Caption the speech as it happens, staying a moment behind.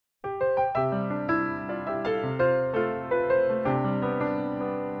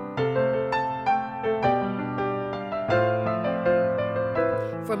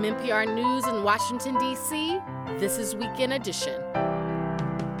From NPR News in Washington, D.C., this is Weekend Edition.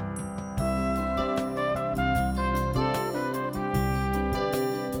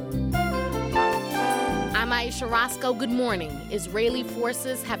 I'm Aisha Roscoe. Good morning. Israeli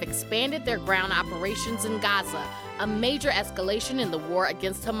forces have expanded their ground operations in Gaza, a major escalation in the war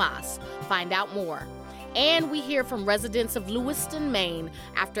against Hamas. Find out more. And we hear from residents of Lewiston, Maine,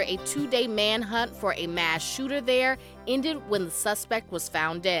 after a 2-day manhunt for a mass shooter there ended when the suspect was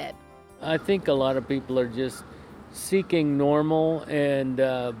found dead. I think a lot of people are just seeking normal and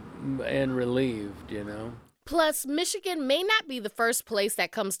relieved, you know. Plus, Michigan may not be the first place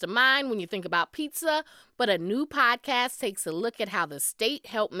that comes to mind when you think about pizza, but a new podcast takes a look at how the state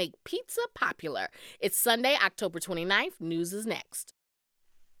helped make pizza popular. It's Sunday, October 29th. News is next.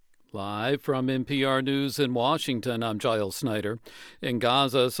 Live from NPR News in Washington, I'm Giles Snyder. In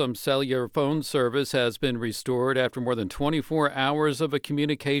Gaza, some cellular phone service has been restored after more than 24 hours of a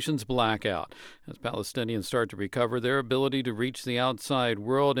communications blackout. As Palestinians start to recover their ability to reach the outside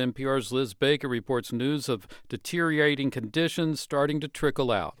world, NPR's Liz Baker reports news of deteriorating conditions starting to trickle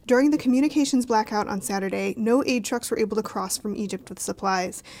out. During the communications blackout on Saturday, no aid trucks were able to cross from Egypt with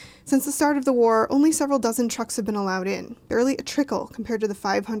supplies. Since the start of the war, only several dozen trucks have been allowed in, barely a trickle compared to the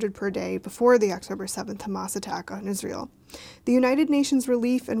 500 per day before the October 7th Hamas attack on Israel. The United Nations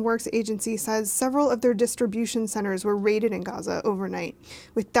Relief and Works Agency says several of their distribution centers were raided in Gaza overnight,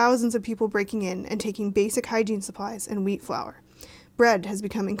 with thousands of people breaking in and taking basic hygiene supplies and wheat flour. Bread has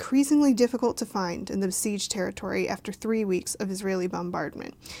become increasingly difficult to find in the besieged territory after 3 weeks of Israeli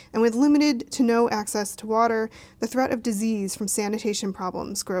bombardment. And with limited to no access to water, the threat of disease from sanitation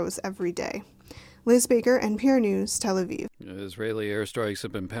problems grows every day. Liz Baker, NPR News, Tel Aviv. Israeli airstrikes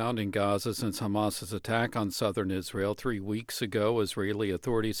have been pounding Gaza since Hamas's attack on southern Israel 3 weeks ago. Israeli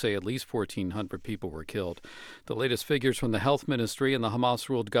authorities say at least 1,400 people were killed. The latest figures from the health ministry in the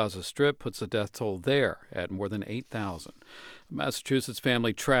Hamas-ruled Gaza Strip puts the death toll there at more than 8,000. A Massachusetts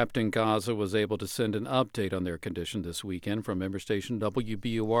family trapped in Gaza was able to send an update on their condition this weekend. From member station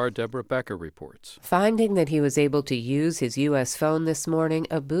WBUR, Deborah Becker reports. Finding that he was able to use his U.S. phone this morning,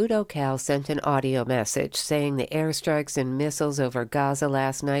 Abood Okal sent an audio message saying the airstrikes and missiles over Gaza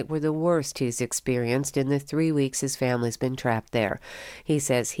last night were the worst he's experienced in the 3 weeks his family's been trapped there. He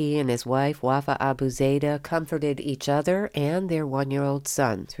says he and his wife, Wafa Abu Zaida, comforted each other and their 1-year-old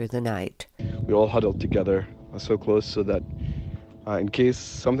son through the night. We all huddled together so close so that in case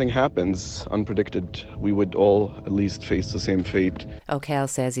something happens unpredicted, we would all at least face the same fate. Okal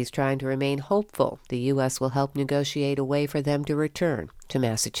says he's trying to remain hopeful the U.S. will help negotiate a way for them to return to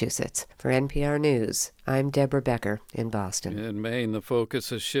Massachusetts. For NPR News, I'm Deborah Becker in Boston. In Maine, the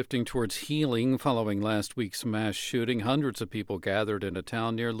focus is shifting towards healing following last week's mass shooting. Hundreds of people gathered in a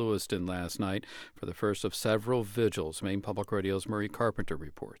town near Lewiston last night for the first of several vigils. Maine Public Radio's Murray Carpenter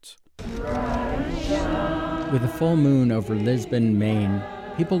reports. With a full moon over Lisbon, Maine,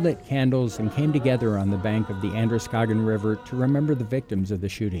 people lit candles and came together on the bank of the Androscoggin River to remember the victims of the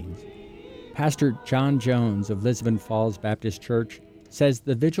shootings. Pastor John Jones of Lisbon Falls Baptist Church says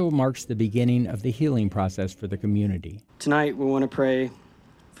the vigil marks the beginning of the healing process for the community. Tonight we want to pray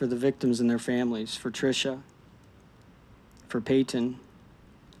for the victims and their families, for Tricia, for Peyton,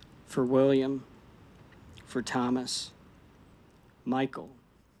 for William, for Thomas, Michael.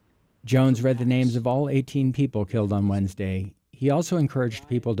 Jones read the names of all 18 people killed on Wednesday. He also encouraged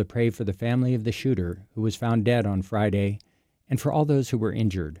people to pray for the family of the shooter, who was found dead on Friday, and for all those who were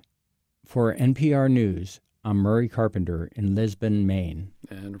injured. For NPR News, I'm Murray Carpenter in Lisbon, Maine.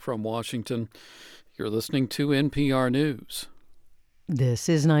 And from Washington, you're listening to NPR News. This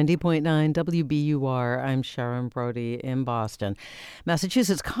is 90.9 WBUR. I'm Sharon Brody in Boston.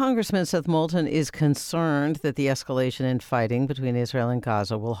 Massachusetts Congressman Seth Moulton is concerned that the escalation in fighting between Israel and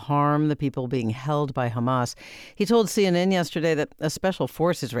Gaza will harm the people being held by Hamas. He told CNN yesterday that a special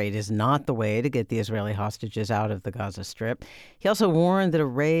forces raid is not the way to get the Israeli hostages out of the Gaza Strip. He also warned that a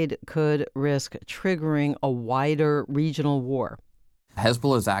raid could risk triggering a wider regional war.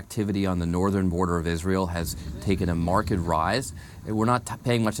 Hezbollah's activity on the northern border of Israel has taken a marked rise. We're not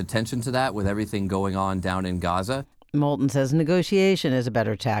paying much attention to that with everything going on down in Gaza. Moulton says negotiation is a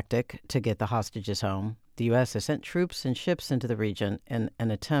better tactic to get the hostages home. The U.S. has sent troops and ships into the region in an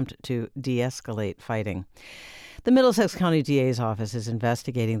attempt to de-escalate fighting. The Middlesex County DA's office is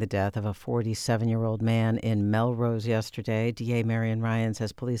investigating the death of a 47-year-old man in Melrose yesterday. DA Marion Ryan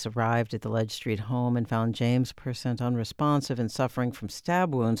says police arrived at the Ledge Street home and found James Percent unresponsive and suffering from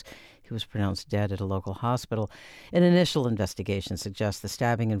stab wounds. He was pronounced dead at a local hospital. An initial investigation suggests the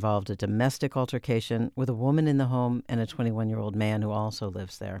stabbing involved a domestic altercation with a woman in the home and a 21-year-old man who also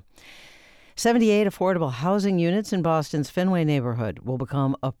lives there. 78 affordable housing units in Boston's Fenway neighborhood will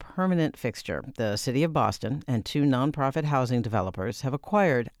become a permanent fixture. The City of Boston and two nonprofit housing developers have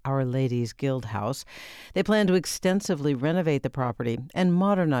acquired Our Ladies Guild House. They plan to extensively renovate the property and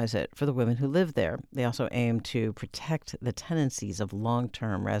modernize it for the women who live there. They also aim to protect the tenancies of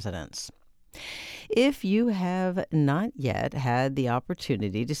long-term residents. If you have not yet had the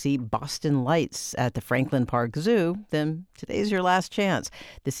opportunity to see Boston lights at the Franklin Park Zoo, then today's your last chance.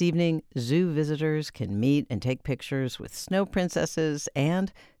 This evening, zoo visitors can meet and take pictures with snow princesses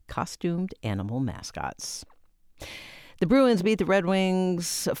and costumed animal mascots. The Bruins beat the Red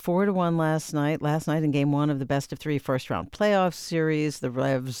Wings 4-1 last night in Game 1 of the best-of-3 first-round playoff series. The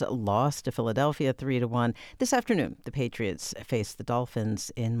Revs lost to Philadelphia 3-1. This afternoon, the Patriots face the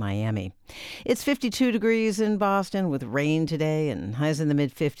Dolphins in Miami. It's 52 degrees in Boston with rain today and highs in the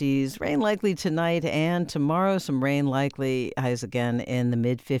mid-50s. Rain likely tonight and tomorrow. Some rain likely, highs again in the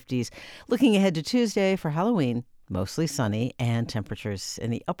mid-50s. Looking ahead to Tuesday for Halloween, mostly sunny and temperatures in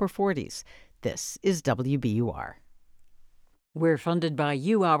the upper 40s. This is WBUR. We're funded by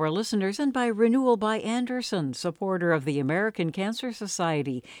you, our listeners, and by Renewal by Anderson, supporter of the American Cancer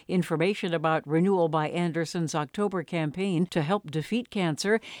Society. Information about Renewal by Anderson's October campaign to help defeat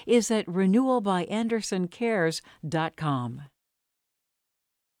cancer is at renewalbyandersoncares.com.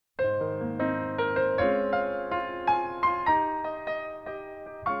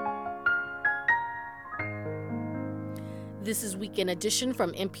 This is Weekend Edition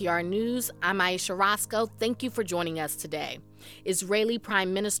from NPR News. I'm Aisha Roscoe. Thank you for joining us today. Israeli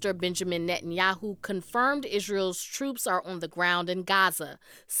Prime Minister Benjamin Netanyahu confirmed Israel's troops are on the ground in Gaza,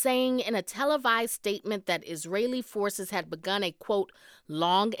 saying in a televised statement that Israeli forces had begun a, quote,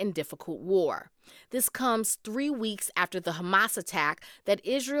 long and difficult war. This comes 3 weeks after the Hamas attack that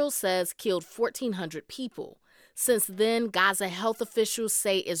Israel says killed 1,400 people. Since then, Gaza health officials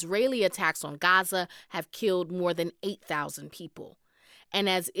say Israeli attacks on Gaza have killed more than 8,000 people. And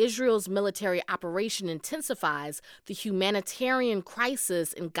as Israel's military operation intensifies, the humanitarian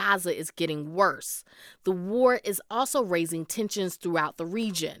crisis in Gaza is getting worse. The war is also raising tensions throughout the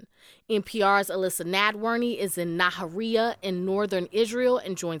region. NPR's Alyssa Nadworny is in Nahariya in northern Israel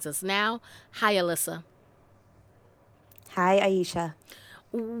and joins us now. Hi, Alyssa. Hi, Aisha.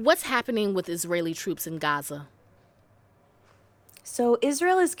 What's happening with Israeli troops in Gaza? So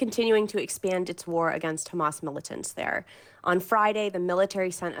Israel is continuing to expand its war against Hamas militants there. On Friday, the military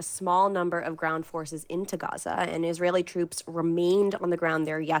sent a small number of ground forces into Gaza, and Israeli troops remained on the ground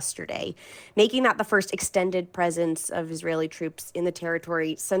there yesterday, making that the first extended presence of Israeli troops in the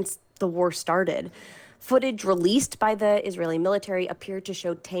territory since the war started. Footage released by the Israeli military appeared to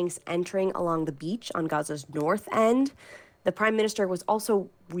show tanks entering along the beach on Gaza's north end. The prime minister was also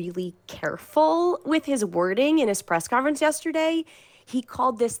really careful with his wording in his press conference yesterday. He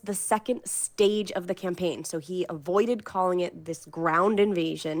called this the second stage of the campaign, so he avoided calling it this ground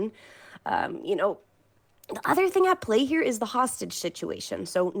invasion. The other thing at play here is the hostage situation.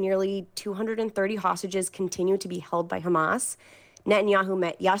 So nearly 230 hostages continue to be held by Hamas. Netanyahu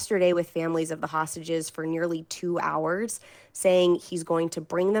met yesterday with families of the hostages for nearly 2 hours, saying he's going to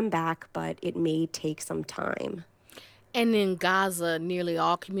bring them back, but it may take some time. And in Gaza, nearly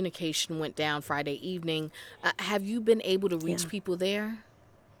all communication went down Friday evening. Have you been able to reach people there?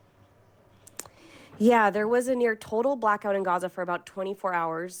 Yeah, there was a near total blackout in Gaza for about 24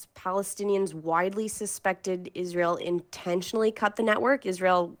 hours. Palestinians widely suspected Israel intentionally cut the network.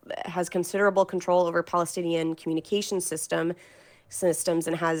 Israel has considerable control over Palestinian communication systems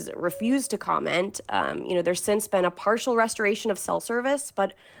and has refused to comment. There's since been a partial restoration of cell service,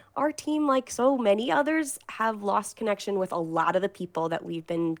 but our team, like so many others, have lost connection with a lot of the people that we've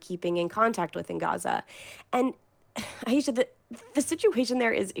been keeping in contact with in Gaza. And Aisha, the situation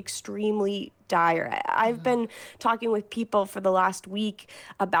there is extremely dire. I've been talking with people for the last week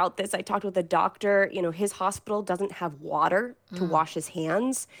about this. I talked with a doctor. His hospital doesn't have water to wash his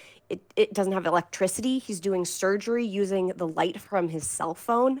hands. It doesn't have electricity. He's doing surgery using the light from his cell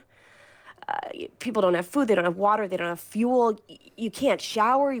phone. People don't have food, they don't have water, they don't have fuel. You can't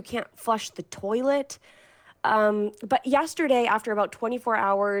shower, you can't flush the toilet. But yesterday, after about 24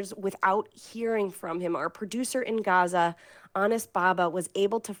 hours without hearing from him, our producer in Gaza, Anas Baba, was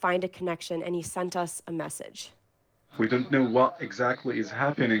able to find a connection, and he sent us a message. We don't know what exactly is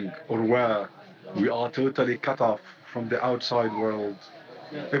happening or where. We are totally cut off from the outside world.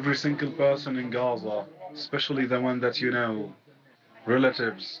 Every single person in Gaza, especially the one that you know,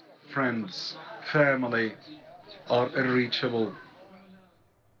 relatives, friends, family, are unreachable.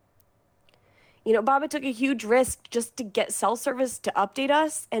 Baba took a huge risk just to get cell service to update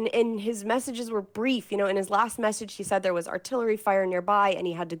us, and his messages were brief. In his last message, he said there was artillery fire nearby and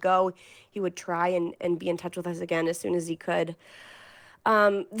he had to go. He would try and be in touch with us again as soon as he could.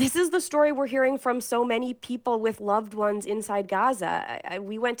 This is the story we're hearing from so many people with loved ones inside Gaza.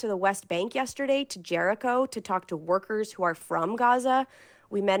 We went to the West Bank yesterday, to Jericho, to talk to workers who are from Gaza.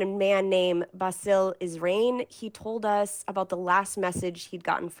 We met a man named Basil Israin. He told us about the last message he'd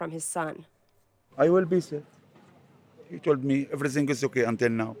gotten from his son. I will be safe. He told me everything is okay until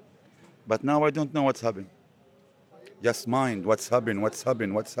now. But now I don't know what's happening. Just mind what's happening.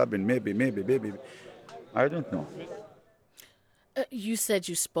 Maybe. I don't know. You said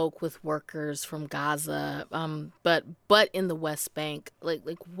you spoke with workers from Gaza, but in the West Bank. Like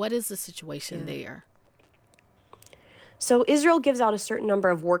what is the situation there? So Israel gives out a certain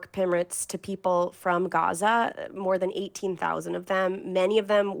number of work permits to people from Gaza, more than 18,000 of them. Many of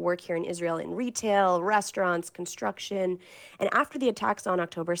them work here in Israel in retail, restaurants, construction. And after the attacks on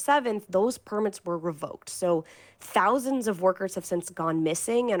October 7th, those permits were revoked. So thousands of workers have since gone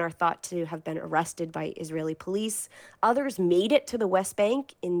missing and are thought to have been arrested by Israeli police. Others made it to the West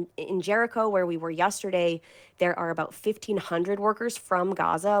Bank. In Jericho, where we were yesterday, there are about 1,500 workers from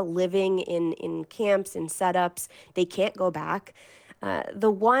Gaza living in camps, in setups. They can't go back.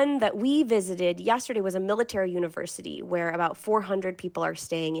 The one that we visited yesterday was a military university where about 400 people are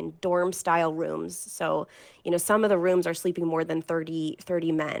staying in dorm-style rooms. So, some of the rooms are sleeping more than 30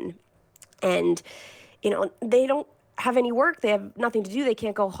 men. And, they don't have any work. They have nothing to do. They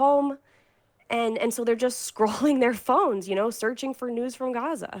can't go home. And so they're just scrolling their phones, searching for news from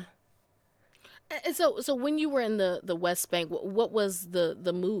Gaza. And so when you were in the West Bank, what was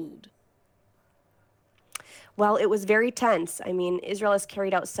the mood? Well, it was very tense. I mean, Israel has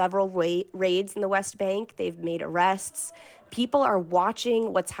carried out several raids in the West Bank. They've made arrests. People are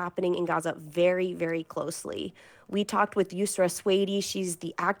watching what's happening in Gaza very, very closely. We talked with Yusra Swady. She's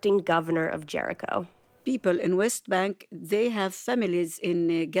the acting governor of Jericho. People in West Bank, they have families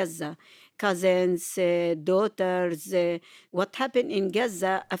in Gaza, cousins, daughters. What happened in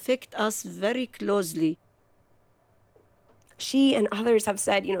Gaza affect us very closely. She and others have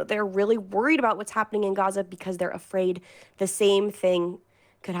said, they're really worried about what's happening in Gaza because they're afraid the same thing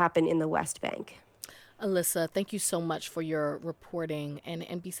could happen in the West Bank. Alyssa, thank you so much for your reporting,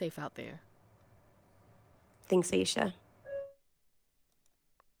 and be safe out there. Thanks, Aisha.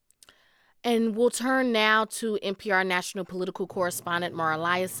 And we'll turn now to NPR national political correspondent Mara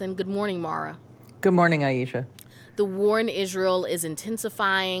Liasson. Good morning, Mara. Good morning, Aisha. The war in Israel is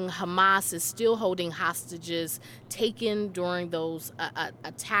intensifying. Hamas is still holding hostages taken during those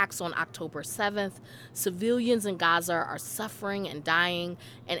attacks on October 7th. Civilians in Gaza are suffering and dying,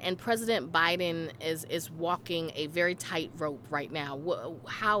 and President Biden is walking a very tight rope right now.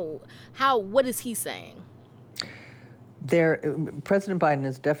 What is he saying? President Biden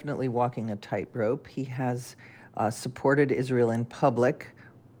is definitely walking a tightrope. He has supported Israel in public,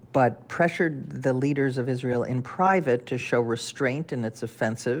 but pressured the leaders of Israel in private to show restraint in its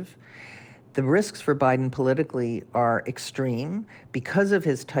offensive. The risks for Biden politically are extreme. Because of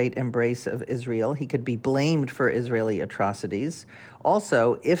his tight embrace of Israel, he could be blamed for Israeli atrocities.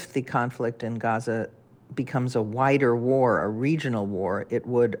 Also, if the conflict in Gaza becomes a wider war, a regional war, it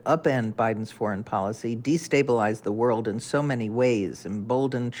would upend Biden's foreign policy, destabilize the world in so many ways,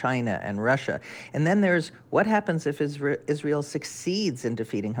 embolden China and Russia. And then there's what happens if Israel succeeds in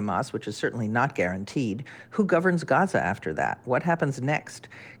defeating Hamas, which is certainly not guaranteed. Who governs Gaza after that? What happens next?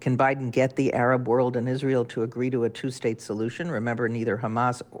 Can Biden get the Arab world and Israel to agree to a two-state solution? Remember, neither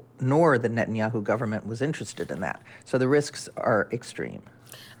Hamas nor the Netanyahu government was interested in that. So the risks are extreme.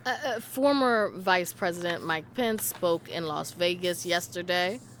 Former Vice President Mike Pence spoke in Las Vegas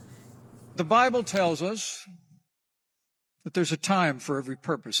yesterday. The Bible tells us that there's a time for every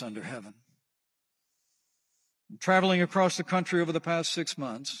purpose under heaven. Traveling across the country over the past 6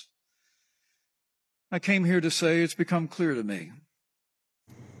 months, I came here to say it's become clear to me.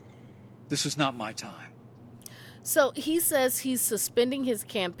 This is not my time. So he says he's suspending his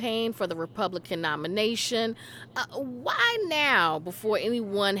campaign for the Republican nomination. Why now before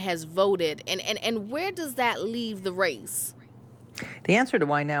anyone has voted? And where does that leave the race? The answer to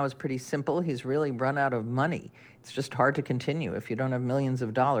why now is pretty simple. He's really run out of money. It's just hard to continue if you don't have millions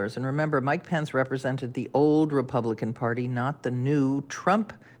of dollars. And remember, Mike Pence represented the old Republican Party, not the new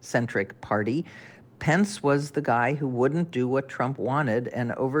Trump-centric party. Pence was the guy who wouldn't do what Trump wanted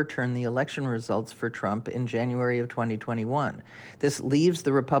and overturn the election results for Trump in January of 2021. This leaves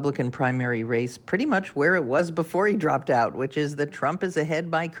the Republican primary race pretty much where it was before he dropped out, which is that Trump is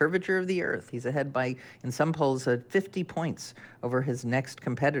ahead by curvature of the earth. He's ahead by, in some polls, 50 points over his next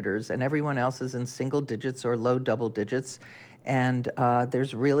competitors, and everyone else is in single digits or low double digits. And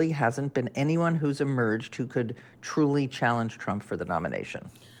there's really hasn't been anyone who's emerged who could truly challenge Trump for the nomination.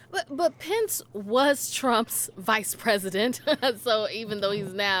 But Pence was Trump's vice president, so even though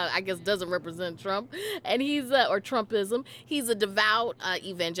he's now, I guess, doesn't represent Trump, and he's or Trumpism, he's a devout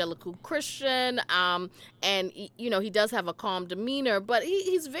evangelical Christian, and he does have a calm demeanor, but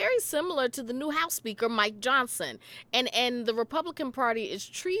he's very similar to the new House Speaker Mike Johnson, and the Republican Party is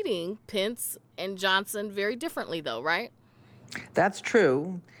treating Pence and Johnson very differently, though, right? That's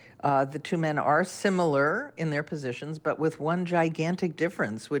true. The two men are similar in their positions, but with one gigantic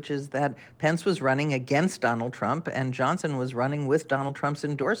difference, which is that Pence was running against Donald Trump and Johnson was running with Donald Trump's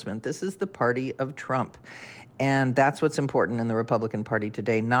endorsement. This is the party of Trump. And that's what's important in the Republican Party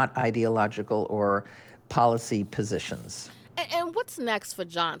today, not ideological or policy positions. And what's next for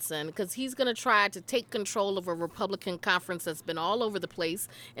Johnson? Because he's going to try to take control of a Republican conference that's been all over the place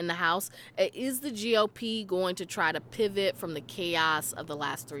in the House. Is the GOP going to try to pivot from the chaos of the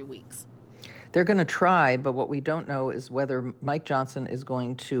last 3 weeks? They're going to try, but what we don't know is whether Mike Johnson is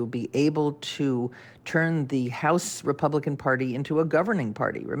going to be able to turn the House Republican Party into a governing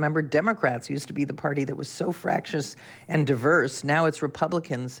party. Remember, Democrats used to be the party that was so fractious and diverse. Now it's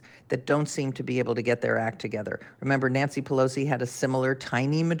Republicans that don't seem to be able to get their act together. Remember, Nancy Pelosi had a similar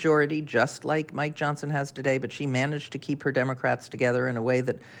tiny majority, just like Mike Johnson has today, but she managed to keep her Democrats together in a way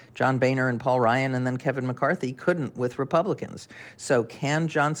that John Boehner and Paul Ryan and then Kevin McCarthy couldn't with Republicans. So can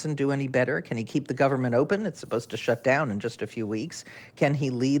Johnson do any better? Can he keep the government open? It's supposed to shut down in just a few weeks. Can he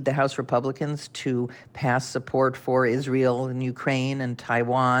lead the House Republicans to pass support for Israel and Ukraine and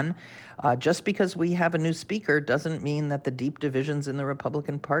Taiwan? Just because we have a new speaker doesn't mean that the deep divisions in the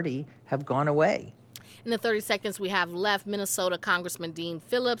Republican Party have gone away. In the 30 seconds we have left, Minnesota Congressman Dean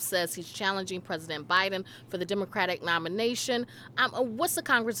Phillips says he's challenging President Biden for the Democratic nomination. What's the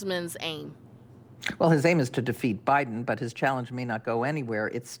congressman's aim? Well, his aim is to defeat Biden, but his challenge may not go anywhere.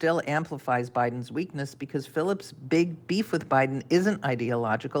 It still amplifies Biden's weakness because Phillips' big beef with Biden isn't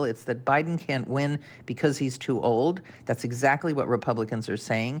ideological. It's that Biden can't win because he's too old. That's exactly what Republicans are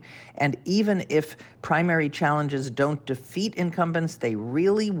saying. And even if primary challenges don't defeat incumbents, they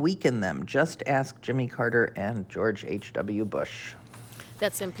really weaken them. Just ask Jimmy Carter and George H.W. Bush.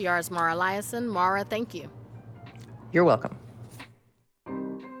 That's NPR's Mara Liasson. Mara, thank you. You're welcome.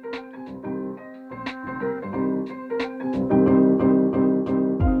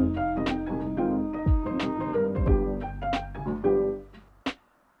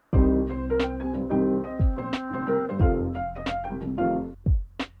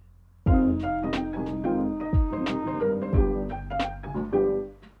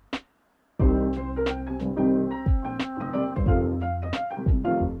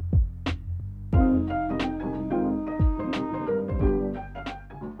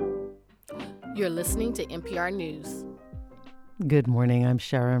 You're listening to NPR News. Good morning. I'm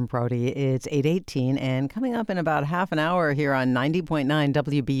Sharon Brody. It's 8:18, and coming up in about half an hour here on 90.9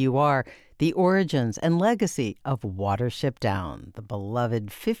 WBUR, the origins and legacy of Watership Down. The beloved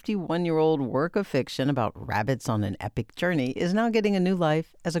 51-year-old work of fiction about rabbits on an epic journey is now getting a new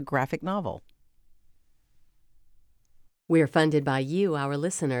life as a graphic novel. We're funded by you, our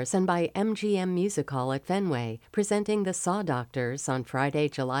listeners, and by MGM Music Hall at Fenway, presenting the Saw Doctors on Friday,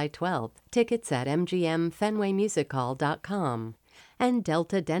 July 12th. Tickets at mgmfenwaymusichall.com. And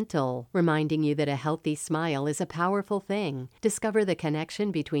Delta Dental, reminding you that a healthy smile is a powerful thing. Discover the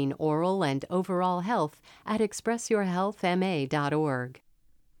connection between oral and overall health at expressyourhealthma.org.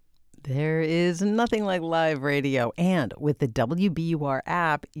 There is nothing like live radio, and with the WBUR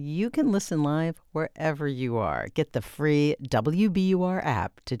app, you can listen live wherever you are. Get the free WBUR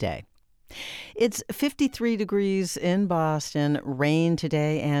app today. It's 53 degrees in Boston, rain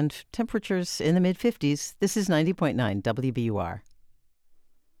today, and temperatures in the mid-50s. This is 90.9 WBUR.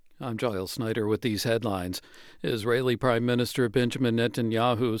 I'm Giles Snyder with these headlines. Israeli Prime Minister Benjamin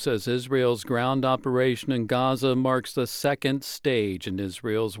Netanyahu says Israel's ground operation in Gaza marks the second stage in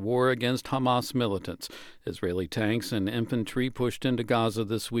Israel's war against Hamas militants. Israeli tanks and infantry pushed into Gaza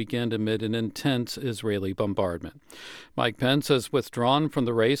this weekend amid an intense Israeli bombardment. Mike Pence has withdrawn from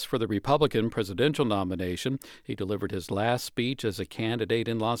the race for the Republican presidential nomination. He delivered his last speech as a candidate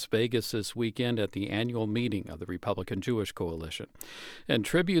in Las Vegas this weekend at the annual meeting of the Republican Jewish Coalition. And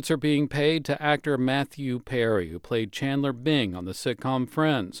tributes are being paid to actor Matthew Perry, who played Chandler Bing on the sitcom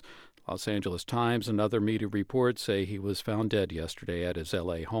Friends. Los Angeles Times and other media reports say he was found dead yesterday at his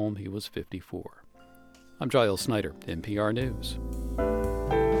L.A. home. He was 54. I'm Giles Snyder, NPR News.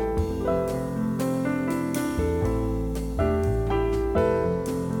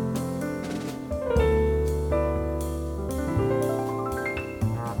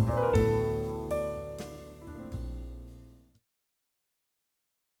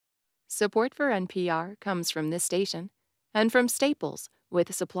 Support for NPR comes from this station and from Staples,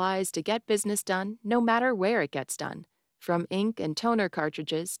 with supplies to get business done no matter where it gets done, from ink and toner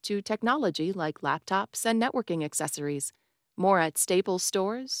cartridges to technology like laptops and networking accessories. More at Staples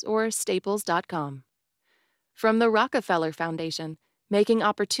stores or staples.com. From the Rockefeller Foundation, making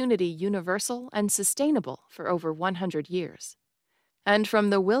opportunity universal and sustainable for over 100 years. And from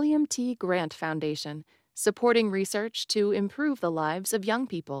the William T. Grant Foundation, supporting research to improve the lives of young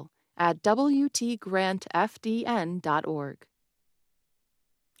people at wtgrantfdn.org.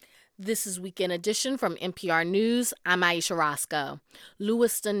 This is Weekend Edition from NPR News. I'm Aisha Roscoe.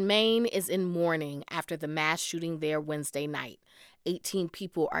 Lewiston, Maine is in mourning after the mass shooting there Wednesday night. 18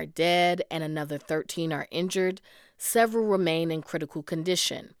 people are dead and another 13 are injured. Several remain in critical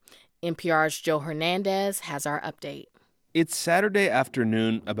condition. NPR's Joe Hernandez has our update. It's Saturday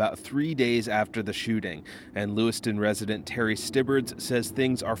afternoon, about 3 days after the shooting, and Lewiston resident Terry Stibbards says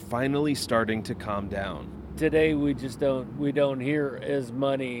things are finally starting to calm down. Today we don't hear as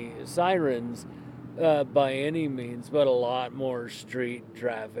many sirens by any means, but a lot more street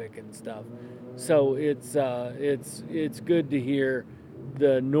traffic and stuff. So it's good to hear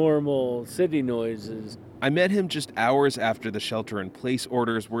the normal city noises. I met him just hours after the shelter-in-place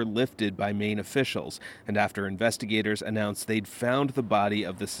orders were lifted by Maine officials, and after investigators announced they'd found the body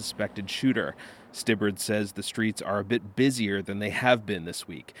of the suspected shooter. Stibbards says the streets are a bit busier than they have been this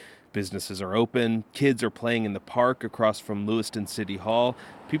week. Businesses are open, kids are playing in the park across from Lewiston City Hall,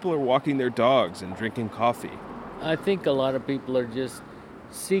 people are walking their dogs and drinking coffee. I think a lot of people are just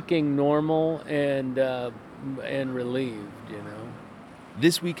seeking normal and relieved, you know.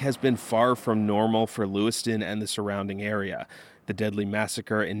 This week has been far from normal for Lewiston and the surrounding area. The deadly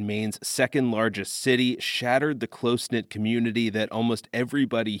massacre in Maine's second largest city shattered the close-knit community that almost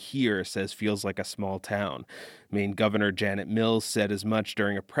everybody here says feels like a small town. Maine Governor Janet Mills said as much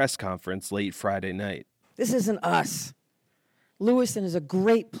during a press conference late Friday night. This isn't us. Lewiston is a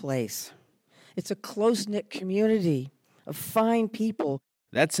great place. It's a close-knit community of fine people.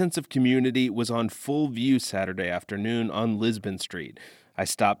 That sense of community was on full view Saturday afternoon on Lisbon Street. I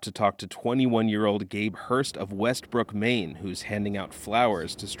stopped to talk to 21-year-old Gabe Hurst of Westbrook, Maine, who's handing out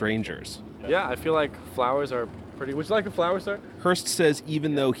flowers to strangers. Yeah, I feel like flowers are pretty... Would you like a flower, sir? Hurst says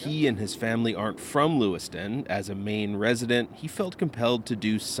even though he and his family aren't from Lewiston, as a Maine resident, he felt compelled to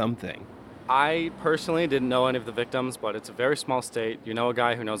do something. I personally didn't know any of the victims, but it's a very small state. You know a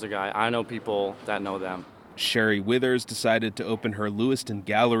guy who knows a guy. I know people that know them. Sherry Withers decided to open her Lewiston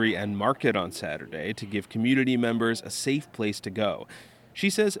Gallery and Market on Saturday to give community members a safe place to go. She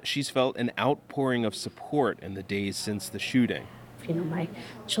says she's felt an outpouring of support in the days since the shooting. You know, my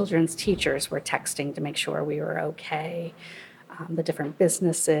children's teachers were texting to make sure we were okay, the different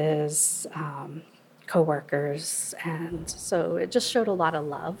businesses, coworkers, and so it just showed a lot of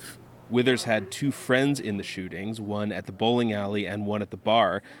love. Withers had two friends in the shootings, one at the bowling alley and one at the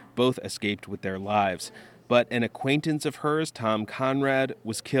bar. Both escaped with their lives. But an acquaintance of hers, Tom Conrad,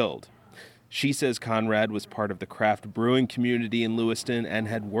 was killed. She says Conrad was part of the craft brewing community in Lewiston and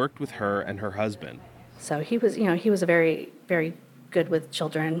had worked with her and her husband. So he was a very, very good with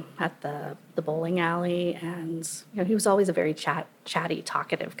children at the bowling alley, and he was always a very chatty,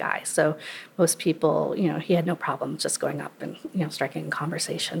 talkative guy. So most people, he had no problem just going up and striking a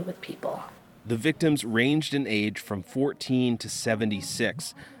conversation with people. The victims ranged in age from 14 to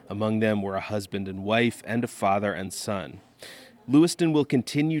 76. Among them were a husband and wife and a father and son. Lewiston will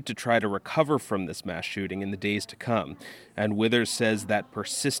continue to try to recover from this mass shooting in the days to come, and Withers says that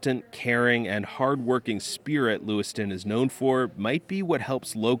persistent, caring, and hard-working spirit Lewiston is known for might be what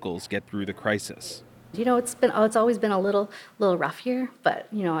helps locals get through the crisis. It's always been a little rough here, but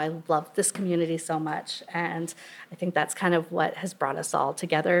I love this community so much, and I think that's kind of what has brought us all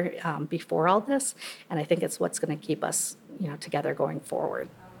together before all this, and I think it's what's going to keep us together going forward.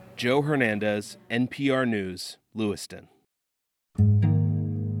 Joe Hernandez, NPR News, Lewiston.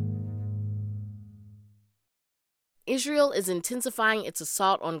 Israel is intensifying its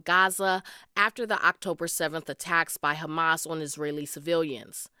assault on Gaza after the October 7th attacks by Hamas on Israeli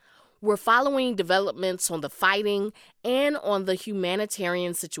civilians. We're following developments on the fighting and on the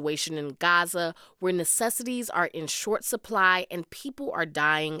humanitarian situation in Gaza, where necessities are in short supply and people are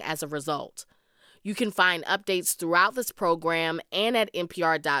dying as a result. You can find updates throughout this program and at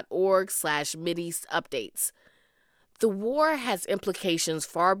npr.org/MideastUpdates. The war has implications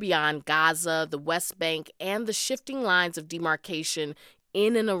far beyond Gaza, the West Bank, and the shifting lines of demarcation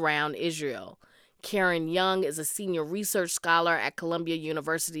in and around Israel. Karen Young is a senior research scholar at Columbia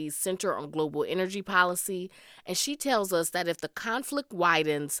University's Center on Global Energy Policy, and she tells us that if the conflict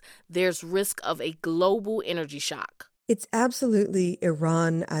widens, there's risk of a global energy shock. It's absolutely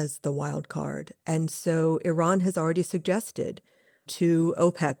Iran as the wild card. And so Iran has already suggested to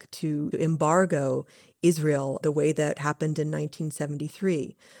OPEC to embargo Israel the way that happened in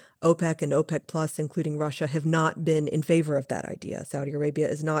 1973. OPEC and OPEC Plus, including Russia, have not been in favor of that idea. Saudi Arabia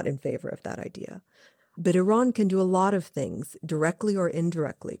is not in favor of that idea. But Iran can do a lot of things, directly or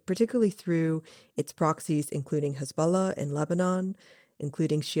indirectly, particularly through its proxies, including Hezbollah in Lebanon,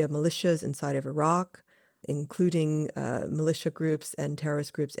 including Shia militias inside of Iraq, including militia groups and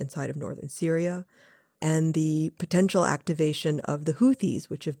terrorist groups inside of northern Syria, and the potential activation of the Houthis,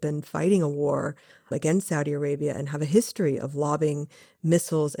 which have been fighting a war against Saudi Arabia and have a history of lobbing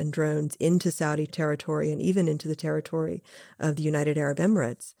missiles and drones into Saudi territory and even into the territory of the United Arab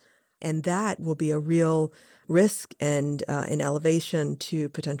Emirates. And that will be a real risk and an elevation to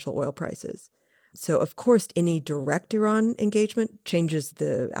potential oil prices. So, of course, any direct Iran engagement changes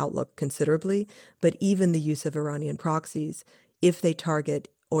the outlook considerably, but even the use of Iranian proxies, if they target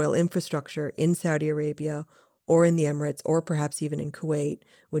oil infrastructure in Saudi Arabia or in the Emirates or perhaps even in Kuwait,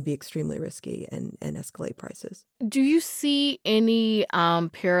 would be extremely risky and escalate prices. Do you see any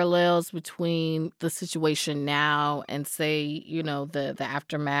parallels between the situation now and, say, the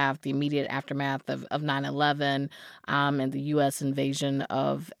aftermath, the immediate aftermath of 9/11 and the U.S. invasion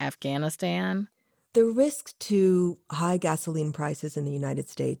of Afghanistan? The risk to high gasoline prices in the United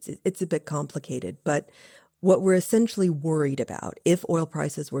States, it's a bit complicated, but what we're essentially worried about, if oil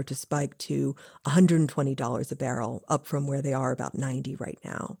prices were to spike to $120 a barrel, up from where they are about 90 right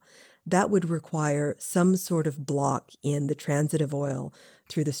now, that would require some sort of block in the transit of oil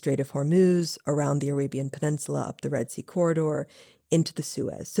through the Strait of Hormuz, around the Arabian Peninsula, up the Red Sea corridor, into the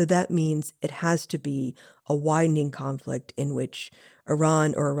Suez. So that means it has to be a widening conflict in which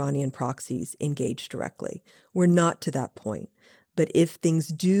Iran or Iranian proxies engage directly. We're not to that point. But if things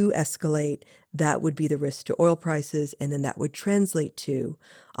do escalate, that would be the risk to oil prices, and then that would translate to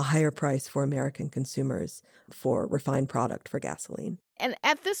a higher price for American consumers for refined product, for gasoline. And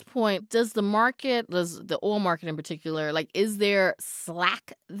at this point, does the oil market in particular, is there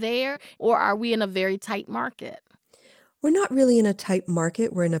slack there, or are we in a very tight market? We're not really in a tight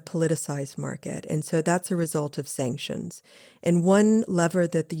market, we're in a politicized market. And so that's a result of sanctions. And one lever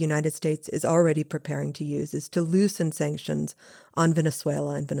that the United States is already preparing to use is to loosen sanctions on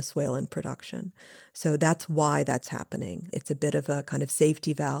Venezuela and Venezuelan production. So that's why that's happening. It's a bit of a kind of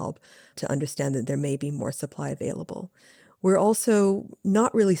safety valve to understand that there may be more supply available. We're also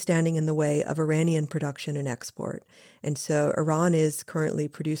not really standing in the way of Iranian production and export. And so Iran is currently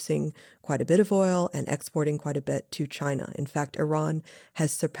producing quite a bit of oil and exporting quite a bit to China. In fact, Iran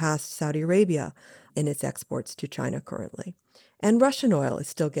has surpassed Saudi Arabia in its exports to China currently. And Russian oil is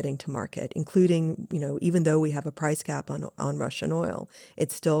still getting to market, including, even though we have a price cap on Russian oil,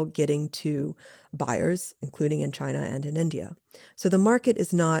 it's still getting to buyers, including in China and in India. So the market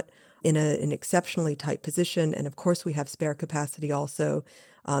is not in an exceptionally tight position. And of course, we have spare capacity also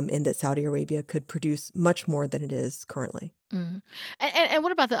in that Saudi Arabia could produce much more than it is currently. Mm-hmm. And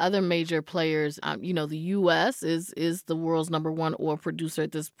what about the other major players? The U.S. is the world's number one oil producer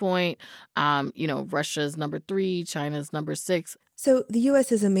at this point. Russia's number 3, China's number 6. So the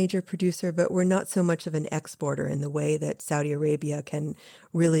U.S. is a major producer, but we're not so much of an exporter in the way that Saudi Arabia can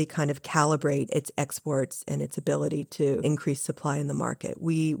really kind of calibrate its exports and its ability to increase supply in the market.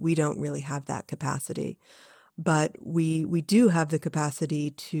 We don't really have that capacity. But we do have the capacity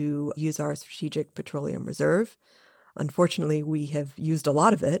to use our strategic petroleum reserve. Unfortunately, we have used a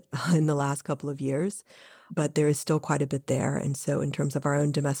lot of it in the last couple of years, but there is still quite a bit there. And so in terms of our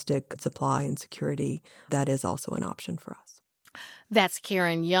own domestic supply and security, that is also an option for us. That's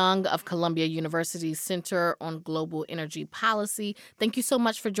Karen Young of Columbia University's Center on Global Energy Policy. Thank you so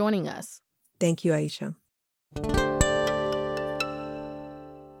much for joining us. Thank you, Aisha.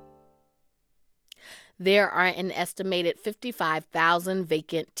 There are an estimated 55,000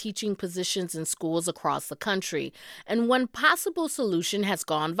 vacant teaching positions in schools across the country, and one possible solution has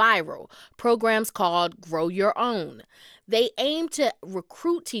gone viral, programs called Grow Your Own. They aim to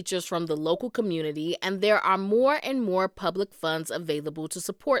recruit teachers from the local community, and there are more and more public funds available to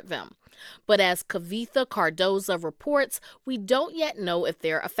support them. But as Kavitha Cardoza reports, we don't yet know if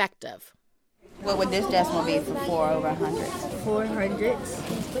they're effective. What would this decimal be for 4 over 100? 400.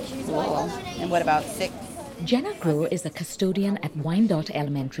 Cool. And what about 6? Jenna Grow is a custodian at Wyandotte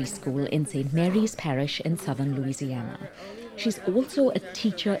Elementary School in St. Mary's Parish in southern Louisiana. She's also a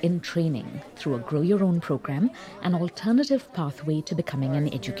teacher in training through a Grow Your Own program, an alternative pathway to becoming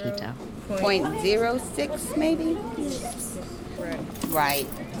an educator. 0.06 maybe? Right.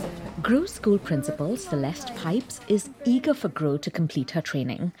 Grow School Principal Celeste Pipes is eager for Grow to complete her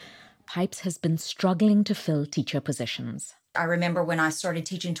training. Pipes has been struggling to fill teacher positions. I remember when I started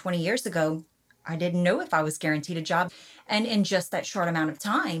teaching 20 years ago, I didn't know if I was guaranteed a job. And in just that short amount of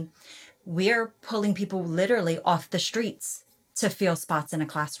time, we're pulling people literally off the streets to fill spots in a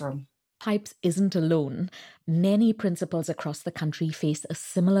classroom. Pipes isn't alone. Many principals across the country face a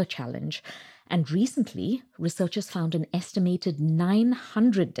similar challenge. And recently, researchers found an estimated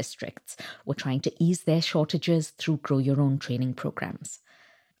 900 districts were trying to ease their shortages through Grow Your Own training programs.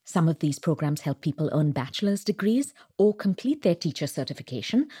 Some of these programs help people earn bachelor's degrees or complete their teacher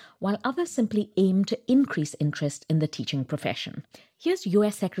certification, while others simply aim to increase interest in the teaching profession. Here's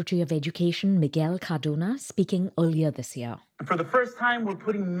U.S. Secretary of Education Miguel Cardona speaking earlier this year. And for the first time, we're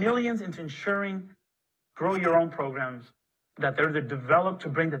putting millions into ensuring Grow Your Own programs, that they're developed to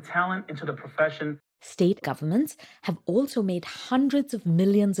bring the talent into the profession. State governments have also made hundreds of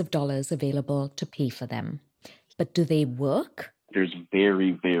millions of dollars available to pay for them. But do they work? There's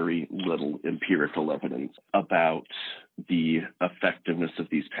very, very little empirical evidence about the effectiveness of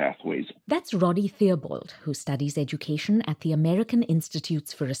these pathways. That's Roddy Theobald, who studies education at the American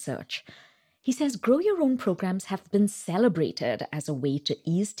Institutes for Research. He says Grow Your Own programs have been celebrated as a way to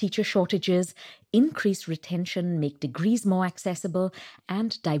ease teacher shortages, increase retention, make degrees more accessible,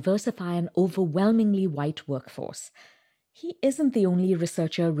 and diversify an overwhelmingly white workforce. He isn't the only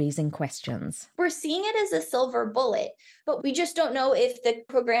researcher raising questions. We're seeing it as a silver bullet, but we just don't know if the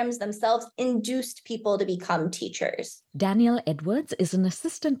programs themselves induced people to become teachers. Danielle Edwards is an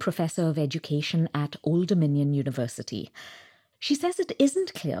assistant professor of education at Old Dominion University. She says it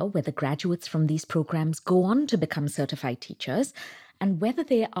isn't clear whether graduates from these programs go on to become certified teachers and whether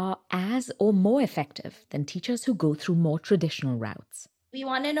they are as or more effective than teachers who go through more traditional routes. We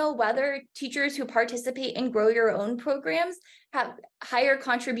want to know whether teachers who participate in Grow Your Own programs have higher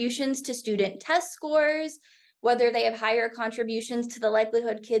contributions to student test scores, whether they have higher contributions to the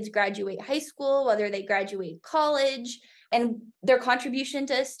likelihood kids graduate high school, whether they graduate college, and their contribution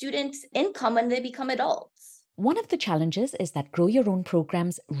to students' income when they become adults. One of the challenges is that Grow Your Own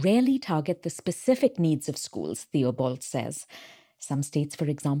programs rarely target the specific needs of schools, Theobald says. Some states, for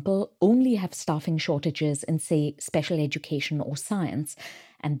example, only have staffing shortages in, say, special education or science,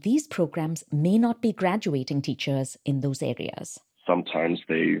 and these programs may not be graduating teachers in those areas. Sometimes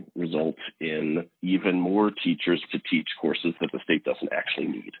they result in even more teachers to teach courses that the state doesn't actually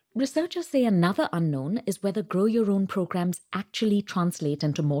need. Researchers say another unknown is whether Grow Your Own programs actually translate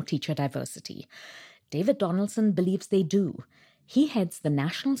into more teacher diversity. David Donaldson believes they do. He heads the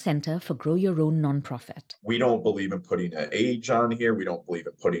National Center for Grow Your Own nonprofit. We don't believe in putting an age on here. We don't believe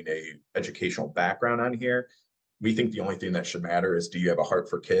in putting a educational background on here. We think the only thing that should matter is, do you have a heart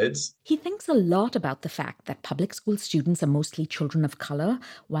for kids? He thinks a lot about the fact that public school students are mostly children of color,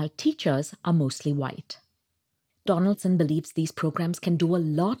 while teachers are mostly white. Donaldson believes these programs can do a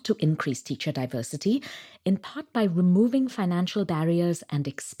lot to increase teacher diversity, in part by removing financial barriers and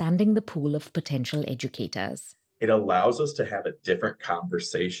expanding the pool of potential educators. It allows us to have a different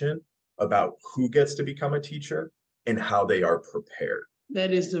conversation about who gets to become a teacher and how they are prepared.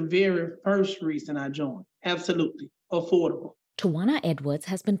 That is the very first reason I joined. Absolutely. Affordable. Tawana Edwards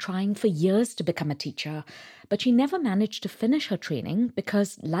has been trying for years to become a teacher, but she never managed to finish her training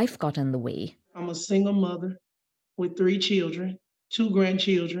because life got in the way. I'm a single mother with 3 children, 2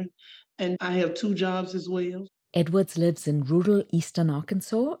 grandchildren, and I have 2 jobs as well. Edwards lives in rural eastern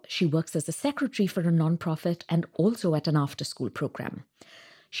Arkansas. She works as a secretary for a nonprofit and also at an after-school program.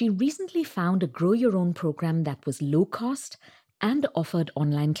 She recently found a Grow Your Own program that was low cost and offered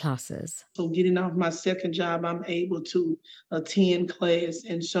online classes. So getting off my second job, I'm able to attend class,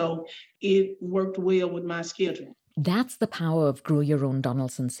 and so it worked well with my schedule. That's the power of Grow Your Own,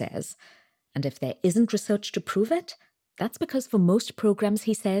 Donaldson says. And if there isn't research to prove it, that's because for most programs,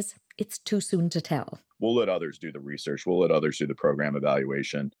 he says, it's too soon to tell. We'll let others do the research. We'll let others do the program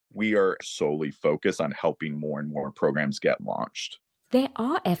evaluation. We are solely focused on helping more and more programs get launched. There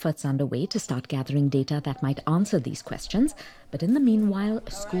are efforts underway to start gathering data that might answer these questions, but in the meanwhile,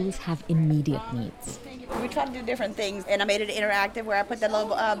 schools have immediate needs. We try to do different things, and I made it interactive where I put that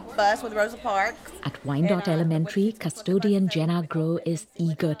little bus with Rosa Parks. At Wyandotte Elementary, custodian Jenna Grow is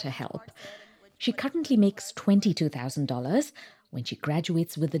eager to help. She currently makes $22,000, When she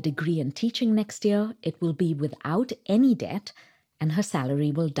graduates with a degree in teaching next year, it will be without any debt, and her salary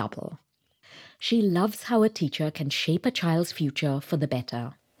will double. She loves how a teacher can shape a child's future for the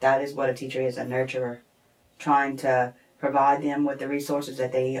better. That is what a teacher is, a nurturer, trying to provide them with the resources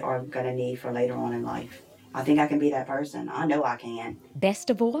that they are going to need for later on in life. I think I can be that person. I know I can. Best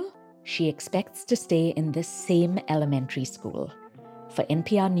of all, she expects to stay in this same elementary school. For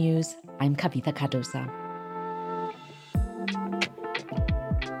NPR News, I'm Kavitha Cardoza.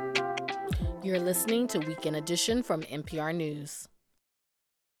 You're listening to Weekend Edition from NPR News.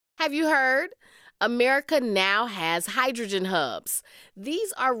 Have you heard? America now has hydrogen hubs.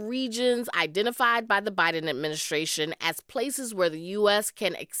 These are regions identified by the Biden administration as places where the U.S.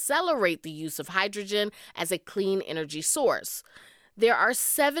 can accelerate the use of hydrogen as a clean energy source. There are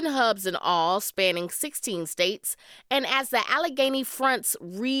 7 hubs in all, spanning 16 states, and as the Allegheny Front's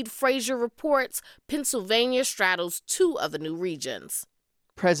Reed Frazier reports, Pennsylvania straddles 2 of the new regions.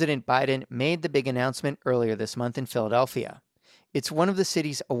 President Biden made the big announcement earlier this month in Philadelphia. It's one of the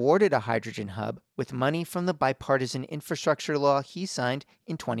cities awarded a hydrogen hub with money from the bipartisan infrastructure law he signed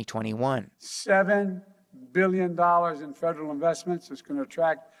in 2021. $7 billion in federal investments. It's going to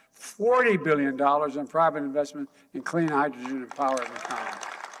attract $40 billion in private investment in clean hydrogen and power of the economy.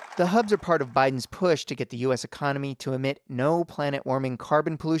 The hubs are part of Biden's push to get the U.S. economy to emit no planet-warming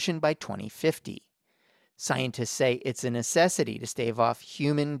carbon pollution by 2050. Scientists say it's a necessity to stave off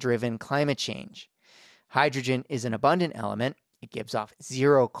human-driven climate change. Hydrogen is an abundant element. It gives off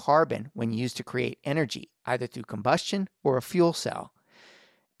 0 carbon when used to create energy, either through combustion or a fuel cell.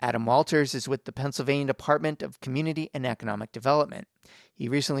 Adam Walters is with the Pennsylvania Department of Community and Economic Development. He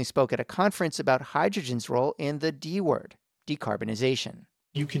recently spoke at a conference about hydrogen's role in the D word, decarbonization.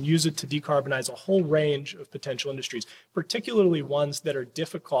 You can use it to decarbonize a whole range of potential industries, particularly ones that are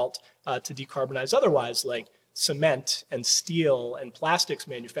difficult to decarbonize otherwise, like cement and steel and plastics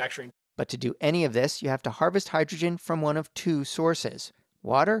manufacturing. But to do any of this, you have to harvest hydrogen from one of 2 sources,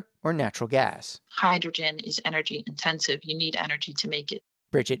 water or natural gas. Hydrogen is energy intensive. You need energy to make it.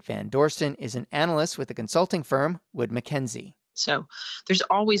 Bridget Van Dorsten is an analyst with the consulting firm Wood Mackenzie. So there's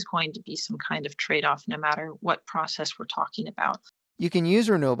always going to be some kind of trade-off no matter what process we're talking about. You can use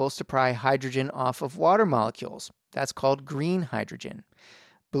renewables to pry hydrogen off of water molecules. That's called green hydrogen.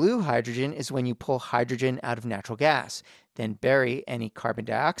 Blue hydrogen is when you pull hydrogen out of natural gas, then bury any carbon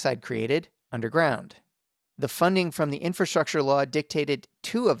dioxide created underground. The funding from the infrastructure law dictated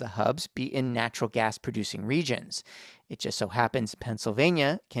 2 of the hubs be in natural gas producing regions. It just so happens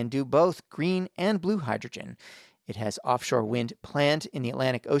Pennsylvania can do both green and blue hydrogen. It has offshore wind planned in the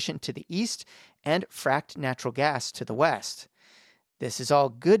Atlantic Ocean to the east and fracked natural gas to the west. This is all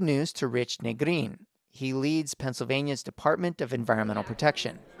good news to Rich Negrin. He leads Pennsylvania's Department of Environmental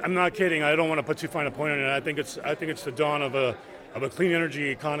Protection. I'm not kidding. I don't want to put too fine a point on it. I think it's the dawn of a clean energy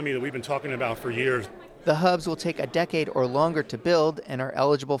economy that we've been talking about for years. The hubs will take a decade or longer to build and are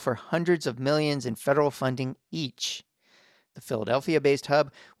eligible for hundreds of millions in federal funding each. The Philadelphia-based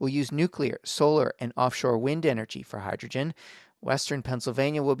hub will use nuclear, solar, and offshore wind energy for hydrogen. Western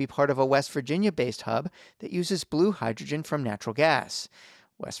Pennsylvania will be part of a West Virginia-based hub that uses blue hydrogen from natural gas.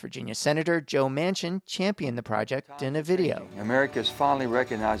 West Virginia Senator Joe Manchin championed the project in a video. America is finally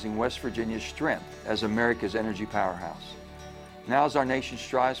recognizing West Virginia's strength as America's energy powerhouse. Now, as our nation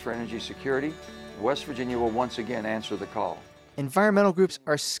strives for energy security, West Virginia will once again answer the call. Environmental groups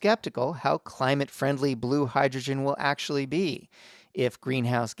are skeptical how climate-friendly blue hydrogen will actually be if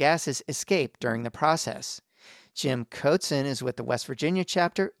greenhouse gases escape during the process. Jim Coatson is with the West Virginia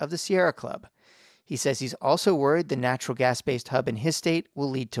chapter of the Sierra Club. He says he's also worried the natural gas-based hub in his state will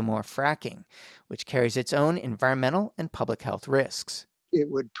lead to more fracking, which carries its own environmental and public health risks. It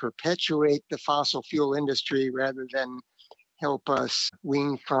would perpetuate the fossil fuel industry rather than help us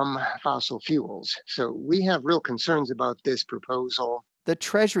wean from fossil fuels. So we have real concerns about this proposal. The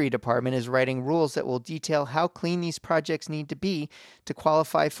Treasury Department is writing rules that will detail how clean these projects need to be to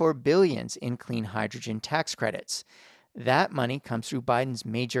qualify for billions in clean hydrogen tax credits. That money comes through Biden's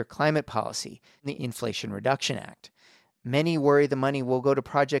major climate policy, the Inflation Reduction Act. Many worry the money will go to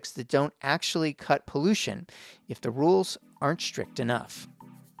projects that don't actually cut pollution if the rules aren't strict enough.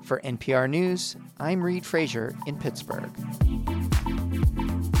 For NPR News, I'm Reed Frazier in Pittsburgh.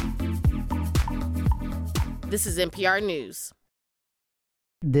 This is NPR News.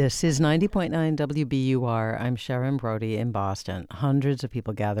 This is 90.9 WBUR. I'm Sharon Brody in Boston. Hundreds of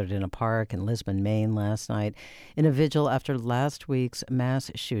people gathered in a park in Lisbon, Maine last night in a vigil after last week's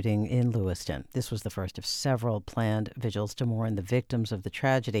mass shooting in Lewiston. This was the first of several planned vigils to mourn the victims of the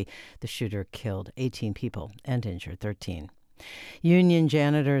tragedy. The shooter killed 18 people and injured 13. Union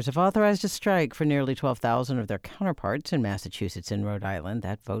janitors have authorized a strike for nearly 12,000 of their counterparts in Massachusetts and Rhode Island.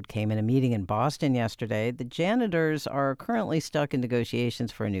 That vote came in a meeting in Boston yesterday. The janitors are currently stuck in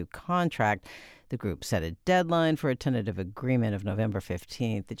negotiations for a new contract. The group set a deadline for a tentative agreement of November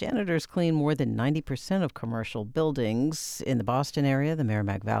 15th. The janitors clean more than 90% of commercial buildings in the Boston area, the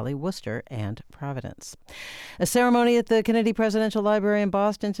Merrimack Valley, Worcester, and Providence. A ceremony at the Kennedy Presidential Library in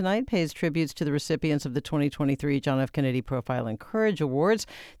Boston tonight pays tributes to the recipients of the 2023 John F. Kennedy Profile and Courage Awards.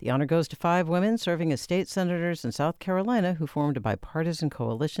 The honor goes to 5 women serving as state senators in South Carolina who formed a bipartisan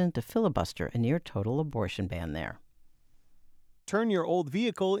coalition to filibuster a near-total abortion ban there. Turn your old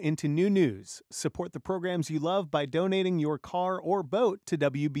vehicle into new news. Support the programs you love by donating your car or boat to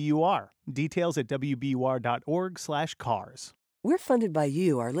WBUR. Details at wbur.org/cars. We're funded by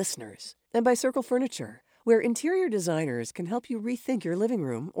you, our listeners, and by Circle Furniture, where interior designers can help you rethink your living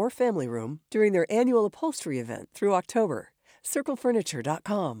room or family room during their annual upholstery event through October.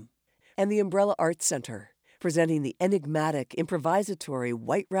 CircleFurniture.com. And the Umbrella Arts Center, presenting the enigmatic, improvisatory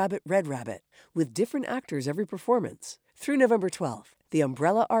White Rabbit, Red Rabbit with different actors every performance. Through November 12th,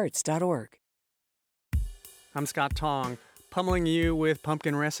 theumbrellaarts.org. I'm Scott Tong, pummeling you with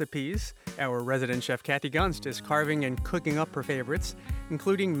pumpkin recipes. Our resident chef Kathy Gunst is carving and cooking up her favorites,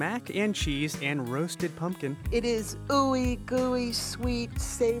 including mac and cheese and roasted pumpkin. It is ooey, gooey, sweet,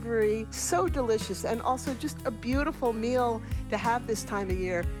 savory, so delicious, and also just a beautiful meal to have this time of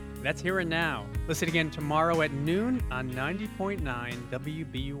year. That's Here and Now. Listen again tomorrow at noon on 90.9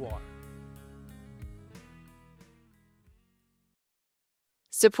 WBUR.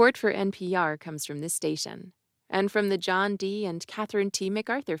 Support for NPR comes from this station and from the John D. and Catherine T.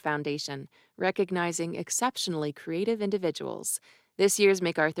 MacArthur Foundation, recognizing exceptionally creative individuals. This year's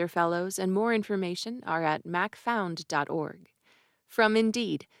MacArthur Fellows and more information are at macfound.org. From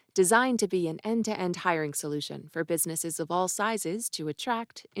Indeed, designed to be an end-to-end hiring solution for businesses of all sizes to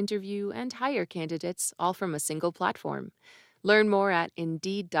attract, interview, and hire candidates all from a single platform. Learn more at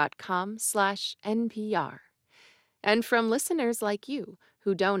Indeed.com/NPR. And from listeners like you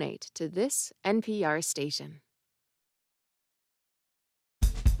who donate to this NPR station.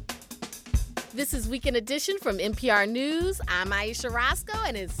 This is Weekend Edition from NPR News. I'm Aisha Roscoe,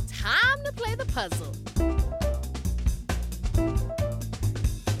 and it's time to play the puzzle.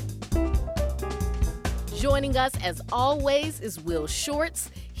 Joining us, as always, is Will Shorts.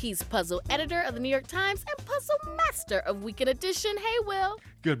 He's puzzle editor of the New York Times and puzzle master of Weekend Edition. Hey, Will.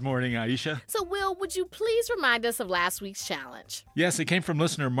 Good morning, Aisha. So, Will, would you please remind us of last week's challenge? Yes, it came from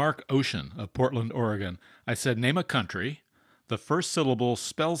listener Mark Ocean of Portland, Oregon. I said, name a country. The first syllable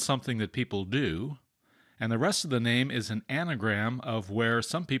spells something that people do, and the rest of the name is an anagram of where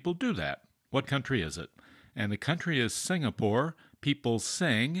some people do that. What country is it? And the country is Singapore. People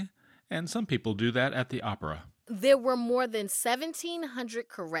sing, and some people do that at the opera. There were more than 1,700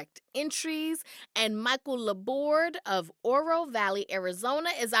 correct entries, and Michael Laborde of Oro Valley, Arizona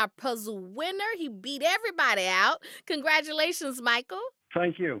is our puzzle winner. He beat everybody out. Congratulations, Michael.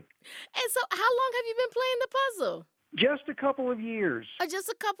 Thank you. And so how long have you been playing the puzzle? Just a couple of years. Just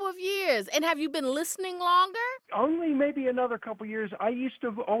a couple of years. And have you been listening longer? Only maybe another couple of years. I used to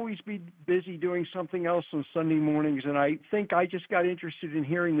always be busy doing something else on Sunday mornings, and I think I just got interested in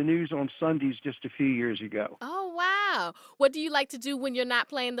hearing the news on Sundays just a few years ago. Oh, wow. What do you like to do when you're not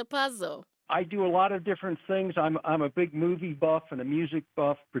playing the puzzle? I do a lot of different things. I'm a big movie buff and a music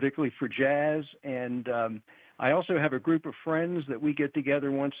buff, particularly for jazz, and I also have a group of friends that we get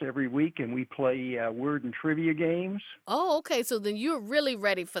together once every week, and we play word and trivia games. Oh, okay. So then you're really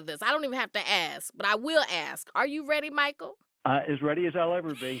ready for this. I don't even have to ask, but I will ask. Are you ready, Michael? As ready as I'll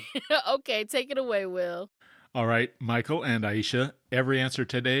ever be. Okay, take it away, Will. All right, Michael and Aisha, every answer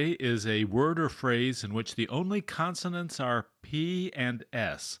today is a word or phrase in which the only consonants are P and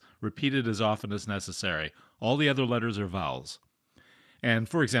S, repeated as often as necessary. All the other letters are vowels. And,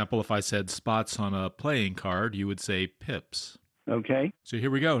 for example, if I said spots on a playing card, you would say pips. Okay. So here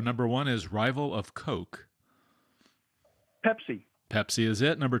we go. Number 1 is rival of Coke. Pepsi. Pepsi is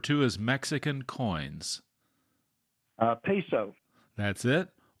it. Number 2 is Mexican coins. Peso. That's it.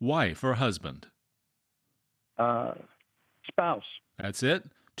 Wife or husband. Spouse. That's it.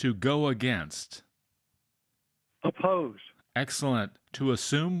 To go against. Oppose. Excellent. To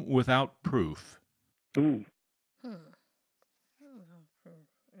assume without proof. Ooh.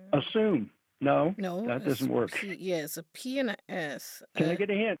 Assume. No, that doesn't work. It's a P and a S. Can I get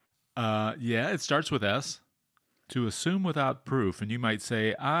a hint? Yeah, it starts with S. To assume without proof, and you might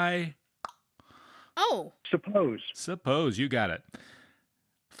say, I... Oh. Suppose. Suppose, you got it.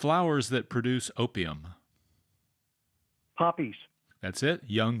 Flowers that produce opium. Poppies. That's it.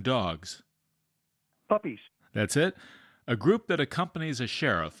 Young dogs. Puppies. That's it. A group that accompanies a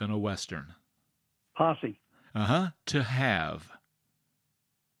sheriff in a Western. Posse. To have.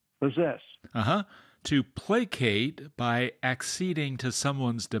 Possess. To placate by acceding to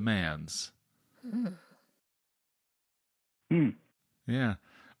someone's demands. Yeah.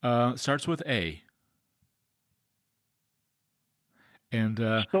 Starts with A. And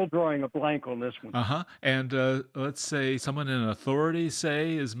still drawing a blank on this one. And let's say someone in authority,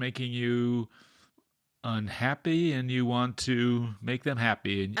 is making you unhappy, and you want to make them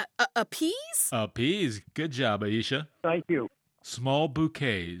happy. And appease? Appease. Good job, Aisha. Thank you. Small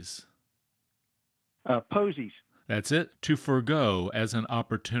bouquets. Posies. That's it. To forgo as an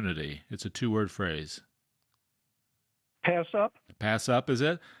opportunity. It's a 2-word phrase. Pass up. Pass up is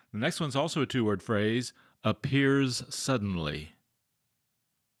it. The next one's also a 2-word phrase. Appears suddenly.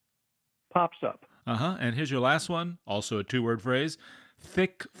 Pops up. And here's your last one, also a 2-word phrase.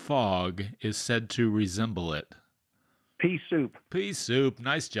 Thick fog is said to resemble it. Pea soup. Pea soup.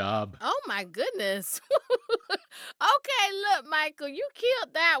 Nice job. Oh, my goodness. Okay, look, Michael, you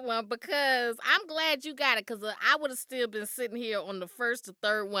killed that one because I'm glad you got it because I would have still been sitting here on the first or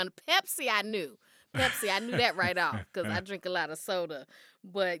third one. Pepsi, I knew that right off because I drink a lot of soda.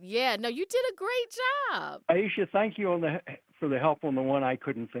 But, yeah, no, you did a great job. Aisha, thank you for the help on the one I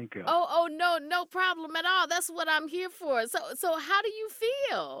couldn't think of. Oh, no problem at all. That's what I'm here for. So how do you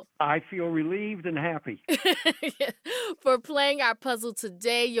feel? I feel relieved and happy. For playing our puzzle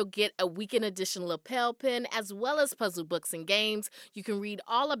today, you'll get a weekend edition lapel pin as well as puzzle books and games. You can read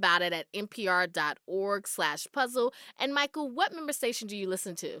all about it at npr.org/puzzle. And Michael, what member station do you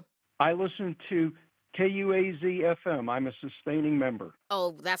listen to? I listen to KUAZ-FM. I'm a sustaining member.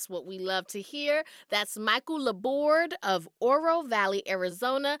 Oh, that's what we love to hear. That's Michael Laborde of Oro Valley,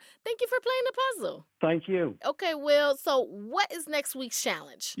 Arizona. Thank you for playing the puzzle. Thank you. Okay, Will, so what is next week's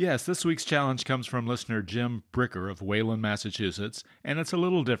challenge? Yes, this week's challenge comes from listener Jim Bricker of Wayland, Massachusetts, and it's a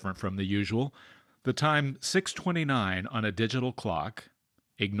little different from the usual. The time 6:29 on a digital clock,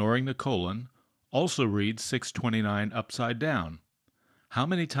 ignoring the colon, also reads 6:29 upside down. How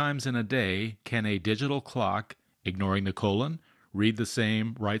many times in a day can a digital clock, ignoring the colon, read the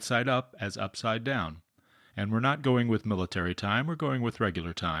same right side up as upside down? And we're not going with military time, we're going with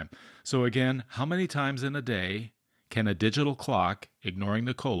regular time. So again, how many times in a day can a digital clock, ignoring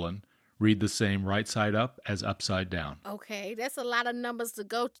the colon, read the same right side up as upside down? Okay, that's a lot of numbers to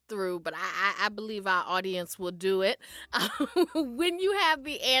go through, but I believe our audience will do it. When you have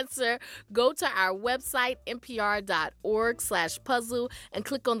the answer, go to our website, npr.org/puzzle, and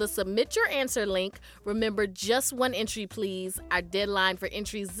click on the Submit Your Answer link. Remember, just one entry, please. Our deadline for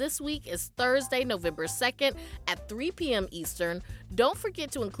entries this week is Thursday, November 2nd at 3 p.m. Eastern. Don't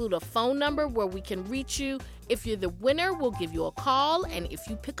forget to include a phone number where we can reach you. If you're the winner, we'll give you a call, and if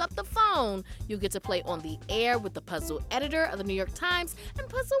you pick up the phone, you'll get to play on the air with the puzzle editor of the New York Times and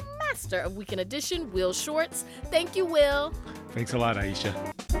puzzle master of Weekend Edition, Will Shortz. Thank you, Will. Thanks a lot, Aisha.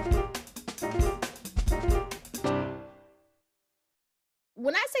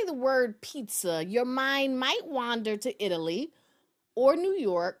 When I say the word pizza, your mind might wander to Italy or New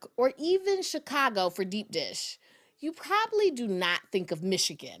York or even Chicago for deep dish. You probably do not think of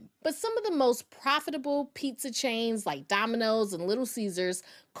Michigan, but some of the most profitable pizza chains like Domino's and Little Caesars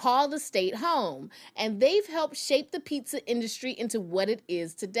call the state home, and they've helped shape the pizza industry into what it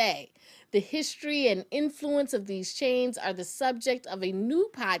is today. The history and influence of these chains are the subject of a new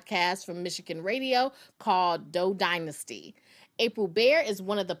podcast from Michigan Radio called Dough Dynasty. April Baer is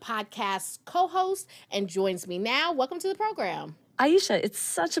one of the podcast's co-hosts and joins me now. Welcome to the program. Aisha, it's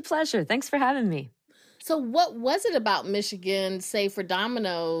such a pleasure. Thanks for having me. So what was it about Michigan, say for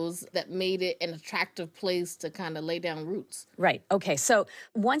Domino's, that made it an attractive place to kind of lay down roots? Right. Okay. So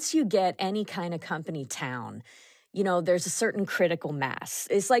once you get any kind of company town, there's a certain critical mass.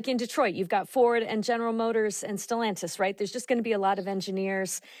 It's like in Detroit, you've got Ford and General Motors and Stellantis, right? There's just going to be a lot of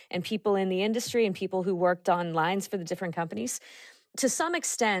engineers and people in the industry and people who worked on lines for the different companies. To some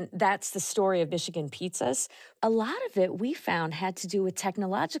extent, that's the story of Michigan pizzas. A lot of it we found had to do with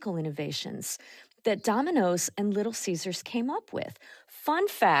technological innovations that Domino's and Little Caesars came up with. Fun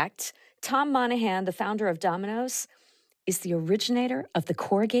fact, Tom Monahan, the founder of Domino's, is the originator of the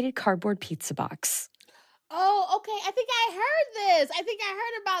corrugated cardboard pizza box. Oh, okay. I think I heard this. I think I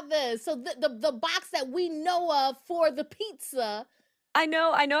heard about this. So the box that we know of for the pizza I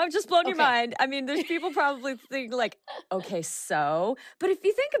know, I've just blown your mind. I mean, there's people probably think like, okay, so, but if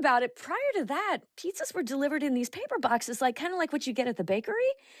you think about it, prior to that, pizzas were delivered in these paper boxes, like kind of like what you get at the bakery.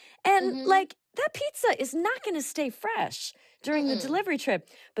 And like that pizza is not going to stay fresh during the delivery trip.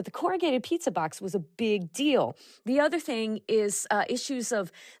 But the corrugated pizza box was a big deal. The other thing is issues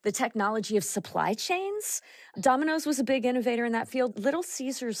of the technology of supply chains. Domino's was a big innovator in that field. Little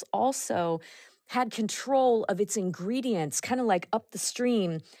Caesars also had control of its ingredients, kind of like up the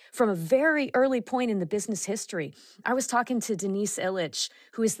stream from a very early point in the business history. I was talking to Denise Illich,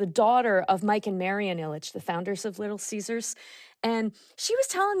 who is the daughter of Mike and Marion Illich, the founders of Little Caesars. And she was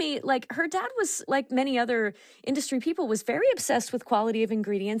telling me, like, her dad was, like many other industry people, was very obsessed with quality of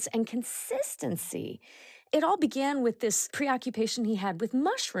ingredients and consistency. It all began with this preoccupation he had with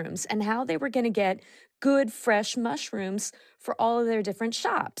mushrooms and how they were going to get good, fresh mushrooms for all of their different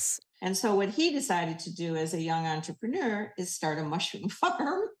shops. And so what he decided to do as a young entrepreneur is start a mushroom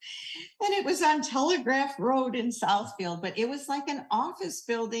farm. And it was on Telegraph Road in Southfield, but it was like an office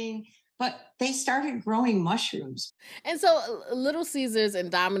building, but they started growing mushrooms. And so Little Caesars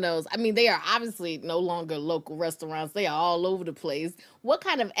and Domino's, I mean, they are obviously no longer local restaurants. They are all over the place. What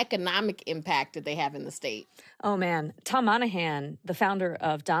kind of economic impact did they have in the state? Oh, man. Tom Monahan, the founder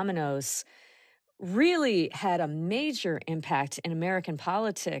of Domino's, really had a major impact in American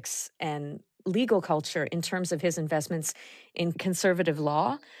politics and legal culture in terms of his investments in conservative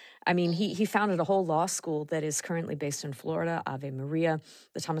law. I mean, he founded a whole law school that is currently based in Florida, Ave Maria,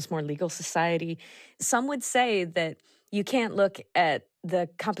 the Thomas More Legal Society. Some would say that you can't look at the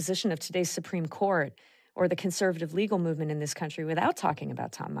composition of today's Supreme Court or the conservative legal movement in this country without talking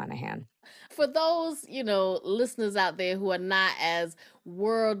about Tom Monahan. For those, listeners out there who are not as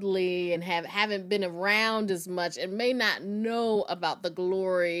worldly and haven't been around as much and may not know about the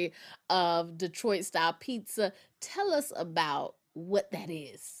glory of Detroit-style pizza, tell us about what that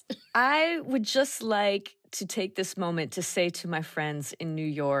is. I would just like to take this moment to say to my friends in New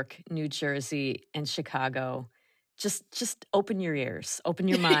York, New Jersey, and Chicago, just open your ears, open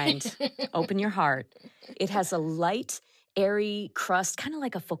your mind, open your heart. It has a light, airy crust, kind of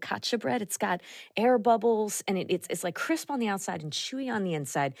like a focaccia bread. It's got air bubbles, and it's like crisp on the outside and chewy on the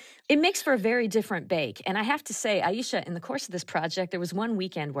inside. It makes for a very different bake. And I have to say, Aisha, in the course of this project, there was one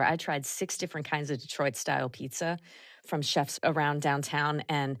weekend where I tried 6 different kinds of Detroit-style pizza from chefs around downtown,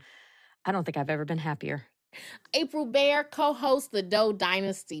 and I don't think I've ever been happier. April Baer, co-host the Dough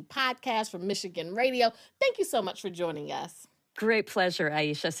Dynasty podcast from Michigan Radio. Thank you so much for joining us. Great pleasure,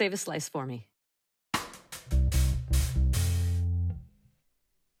 Aisha. Save a slice for me.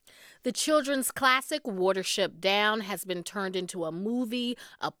 The children's classic Watership Down has been turned into a movie,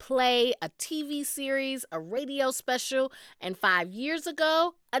 a play, a TV series, a radio special, and 5 years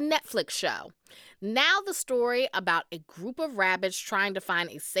ago, a Netflix show. Now the story about a group of rabbits trying to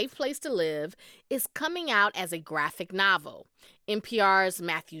find a safe place to live is coming out as a graphic novel. NPR's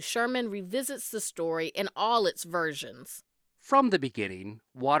Matthew Sherman revisits the story in all its versions. From the beginning,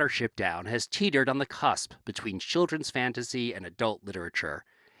 Watership Down has teetered on the cusp between children's fantasy and adult literature.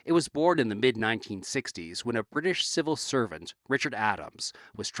 It was born in the mid-1960s when a British civil servant, Richard Adams,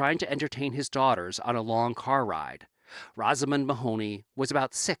 was trying to entertain his daughters on a long car ride. Rosamund Mahoney was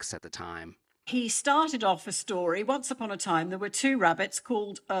about 6 at the time. He started off a story. Once upon a time, there were 2 rabbits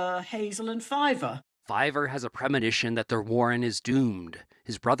called Hazel and Fiver. Fiver has a premonition that their warren is doomed.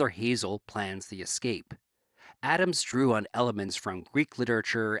 His brother Hazel plans the escape. Adams drew on elements from Greek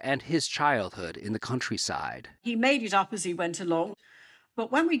literature and his childhood in the countryside. He made it up as he went along. But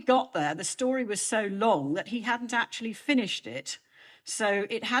when we got there, the story was so long that he hadn't actually finished it. So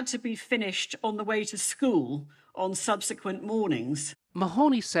it had to be finished on the way to school on subsequent mornings.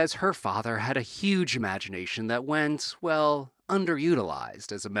 Mahoney says her father had a huge imagination that went, well,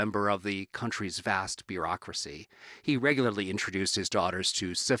 underutilized as a member of the country's vast bureaucracy. He regularly introduced his daughters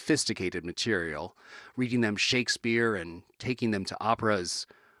to sophisticated material, reading them Shakespeare and taking them to operas.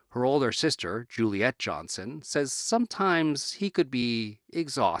 Her older sister, Juliet Johnson, says sometimes he could be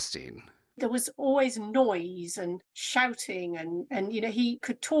exhausting. There was always noise and shouting and he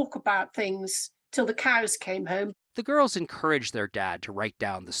could talk about things till the cows came home. The girls encouraged their dad to write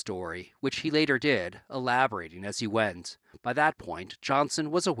down the story, which he later did, elaborating as he went. By that point,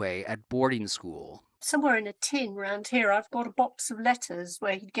 Johnson was away at boarding school. Somewhere in a tin round here, I've got a box of letters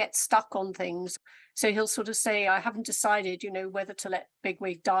where he'd get stuck on things. So he'll sort of say, I haven't decided, whether to let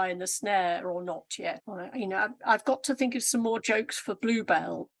Bigwig die in the snare or not yet. I've got to think of some more jokes for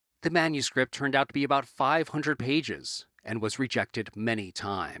Bluebell. The manuscript turned out to be about 500 pages and was rejected many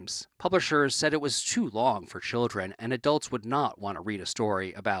times. Publishers said it was too long for children and adults would not want to read a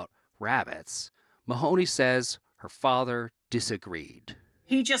story about rabbits. Mahoney says Her father disagreed.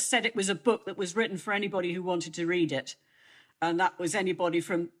 He just said it was a book that was written for anybody who wanted to read it. And that was anybody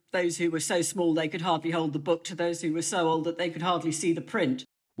from those who were so small they could hardly hold the book to those who were so old that they could hardly see the print.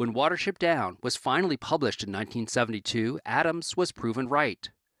 When Watership Down was finally published in 1972, Adams was proven right.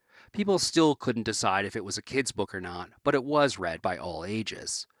 People still couldn't decide if it was a kid's book or not, but it was read by all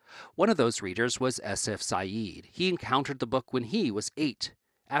ages. One of those readers was S.F. Said. He encountered the book when he was 8,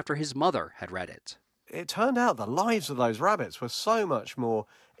 after his mother had read it. It turned out the lives of those rabbits were so much more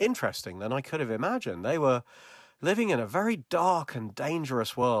interesting than I could have imagined. They were living in a very dark and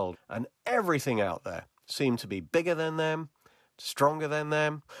dangerous world, and everything out there seemed to be bigger than them, stronger than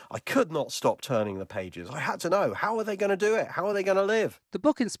them. I could not stop turning the pages. I had to know, how are they going to do it? How are they going to live? The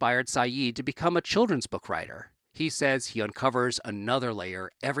book inspired Said to become a children's book writer. He says he uncovers another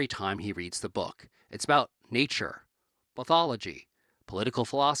layer every time he reads the book. It's about nature, pathology, political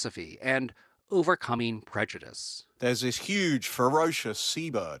philosophy, and overcoming prejudice. There's this huge, ferocious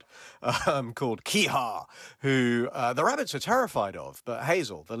seabird called Kiha, who the rabbits are terrified of. But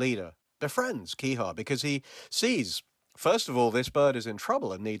Hazel, the leader, befriends Kiha because he sees, first of all, this bird is in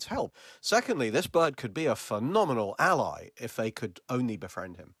trouble and needs help. Secondly, this bird could be a phenomenal ally if they could only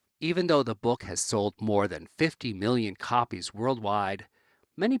befriend him. Even though the book has sold more than 50 million copies worldwide,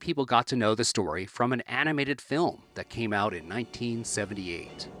 many people got to know the story from an animated film that came out in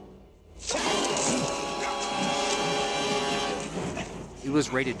 1978. It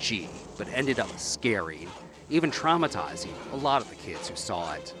was rated G, but ended up scaring, even traumatizing a lot of the kids who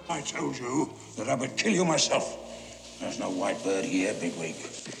saw it. I told you that I would kill you myself. There's no white bird here, Bigwig.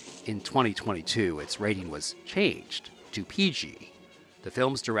 In 2022, its rating was changed to PG. The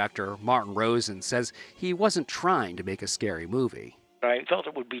film's director, Martin Rosen, says he wasn't trying to make a scary movie. I felt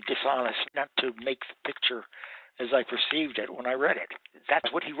it would be dishonest not to make the picture as I perceived it when I read it.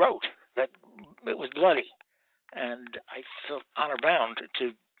 That's what he wrote, that it was bloody. And I felt honor-bound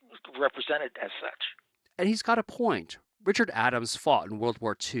to represent it as such. And he's got a point. Richard Adams fought in World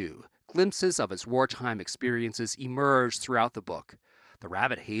War II. Glimpses of his wartime experiences emerged throughout the book. The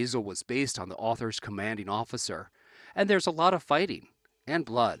rabbit Hazel was based on the author's commanding officer. And there's a lot of fighting and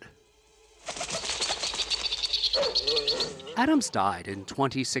blood. Adams died in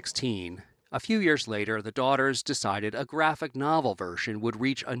 2016. A few years later, the daughters decided a graphic novel version would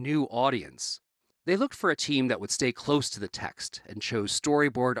reach a new audience. They looked for a team that would stay close to the text and chose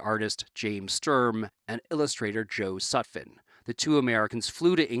storyboard artist James Sturm and illustrator Joe Sutphin. The two Americans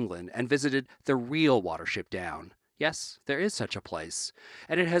flew to England and visited the real Watership Down. Yes, there is such a place,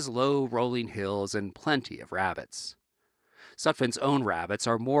 and it has low rolling hills and plenty of rabbits. Sutphin's own rabbits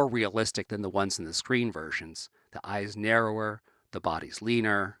are more realistic than the ones in the screen versions. The eyes narrower, the body's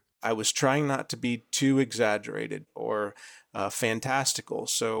leaner. I was trying not to be too exaggerated or fantastical,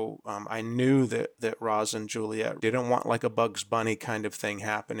 so I knew that Roz and Juliet didn't want like a Bugs Bunny kind of thing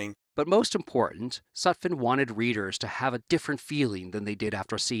happening. But most important, Sutphin wanted readers to have a different feeling than they did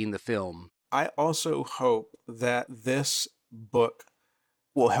after seeing the film. I also hope that this book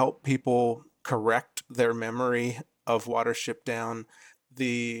will help people correct their memory of Watership Down.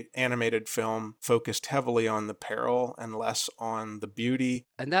 The animated film focused heavily on the peril and less on the beauty.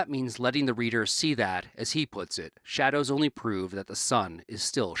 And that means letting the reader see that, as he puts it, shadows only prove that the sun is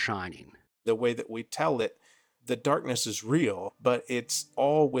still shining. The way that we tell it, the darkness is real, but it's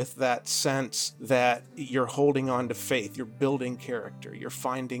all with that sense that you're holding on to faith, you're building character, you're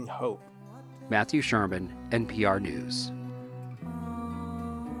finding hope. Matthew Sherman, NPR News.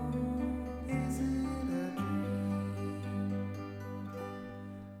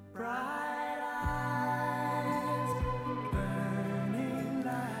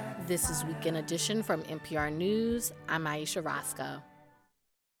 This is Weekend Edition from NPR News. I'm Aisha Roscoe.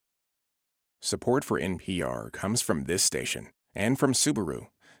 Support for NPR comes from this station and from Subaru.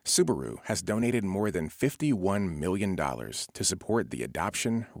 Subaru has donated more than $51 million to support the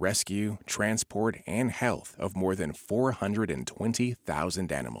adoption, rescue, transport, and health of more than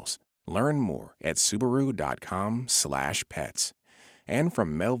 420,000 animals. Learn more at Subaru.com/pets. And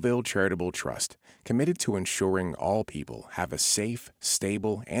from Melville Charitable Trust, committed to ensuring all people have a safe,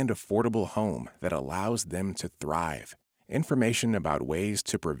 stable, and affordable home that allows them to thrive. Information about ways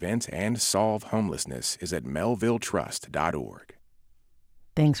to prevent and solve homelessness is at melvilletrust.org.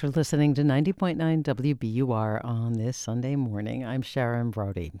 Thanks for listening to 90.9 WBUR on this Sunday morning. I'm Sharon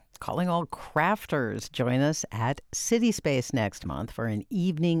Brody. Calling all crafters, join us at City Space next month for an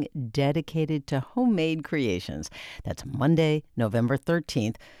evening dedicated to homemade creations. That's Monday, November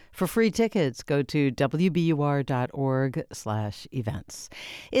 13th. For free tickets, go to wbur.org/events.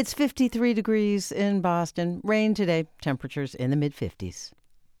 It's 53 degrees in Boston. Rain today. Temperatures in the mid-50s.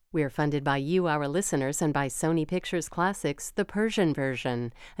 We're funded by you, our listeners, and by Sony Pictures Classics' The Persian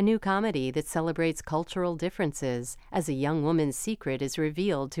Version, a new comedy that celebrates cultural differences as a young woman's secret is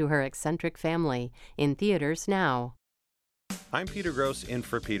revealed to her eccentric family. In theaters now. I'm Peter Gross, in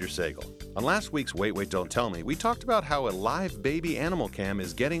for Peter Sagal. On last week's Wait, Wait, Don't Tell Me, we talked about how a live baby animal cam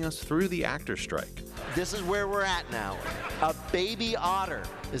is getting us through the actor strike. This is where we're at now. A baby otter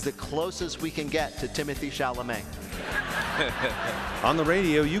is the closest we can get to Timothée Chalamet. On the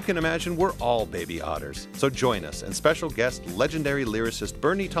radio, you can imagine we're all baby otters. So join us and special guest legendary lyricist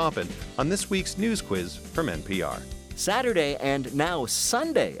Bernie Taupin on this week's news quiz from NPR. Saturday and now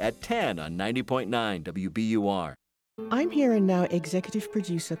Sunday at 10 on 90.9 WBUR. I'm here and now executive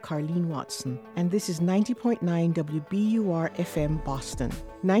producer Carlene Watson, and this is 90.9 WBUR FM Boston,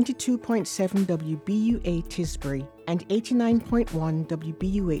 92.7 WBUA Tisbury, and 89.1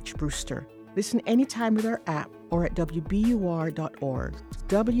 WBUH Brewster. Listen anytime with our app or at WBUR.org.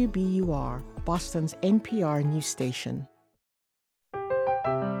 WBUR, Boston's NPR news station.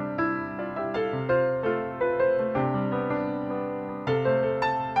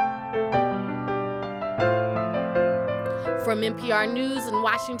 From NPR News in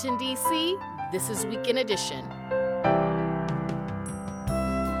Washington, D.C., this is Weekend Edition.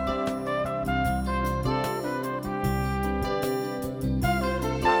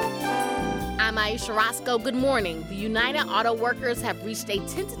 I'm Aisha Roscoe. Good morning. The United Auto Workers have reached a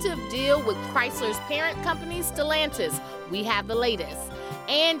tentative deal with Chrysler's parent company, Stellantis. We have the latest.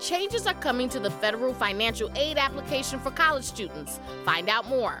 And changes are coming to the federal financial aid application for college students. Find out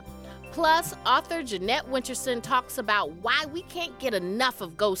more. Plus, author Jeanette Winterson talks about why we can't get enough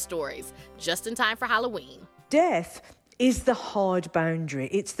of ghost stories, just in time for Halloween. Death is the hard boundary.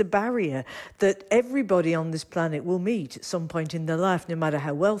 It's the barrier that everybody on this planet will meet at some point in their life, no matter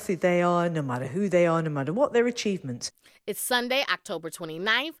how wealthy they are, no matter who they are, no matter what their achievements. It's Sunday, October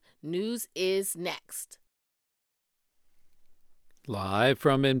 29th. News is next. Live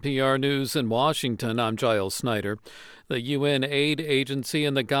from NPR News in Washington, I'm Giles Snyder. The UN aid agency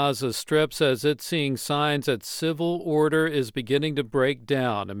in the Gaza Strip says it's seeing signs that civil order is beginning to break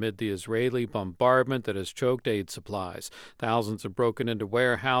down amid the Israeli bombardment that has choked aid supplies. Thousands have broken into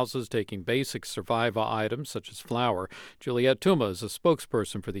warehouses, taking basic survival items such as flour. Juliette Tuma is a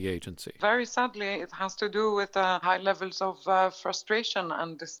spokesperson for the agency. Very sadly, it has to do with high levels of frustration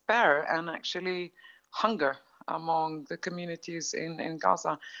and despair and actually hunger among the communities in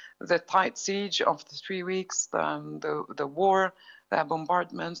Gaza. The tight siege of the 3 weeks, the war, the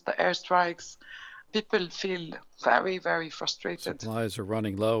bombardments, the airstrikes, people feel very, very frustrated. Supplies are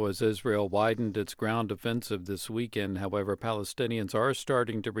running low as Israel widened its ground offensive this weekend. However, Palestinians are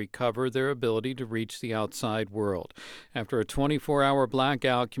starting to recover their ability to reach the outside world. After a 24-hour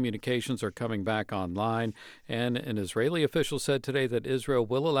blackout, communications are coming back online, and an Israeli official said today that Israel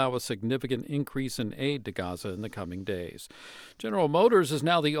will allow a significant increase in aid to Gaza in the coming days. General Motors is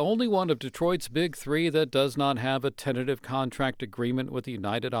now the only one of Detroit's big three that does not have a tentative contract agreement with the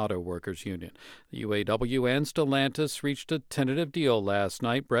United Auto Workers Union. The UAW and Stellantis reached a tentative deal last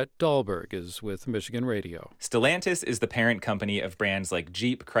night. Brett Dahlberg is with Michigan Radio. Stellantis is the parent company of brands like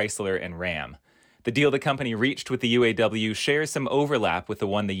Jeep, Chrysler, and Ram. The deal the company reached with the UAW shares some overlap with the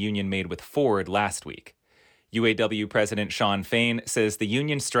one the union made with Ford last week. UAW President Shawn Fain says the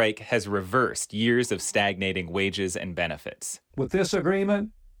union strike has reversed years of stagnating wages and benefits. With this agreement,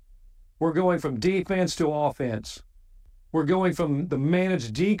 we're going from defense to offense. We're going from the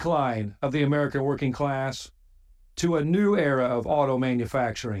managed decline of the American working class to a new era of auto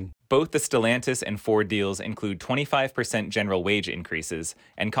manufacturing. Both the Stellantis and Ford deals include 25% general wage increases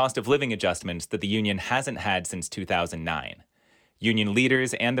and cost of living adjustments that the union hasn't had since 2009. Union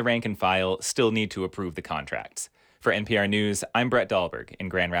leaders and the rank and file still need to approve the contracts. For NPR News, I'm Brett Dahlberg in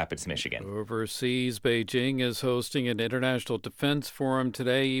Grand Rapids, Michigan. Overseas, Beijing is hosting an international defense forum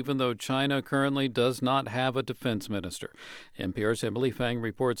today, even though China currently does not have a defense minister. NPR's Emily Fang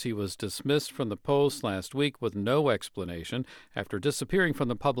reports he was dismissed from the post last week with no explanation after disappearing from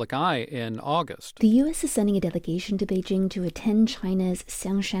the public eye in August. The U.S. is sending a delegation to Beijing to attend China's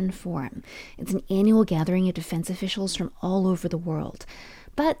Xiangshan Forum. It's an annual gathering of defense officials from all over the world.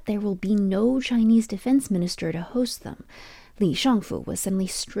 But there will be no Chinese defense minister to host them. Li Shangfu was suddenly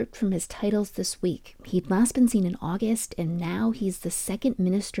stripped from his titles this week. He'd last been seen in August, and now he's the second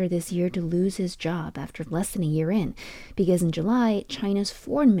minister this year to lose his job after less than a year in, because in July, China's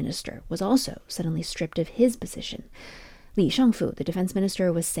foreign minister was also suddenly stripped of his position. Li Shangfu, the defense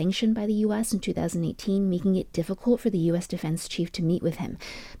minister, was sanctioned by the U.S. in 2018, making it difficult for the U.S. defense chief to meet with him.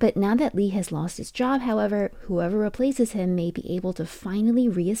 But now that Li has lost his job, however, whoever replaces him may be able to finally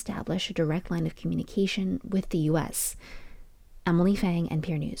reestablish a direct line of communication with the U.S. Emily Fang,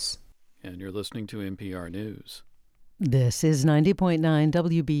 NPR News. And you're listening to NPR News. This is 90.9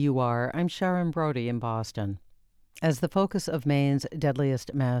 WBUR. I'm Sharon Brody in Boston. As the focus of Maine's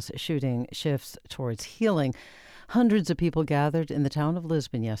deadliest mass shooting shifts towards healing, hundreds of people gathered in the town of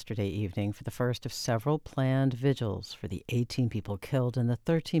Lisbon yesterday evening for the first of several planned vigils for the 18 people killed and the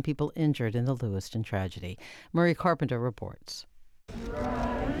 13 people injured in the Lewiston tragedy. Murray Carpenter reports.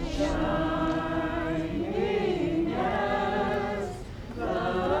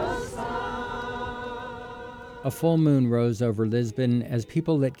 A full moon rose over Lisbon as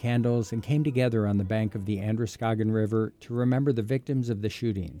people lit candles and came together on the bank of the Androscoggin River to remember the victims of the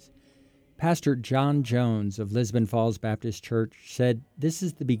shootings. Pastor John Jones of Lisbon Falls Baptist Church said this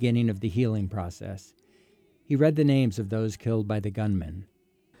is the beginning of the healing process. He read the names of those killed by the gunmen.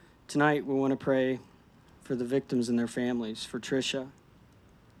 Tonight we want to pray for the victims and their families, for Tricia,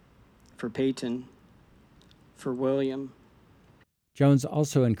 for Peyton, for William. Jones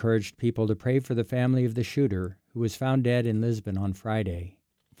also encouraged people to pray for the family of the shooter, who was found dead in Lisbon on Friday.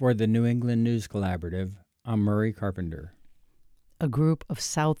 For the New England News Collaborative, I'm Murray Carpenter. A group of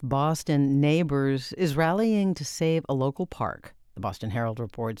South Boston neighbors is rallying to save a local park. The Boston Herald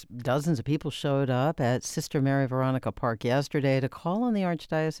reports dozens of people showed up at Sister Mary Veronica Park yesterday to call on the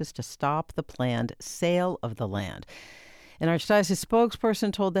Archdiocese to stop the planned sale of the land. An Archdiocese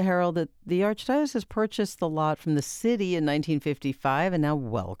spokesperson told the Herald that the Archdiocese purchased the lot from the city in 1955 and now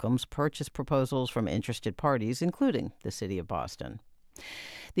welcomes purchase proposals from interested parties, including the city of Boston.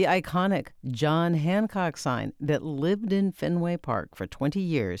 The iconic John Hancock sign that lived in Fenway Park for 20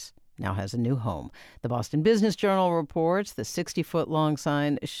 years now has a new home. The Boston Business Journal reports the 60-foot-long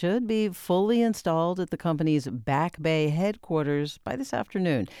sign should be fully installed at the company's Back Bay headquarters by this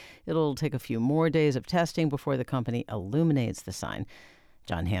afternoon. It'll take a few more days of testing before the company illuminates the sign.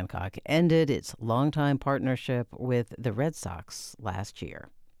 John Hancock ended its longtime partnership with the Red Sox last year.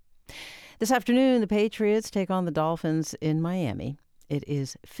 This afternoon, the Patriots take on the Dolphins in Miami. It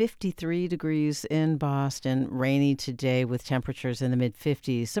is 53 degrees in Boston, rainy today with temperatures in the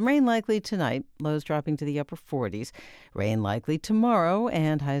mid-50s. Some rain likely tonight, lows dropping to the upper 40s. Rain likely tomorrow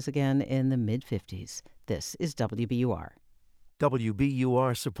and highs again in the mid-50s. This is WBUR.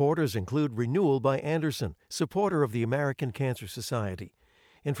 WBUR supporters include Renewal by Anderson, supporter of the American Cancer Society.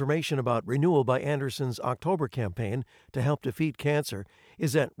 Information about Renewal by Anderson's October campaign to help defeat cancer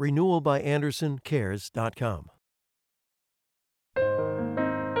is at renewalbyandersoncares.com.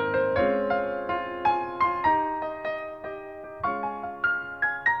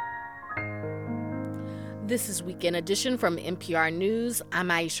 This is Weekend Edition from NPR News. I'm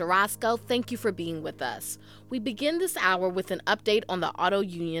Aisha Roscoe. Thank you for being with us. We begin this hour with an update on the auto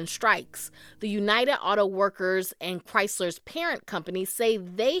union strikes. The United Auto Workers and Chrysler's parent company say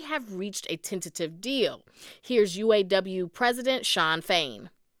they have reached a tentative deal. Here's UAW President Shawn Fain.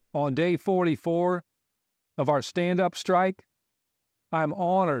 On day 44 of our stand-up strike, I'm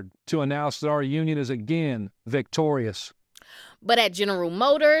honored to announce that our union is again victorious. But at General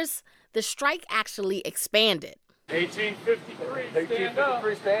Motors, the strike actually expanded.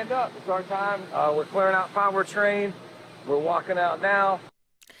 1853, stand up. It's our time. We're clearing out Power Train. We're walking out now.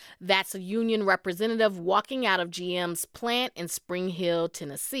 That's a union representative walking out of GM's plant in Spring Hill,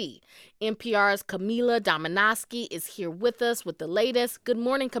 Tennessee. NPR's Camila Dominowski is here with us with the latest. Good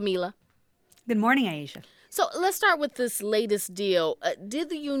morning, Camila. Good morning, Aisha. So let's start with this latest deal. Did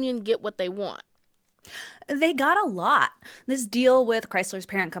the union get what they want? They got a lot. This deal with Chrysler's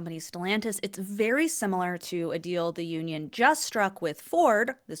parent company, Stellantis, it's very similar to a deal the union just struck with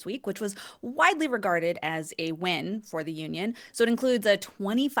Ford this week, which was widely regarded as a win for the union. So it includes a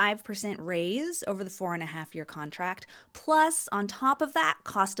 25% raise over the 4.5-year contract. Plus, on top of that,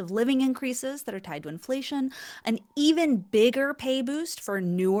 cost of living increases that are tied to inflation, an even bigger pay boost for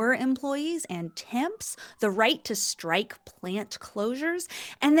newer employees and temps, the right to strike plant closures.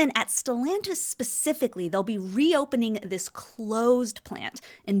 And then at Stellantis specifically, they'll be reopening this closed plant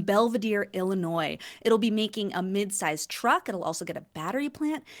in Belvidere, Illinois. It'll be making a mid-sized truck. It'll also get a battery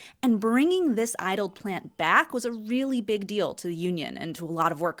plant. And bringing this idled plant back was a really big deal to the union and to a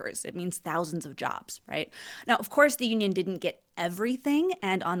lot of workers. It means thousands of jobs, right? Now, of course, the union didn't get everything.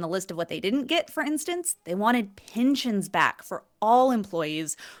 And on the list of what they didn't get, for instance, they wanted pensions back for all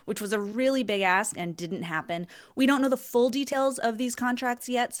employees, which was a really big ask and didn't happen. We don't know the full details of these contracts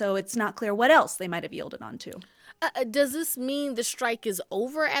yet, so it's not clear what else they might have yielded onto. Does this mean the strike is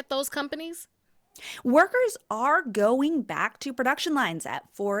over at those companies? Workers are going back to production lines at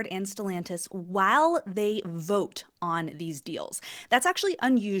Ford and Stellantis while they vote on these deals. That's actually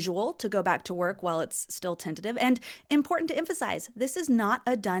unusual to go back to work while it's still tentative, and important to emphasize, this is not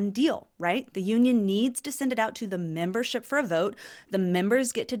a done deal, right? The union needs to send it out to the membership for a vote. The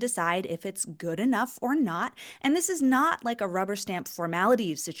members get to decide if it's good enough or not, and this is not like a rubber stamp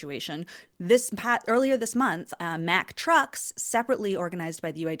formalities situation. Earlier this month, Mack Trucks, separately organized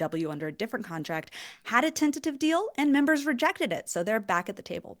by the UAW under a different contract, had a tentative deal and members rejected it, so they're back at the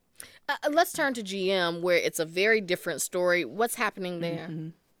table. Let's turn to GM, where it's a very different story. What's happening there? Mm-hmm.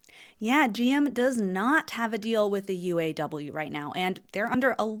 Yeah, GM does not have a deal with the UAW right now, and they're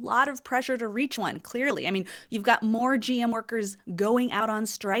under a lot of pressure to reach one, clearly. I mean, you've got more GM workers going out on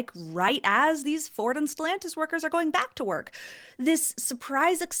strike right as these Ford and Stellantis workers are going back to work. This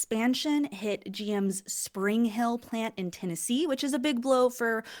surprise expansion hit GM's Spring Hill plant in Tennessee, which is a big blow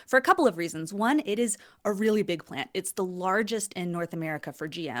for a couple of reasons. One, it is a really big plant. It's the largest in North America for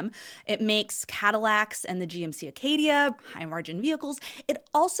GM. It makes Cadillacs and the GMC Acadia, high-margin vehicles. It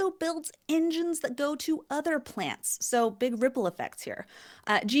also builds engines that go to other plants, so big ripple effects here.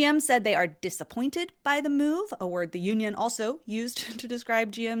 GM said they are disappointed by the move, a word the union also used to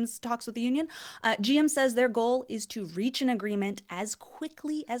describe GM's talks with the union. GM says their goal is to reach an agreement as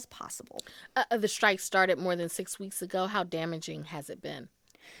quickly as possible. The strike started more than 6 weeks ago. How damaging has it been?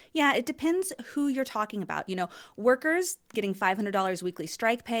 Yeah, it depends who you're talking about. You know, workers getting $500 weekly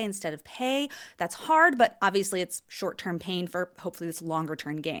strike pay instead of pay, that's hard, but obviously it's short-term pain for hopefully this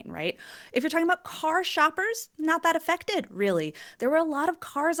longer-term gain, right? If you're talking about car shoppers, not that affected, really. There were a lot of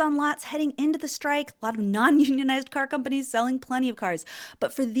cars on lots heading into the strike, a lot of non-unionized car companies selling plenty of cars.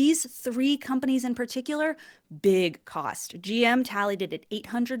 But for these three companies in particular, big cost. GM tallied it at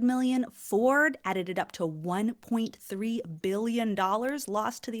 $800 million. Ford added it up to $1.3 billion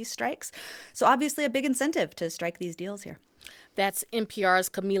lost to these strikes. So obviously a big incentive to strike these deals here. That's NPR's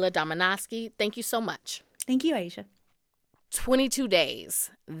Camila Domonoske. Thank you so much. Thank you, Aisha. 22 days.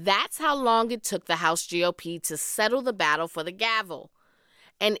 That's how long it took the House GOP to settle the battle for the gavel.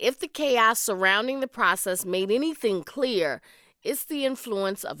 And if the chaos surrounding the process made anything clear, it's the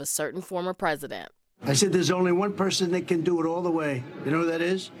influence of a certain former president. I said there's only one person that can do it all the way. You know who that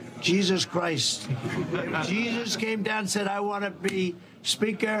is? Jesus Christ. If Jesus came down and said, I want to be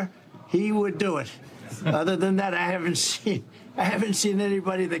Speaker, he would do it. Other than that, I haven't seen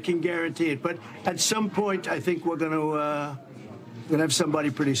anybody that can guarantee it. But at some point, I think we're going to have somebody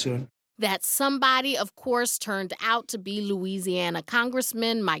pretty soon. That somebody, of course, turned out to be Louisiana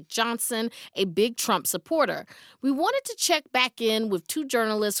Congressman Mike Johnson, a big Trump supporter. We wanted to check back in with two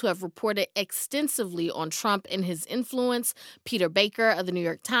journalists who have reported extensively on Trump and his influence, Peter Baker of the New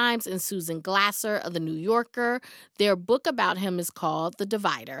York Times and Susan Glasser of the New Yorker. Their book about him is called The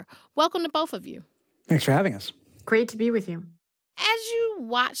Divider. Welcome to both of you. Thanks for having us. Great to be with you. As you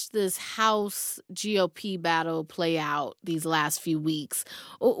watch this House GOP battle play out these last few weeks,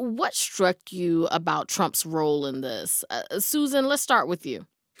 what struck you about Trump's role in this? Susan, let's start with you.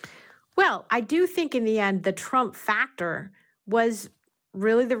 Well, I do think in the end, the Trump factor was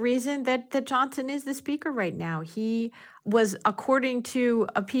really the reason that Johnson is the speaker right now. He was, according to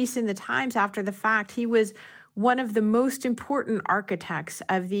a piece in the Times after the fact, he was one of the most important architects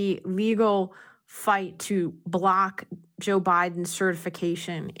of the legal fight to block Joe Biden's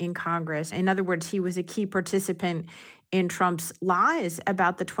certification in Congress. In other words, he was a key participant in Trump's lies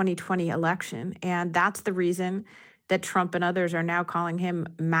about the 2020 election. And that's the reason that Trump and others are now calling him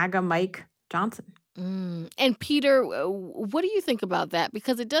MAGA Mike Johnson. And Peter, what do you think about that?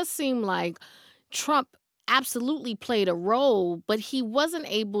 Because it does seem like Trump absolutely played a role, but he wasn't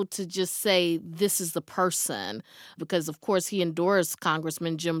able to just say, this is the person, because, of course, he endorsed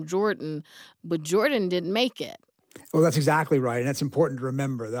Congressman Jim Jordan, but Jordan didn't make it. Well, that's exactly right. And that's important to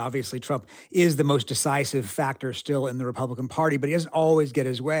remember that obviously Trump is the most decisive factor still in the Republican Party, but he doesn't always get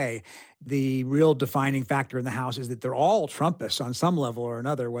his way. The real defining factor in the House is that they're all Trumpists on some level or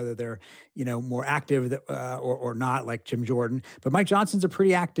another, whether they're, more active or not, like Jim Jordan. But Mike Johnson's a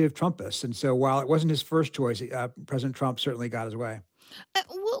pretty active Trumpist. And so while it wasn't his first choice, President Trump certainly got his way.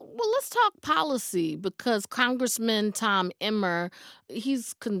 Well, let's talk policy, because Congressman Tom Emmer,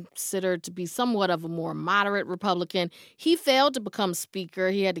 he's considered to be somewhat of a more moderate Republican. He failed to become speaker.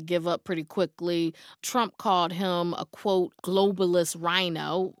 He had to give up pretty quickly. Trump called him a, quote, globalist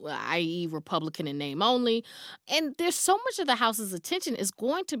rhino, i.e. Republican in name only. And there's so much of the House's attention is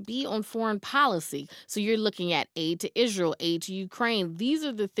going to be on foreign policy. So you're looking at aid to Israel, aid to Ukraine. These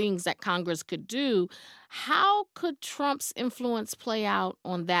are the things that Congress could do. How could Trump's influence play out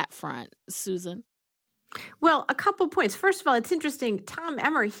on that front, Susan? Well, a couple points. First of all, it's interesting. Tom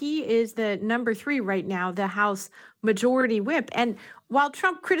Emmer, he is the number 3 right now, the House Majority Whip. And while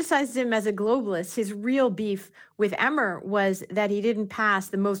Trump criticized him as a globalist, his real beef with Emmer was that he didn't pass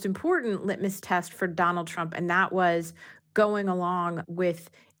the most important litmus test for Donald Trump, and that was going along with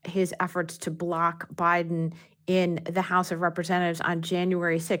his efforts to block Biden in the House of Representatives on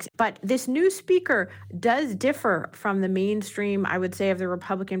January 6th. But this new speaker does differ from the mainstream, I would say, of the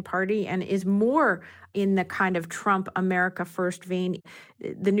Republican Party and is more in the kind of Trump America First vein.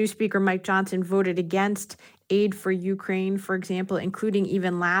 The new speaker, Mike Johnson, voted against aid for Ukraine, for example, including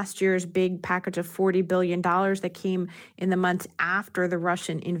even last year's big package of $40 billion that came in the months after the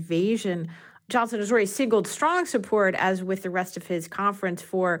Russian invasion. Johnson has already signaled strong support, as with the rest of his conference,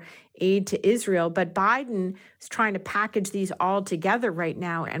 for aid to Israel. But Biden is trying to package these all together right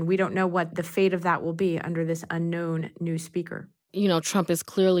now, and we don't know what the fate of that will be under this unknown new speaker. You know, Trump is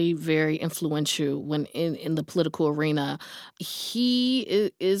clearly very influential when in the political arena. He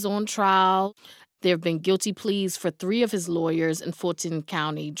is on trial. There have been guilty pleas for 3 of his lawyers in Fulton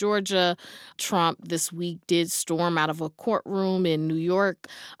County, Georgia. Trump this week did storm out of a courtroom in New York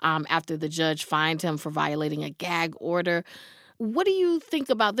after the judge fined him for violating a gag order. What do you think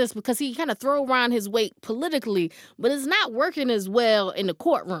about this? Because he kind of throw around his weight politically, but it's not working as well in the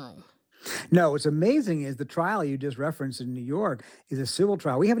courtroom. No, what's amazing is the trial you just referenced in New York is a civil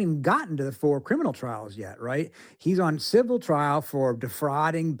trial. We haven't even gotten to the 4 criminal trials yet, right? He's on civil trial for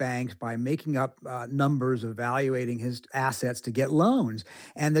defrauding banks by making up numbers, evaluating his assets to get loans.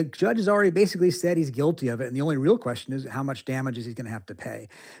 And the judge has already basically said he's guilty of it. And the only real question is how much damages he's going to have to pay.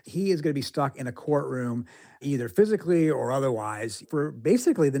 He is going to be stuck in a courtroom, either physically or otherwise, for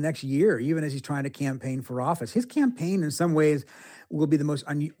basically the next year, even as he's trying to campaign for office. His campaign, in some ways, will be the most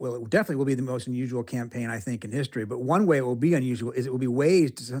it definitely will be the most unusual campaign, I think, in history. But one way it will be unusual is it will be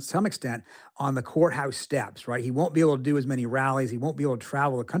waged to some extent on the courthouse steps, right? He won't be able to do as many rallies. He won't be able to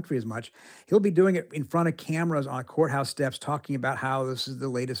travel the country as much. He'll be doing it in front of cameras on courthouse steps, talking about how this is the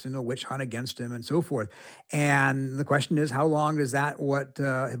latest in a witch hunt against him and so forth. And the question is, how long is that what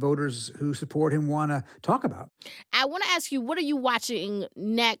voters who support him want to talk about? I want to ask you, what are you watching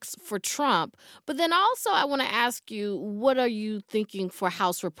next for Trump? But then also I want to ask you, what are you thinking for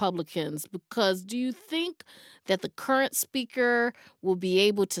House Republicans? Because do you think that the current speaker will be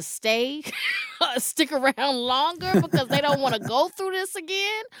able to stick around longer because they don't want to go through this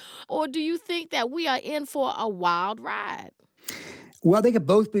again? Or do you think that we are in for a wild ride? Well, they could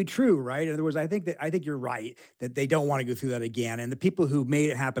both be true, right? In other words, I think you're right that they don't want to go through that again. And the people who made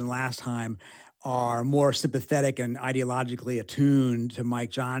it happen last time are more sympathetic and ideologically attuned to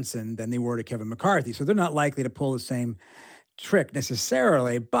Mike Johnson than they were to Kevin McCarthy. So they're not likely to pull the same trick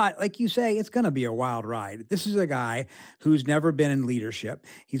necessarily, but like you say, it's going to be a wild ride. This is a guy who's never been in leadership.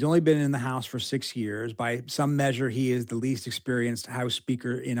 He's only been in the House for 6 years. By some measure, he is the least experienced House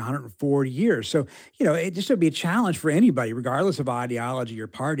Speaker in 140 years. So, it just would be a challenge for anybody, regardless of ideology or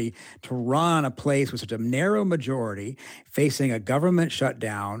party, to run a place with such a narrow majority, facing a government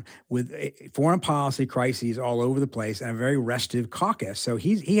shutdown with foreign policy crises all over the place and a very restive caucus. So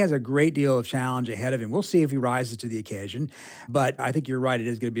he has a great deal of challenge ahead of him. We'll see if he rises to the occasion. But I think you're right. It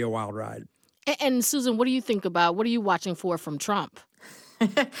is going to be a wild ride. And Susan, what do you think about, what are you watching for from Trump?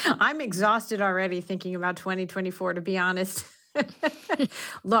 I'm exhausted already thinking about 2024, to be honest.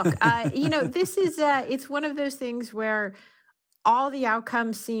 Look, this is, it's one of those things where all the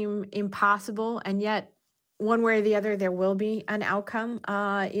outcomes seem impossible, and yet one way or the other, there will be an outcome.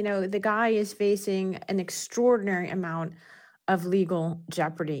 The guy is facing an extraordinary amount of legal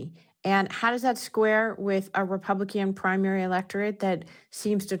jeopardy. And how does that square with a Republican primary electorate that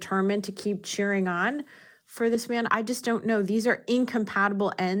seems determined to keep cheering on for this man? I just don't know. These are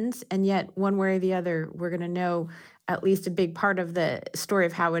incompatible ends, and yet one way or the other, we're going to know at least a big part of the story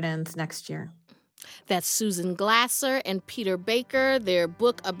of how it ends next year. That's Susan Glasser and Peter Baker. Their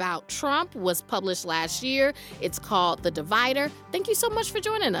book about Trump was published last year. It's called The Divider. Thank you so much for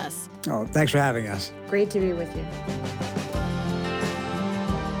joining us. Oh, thanks for having us. Great to be with you.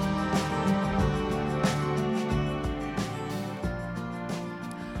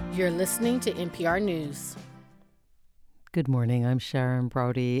 You're listening to NPR News. Good morning. I'm Sharon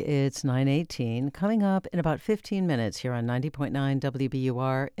Brody. It's 9:18. Coming up in about 15 minutes here on 90.9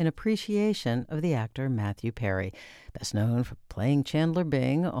 WBUR, in appreciation of the actor Matthew Perry, best known for playing Chandler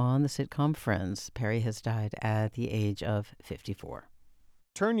Bing on the sitcom Friends. Perry has died at the age of 54.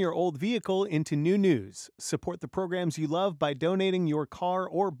 Turn your old vehicle into new news. Support the programs you love by donating your car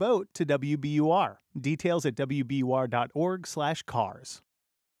or boat to WBUR. Details at WBUR.org/cars.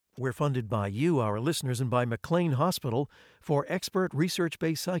 We're funded by you, our listeners, and by McLean Hospital. For expert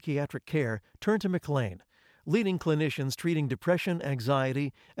research-based psychiatric care, turn to McLean. Leading clinicians treating depression,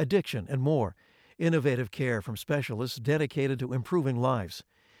 anxiety, addiction, and more. Innovative care from specialists dedicated to improving lives.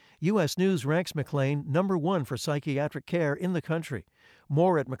 U.S. News ranks McLean #1 for psychiatric care in the country.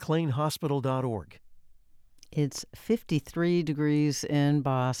 More at mcleanhospital.org. It's 53 degrees in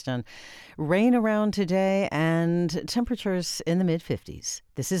Boston. Rain around today and temperatures in the mid-50s.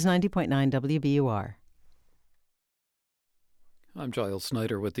 This is 90.9 WBUR. I'm Giles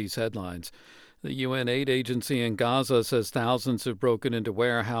Snyder with these headlines. The UN aid agency in Gaza says thousands have broken into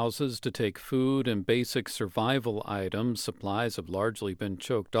warehouses to take food and basic survival items. Supplies have largely been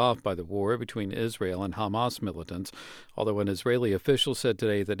choked off by the war between Israel and Hamas militants, although an Israeli official said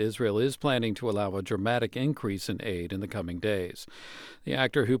today that Israel is planning to allow a dramatic increase in aid in the coming days. The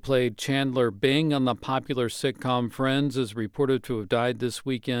actor who played Chandler Bing on the popular sitcom Friends is reported to have died this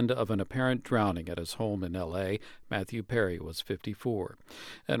weekend of an apparent drowning at his home in L.A. Matthew Perry was 54.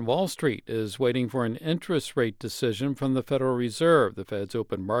 And Wall Street is waiting for an interest rate decision from the Federal Reserve. The Fed's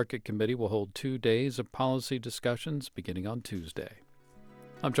Open Market Committee will hold 2 days of policy discussions beginning on Tuesday.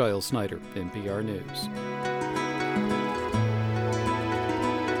 I'm Giles Snyder, NPR News.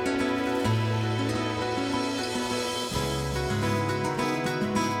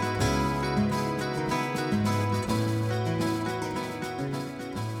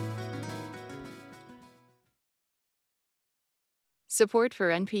 Support for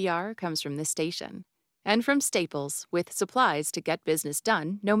NPR comes from this station and from Staples, with supplies to get business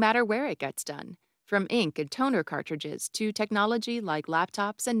done no matter where it gets done. From ink and toner cartridges to technology like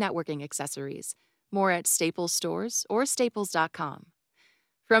laptops and networking accessories. More at Staples stores or staples.com.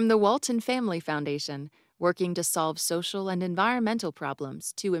 From the Walton Family Foundation, working to solve social and environmental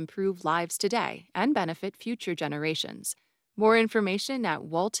problems to improve lives today and benefit future generations. More information at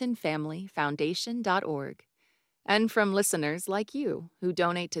waltonfamilyfoundation.org. And from listeners like you who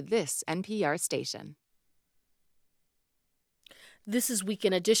donate to this NPR station. This is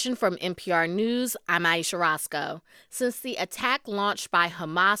Weekend Edition from NPR News. I'm Aisha Roscoe. Since the attack launched by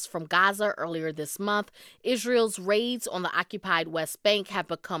Hamas from Gaza earlier this month, Israel's raids on the occupied West Bank have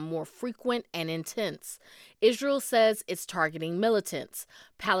become more frequent and intense. Israel says it's targeting militants.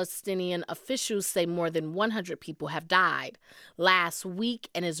 Palestinian officials say more than 100 people have died. Last week,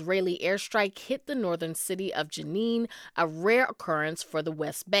 an Israeli airstrike hit the northern city of Jenin, a rare occurrence for the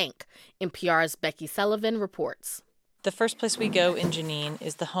West Bank. NPR's Becky Sullivan reports. The first place we go in Jenin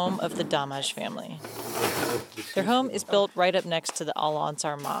is the home of the Damaj family. Their home is built right up next to the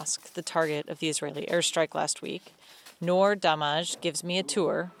Al-Ansar Mosque, the target of the Israeli airstrike last week. Noor Damaj gives me a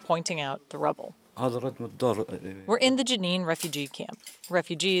tour, pointing out the rubble. We're in the Jenin refugee camp.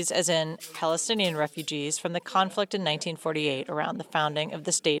 Refugees, as in Palestinian refugees from the conflict in 1948 around the founding of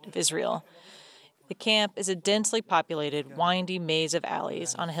the State of Israel. The camp is a densely populated, windy maze of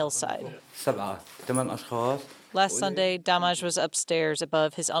alleys on a hillside. Last Sunday, Damaj was upstairs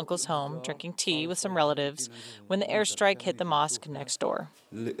above his uncle's home, drinking tea with some relatives, when the airstrike hit the mosque next door.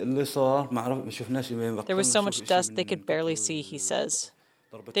 There was so much dust they could barely see, he says.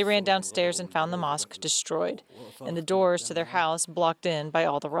 They ran downstairs and found the mosque destroyed, and the doors to their house blocked in by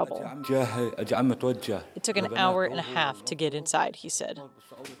all the rubble. It took an hour and a half to get inside, he said.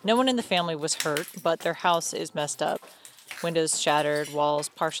 No one in the family was hurt, but their house is messed up. Windows shattered, walls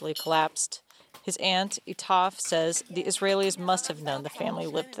partially collapsed. His aunt, Itaf, says the Israelis must have known the family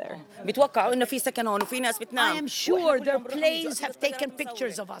lived there. I am sure their planes have taken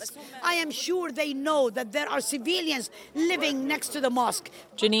pictures of us. I am sure they know that there are civilians living next to the mosque.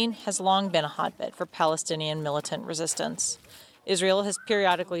 Jenin has long been a hotbed for Palestinian militant resistance. Israel has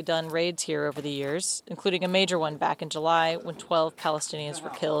periodically done raids here over the years, including a major one back in July when 12 Palestinians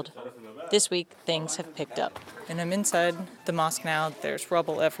were killed. This week, things have picked up. And I'm inside the mosque now. There's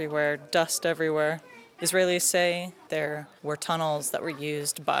rubble everywhere, dust everywhere. Israelis say there were tunnels that were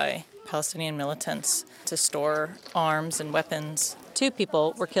used by Palestinian militants to store arms and weapons. 2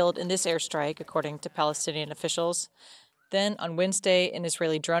 people were killed in this airstrike, according to Palestinian officials. Then, on Wednesday, an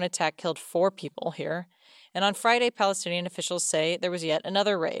Israeli drone attack killed 4 people here. And on Friday, Palestinian officials say there was yet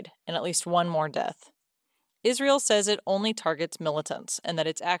another raid and at least 1 more death. Israel says it only targets militants and that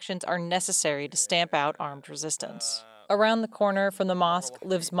its actions are necessary to stamp out armed resistance. Around the corner from the mosque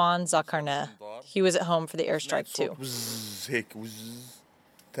lives Man Zakarneh. He was at home for the airstrike too.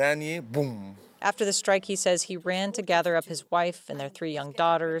 After the strike, he says he ran to gather up his wife and their 3 young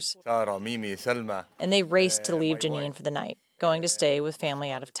daughters, and they raced to leave Jenin for the night, going to stay with family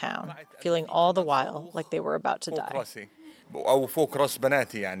out of town, feeling all the while like they were about to die.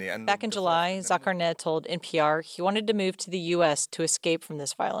 Back in July, Zakarneh told NPR he wanted to move to the U.S. to escape from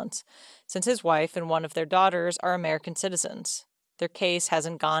this violence, since his wife and one of their daughters are American citizens. Their case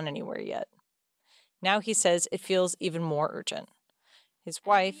hasn't gone anywhere yet. Now he says it feels even more urgent. His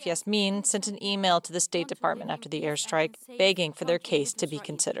wife, Yasmin, sent an email to the State Department after the airstrike, begging for their case to be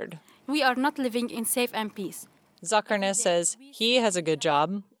considered. We are not living in safe and peace. Zakarneh says he has a good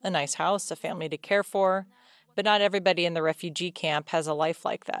job, a nice house, a family to care for, but not everybody in the refugee camp has a life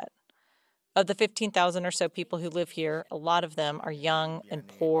like that. Of the 15,000 or so people who live here, a lot of them are young and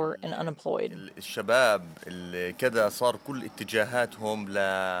poor and unemployed.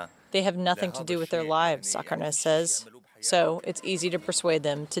 They have nothing to do with their lives, Zakarneh says, so it's easy to persuade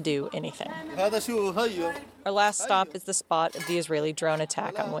them to do anything. Our last stop is the spot of the Israeli drone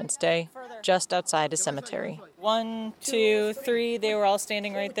attack on Wednesday, just outside a cemetery. 1, 2, 3, they were all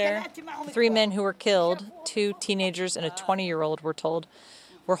standing right there. The 3 men who were killed, 2 teenagers and a 20-year-old, we're told,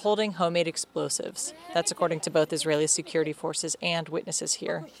 were holding homemade explosives. That's according to both Israeli security forces and witnesses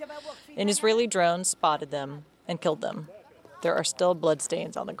here. An Israeli drone spotted them and killed them. There are still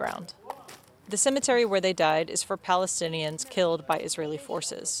bloodstains on the ground. The cemetery where they died is for Palestinians killed by Israeli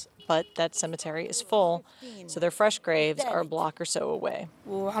forces, but that cemetery is full, so their fresh graves are a block or so away.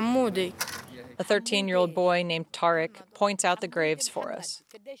 A 13-year-old boy named Tariq points out the graves for us.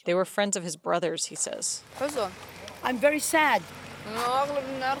 They were friends of his brother's, he says. I'm very sad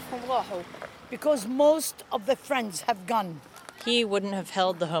because most of the friends have gone. He wouldn't have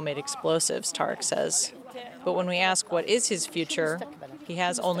held the homemade explosives, Tariq says. But when we ask what is his future, he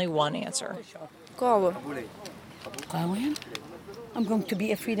has only one answer. I'm going to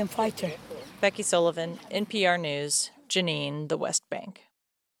be a freedom fighter. Becky Sullivan, NPR News, Jenin, the West Bank.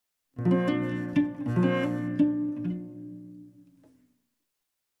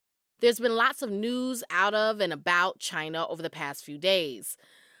 There's been lots of news out of and about China over the past few days.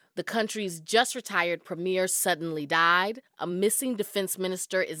 The country's just retired premier suddenly died. A missing defense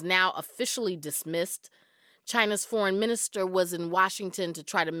minister is now officially dismissed. China's foreign minister was in Washington to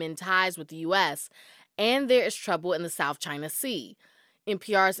try to mend ties with the U.S., and there is trouble in the South China Sea.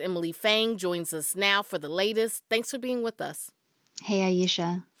 NPR's Emily Fang joins us now for the latest. Thanks for being with us. Hey,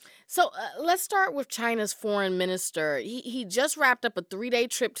 Aisha. So let's start with China's foreign minister. He just wrapped up a 3-day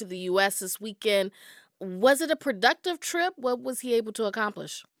trip to the U.S. this weekend. Was it a productive trip? What was he able to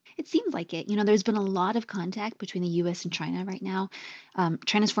accomplish? It seems like it. There's been a lot of contact between the U.S. and China right now.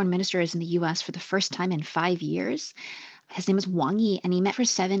 China's foreign minister is in the U.S. for the first time in 5 years. His name is Wang Yi, and he met for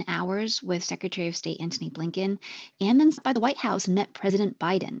 7 hours with Secretary of State Antony Blinken, and then by the White House met President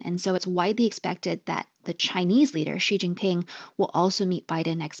Biden. And so it's widely expected that the Chinese leader, Xi Jinping, will also meet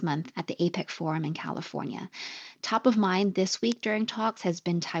Biden next month at the APEC Forum in California. Top of mind this week during talks has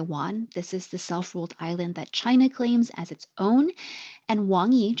been Taiwan. This is the self-ruled island that China claims as its own. And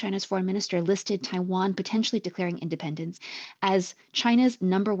Wang Yi, China's foreign minister, listed Taiwan potentially declaring independence as China's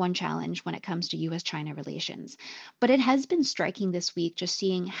 #1 challenge when it comes to U.S.-China relations. But it has been striking this week just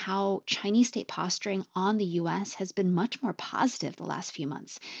seeing how Chinese state posturing on the U.S. has been much more positive the last few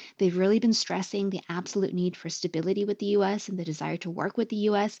months. They've really been stressing the absolute need for stability with the U.S. and the desire to work with the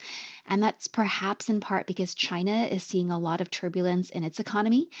U.S. And that's perhaps in part because China is seeing a lot of turbulence in its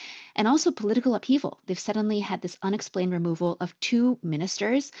economy and also political upheaval. They've suddenly had this unexplained removal of 2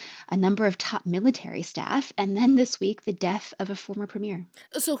 ministers, a number of top military staff, and then this week, the death of a former premier.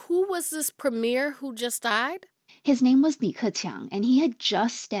 So who was this premier who just died? His name was Li Keqiang, and he had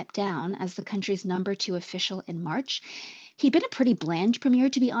just stepped down as the country's #2 official in March. He'd been a pretty bland premier,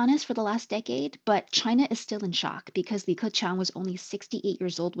 to be honest, for the last decade, but China is still in shock because Li Keqiang was only 68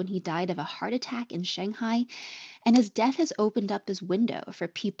 years old when he died of a heart attack in Shanghai, and his death has opened up this window for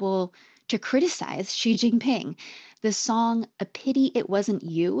people to criticize Xi Jinping. The song "A Pity It Wasn't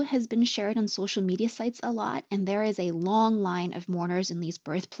You" has been shared on social media sites a lot, and there is a long line of mourners in Li's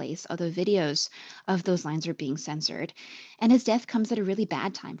birthplace, although videos of those lines are being censored. And his death comes at a really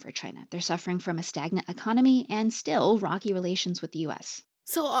bad time for China. They're suffering from a stagnant economy and still rocky relations with the U.S.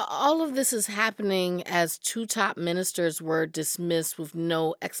 So all of this is happening as 2 top ministers were dismissed with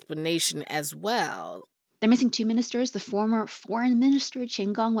no explanation as well. They're missing 2 ministers. The former foreign minister,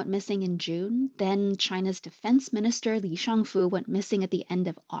 Qin Gang, went missing in June. Then China's defense minister, Li Shangfu, went missing at the end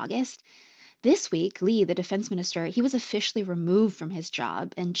of August. This week, Li, the defense minister, he was officially removed from his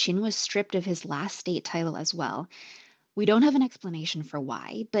job, and Qin was stripped of his last state title as well. We don't have an explanation for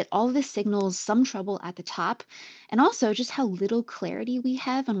why, but all of this signals some trouble at the top, and also just how little clarity we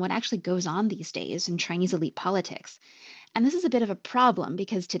have on what actually goes on these days in Chinese elite politics. And this is a bit of a problem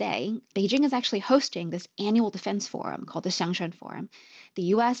because today, Beijing is actually hosting this annual defense forum called the Xiangshan Forum. The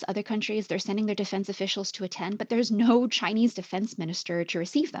US, other countries, they're sending their defense officials to attend, but there's no Chinese defense minister to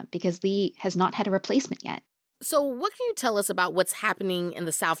receive them because Li has not had a replacement yet. So, what can you tell us about what's happening in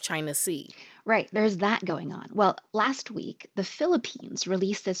the South China Sea? Right, there's that going on. Well, last week, the Philippines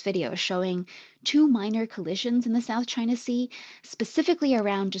released this video showing 2 minor collisions in the South China Sea, specifically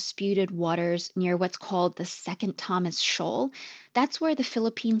around disputed waters near what's called the Second Thomas Shoal. That's where the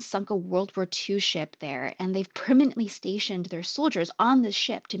Philippines sunk a World War II ship there, and they've permanently stationed their soldiers on this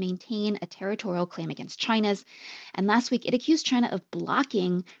ship to maintain a territorial claim against China's. And last week, it accused China of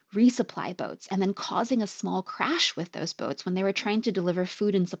blocking resupply boats and then causing a small crash with those boats when they were trying to deliver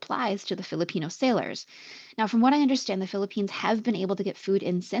food and supplies to the Filipino sailors. Now, from what I understand, the Philippines have been able to get food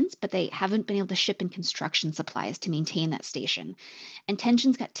in since, but they haven't been able to ship in construction supplies to maintain that station. And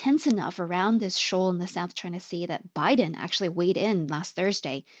tensions got tense enough around this shoal in the South China Sea that Biden actually weighed in last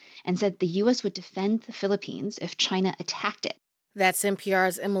Thursday and said the U.S. would defend the Philippines if China attacked it. That's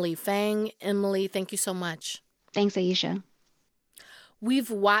NPR's Emily Fang. Emily, thank you so much. Thanks, Aisha.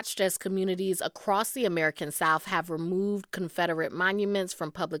 We've watched as communities across the American South have removed Confederate monuments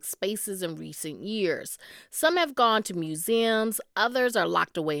from public spaces in recent years. Some have gone to museums, others are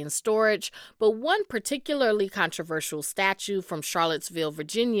locked away in storage, but one particularly controversial statue from Charlottesville,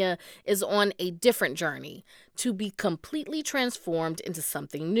 Virginia, is on a different journey to be completely transformed into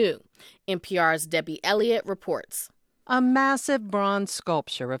something new. NPR's Debbie Elliott reports. A massive bronze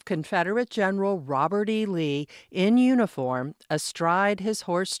sculpture of Confederate General Robert E. Lee in uniform, astride his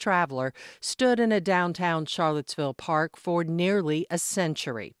horse Traveler, stood in a downtown Charlottesville park for nearly a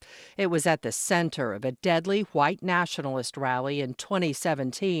century. It was at the center of a deadly white nationalist rally in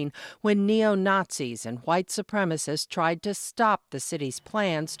 2017 when neo-Nazis and white supremacists tried to stop the city's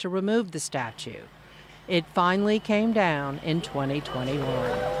plans to remove the statue. It finally came down in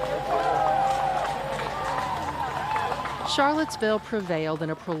 2021. Charlottesville prevailed in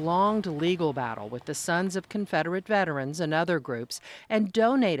a prolonged legal battle with the Sons of Confederate Veterans and other groups and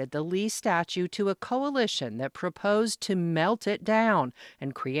donated the Lee statue to a coalition that proposed to melt it down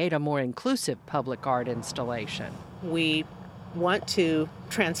and create a more inclusive public art installation. We want to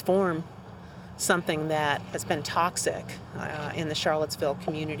transform something that has been toxic in the Charlottesville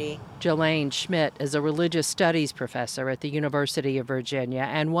community. Jelaine Schmidt is a religious studies professor at the University of Virginia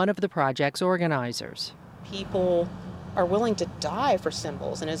and one of the project's organizers. People are willing to die for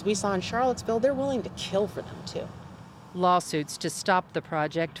symbols, and as we saw in Charlottesville, they're willing to kill for them too. Lawsuits to stop the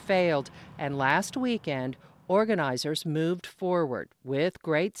project failed, and last weekend, organizers moved forward with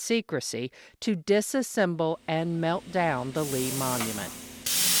great secrecy to disassemble and melt down the Lee Monument.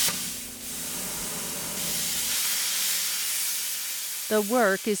 The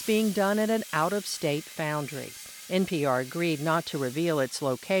work is being done at an out-of-state foundry. NPR agreed not to reveal its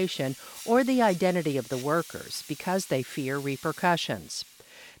location or the identity of the workers because they fear repercussions.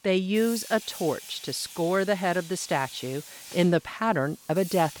 They use a torch to score the head of the statue in the pattern of a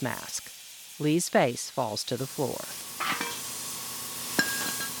death mask. Lee's face falls to the floor.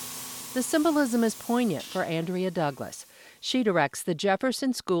 The symbolism is poignant for Andrea Douglas. She directs the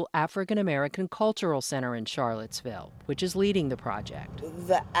Jefferson School African American Cultural Center in Charlottesville, which is leading the project.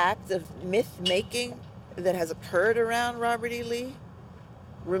 The act of myth-making that has occurred around Robert E. Lee,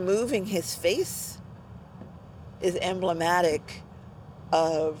 removing his face, is emblematic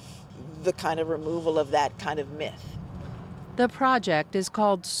of the kind of removal of that kind of myth. The project is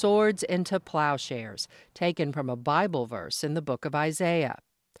called Swords into Plowshares, taken from a Bible verse in the book of Isaiah.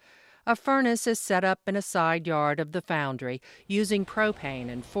 A furnace is set up in a side yard of the foundry using propane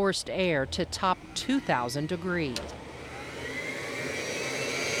and forced air to top 2,000 degrees.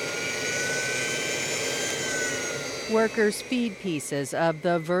 Workers feed pieces of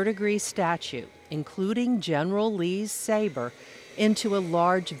the verdigris statue, including General Lee's saber, into a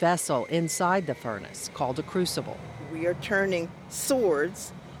large vessel inside the furnace called a crucible. We are turning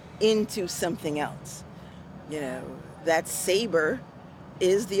swords into something else. That saber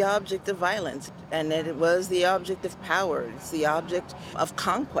is the object of violence, and it was the object of power. It's the object of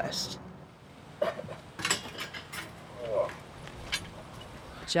conquest.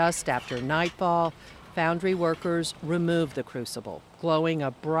 Just after nightfall, foundry workers remove the crucible, glowing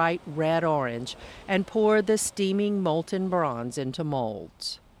a bright red-orange, and pour the steaming molten bronze into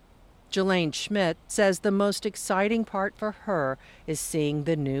molds. Jelaine Schmidt says the most exciting part for her is seeing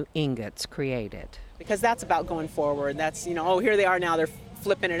the new ingots created. Because that's about going forward. That's, here they are now, they're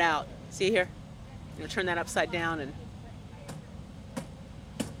flipping it out. See here? Turn that upside down, and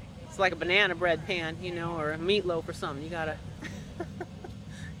it's like a banana bread pan, or a meatloaf or something. You gotta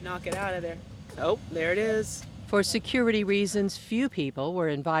knock it out of there. Oh, there it is. For security reasons, few people were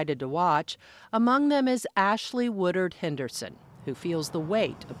invited to watch. Among them is Ashley Woodard Henderson, who feels the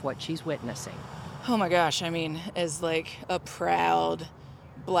weight of what she's witnessing. Oh my gosh, I mean, as like a proud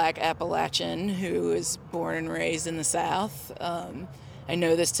Black Appalachian who is born and raised in the South, I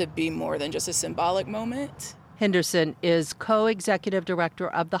know this to be more than just a symbolic moment. Henderson is co-executive director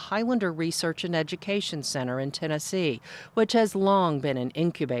of the Highlander Research and Education Center in Tennessee, which has long been an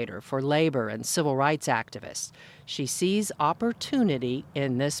incubator for labor and civil rights activists. She sees opportunity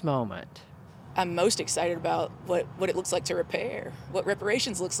in this moment. I'm most excited about what it looks like to repair, what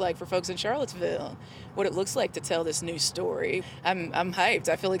reparations looks like for folks in Charlottesville, what it looks like to tell this new story. I'm hyped.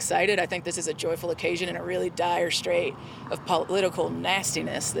 I feel excited. I think this is a joyful occasion in a really dire strait of political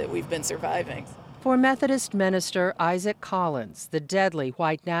nastiness that we've been surviving. For Methodist minister Isaac Collins, the deadly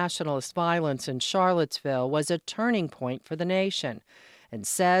white nationalist violence in Charlottesville was a turning point for the nation, and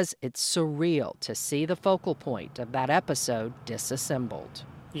says it's surreal to see the focal point of that episode disassembled.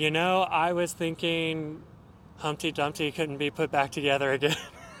 You know, I was thinking Humpty Dumpty couldn't be put back together again.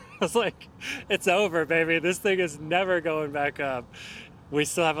 I was like, it's over, baby. This thing is never going back up. We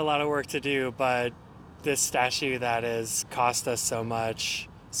still have a lot of work to do, but this statue that has cost us so much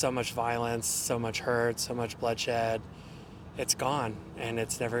violence, so much hurt, so much bloodshed, it's gone, and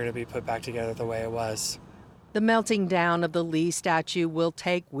it's never going to be put back together the way it was. The melting down of the Lee statue will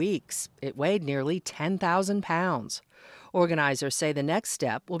take weeks. It weighed nearly 10,000 pounds. Organizers say the next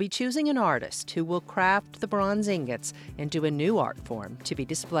step will be choosing an artist who will craft the bronze ingots into a new art form to be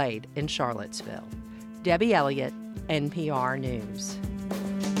displayed in Charlottesville. Debbie Elliott, NPR News.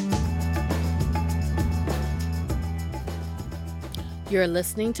 You're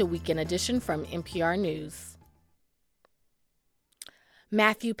listening to Weekend Edition from NPR News.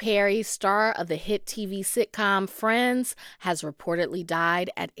 Matthew Perry, star of the hit TV sitcom Friends, has reportedly died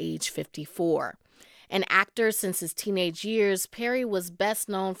at age 54. An actor since his teenage years, Perry was best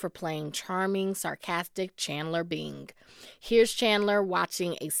known for playing charming, sarcastic Chandler Bing. Here's Chandler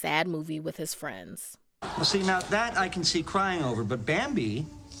watching a sad movie with his friends. Well, see, now that I can see crying over, but Bambi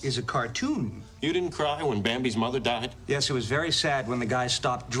is a cartoon. You didn't cry when Bambi's mother died? Yes, it was very sad when the guy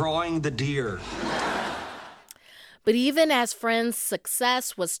stopped drawing the deer. But even as Friends'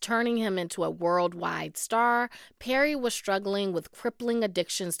 success was turning him into a worldwide star, Perry was struggling with crippling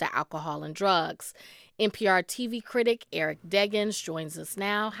addictions to alcohol and drugs. NPR TV critic Eric Deggans joins us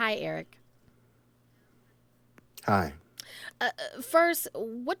now. Hi, Eric. Hi. First,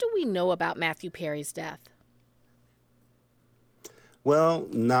 what do we know about Matthew Perry's death? Well,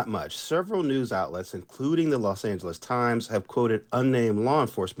 not much. Several news outlets, including the Los Angeles Times, have quoted unnamed law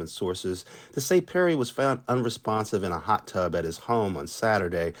enforcement sources to say Perry was found unresponsive in a hot tub at his home on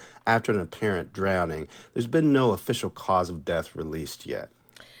Saturday after an apparent drowning. There's been no official cause of death released yet.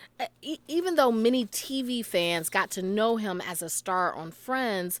 Even though many TV fans got to know him as a star on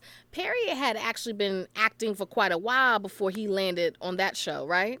Friends, Perry had actually been acting for quite a while before he landed on that show,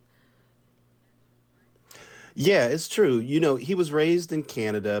 right? Yeah, it's true. You know, he was raised in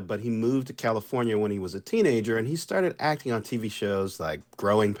Canada, but he moved to California when he was a teenager, and he started acting on TV shows like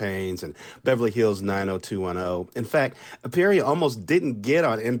Growing Pains and Beverly Hills 90210. In fact, Perry almost didn't get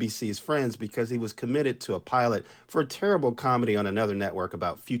on NBC's Friends because he was committed to a pilot for a terrible comedy on another network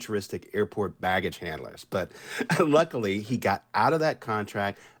about futuristic airport baggage handlers. But luckily, he got out of that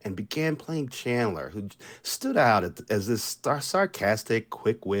contract and began playing Chandler, who stood out as this sarcastic,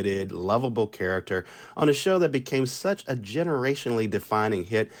 quick-witted, lovable character on a show that became such a generationally defining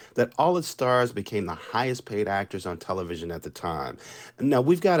hit that all its stars became the highest-paid actors on television at the time. Now,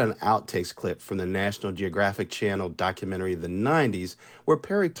 we've got an outtakes clip from the National Geographic Channel documentary The 90s, where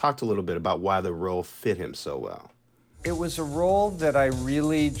Perry talked a little bit about why the role fit him so well. It was a role that I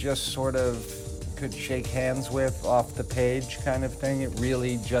really just sort of could shake hands with off the page kind of thing. It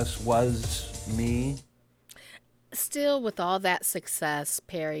really just was me. Still, with all that success,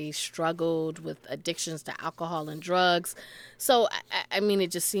 Perry struggled with addictions to alcohol and drugs. So, I mean,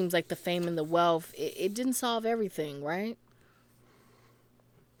 it just seems like the fame and the wealth, it didn't solve everything, right?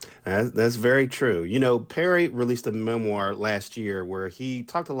 That's very true. You know, Perry released a memoir last year where he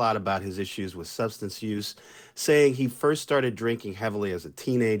talked a lot about his issues with substance use, saying he first started drinking heavily as a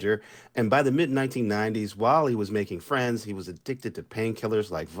teenager. And by the mid-1990s, while he was making Friends, he was addicted to painkillers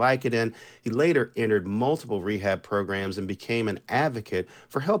like Vicodin. He later entered multiple rehab programs and became an advocate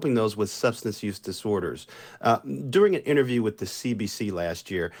for helping those with substance use disorders. During an interview with the CBC last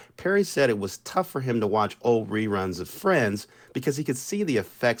year, Perry said it was tough for him to watch old reruns of Friends because he could see the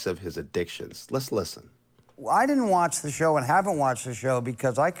effects of his addictions. Let's listen. I didn't watch the show and haven't watched the show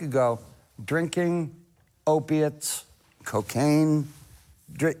because I could go drinking, opiates, cocaine,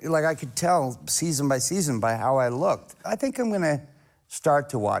 Like I could tell season by season by how I looked. I think I'm going to start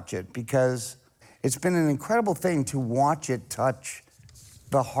to watch it because it's been an incredible thing to watch it touch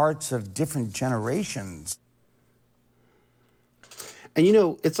the hearts of different generations. And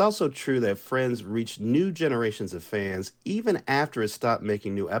it's also true that Friends reached new generations of fans even after it stopped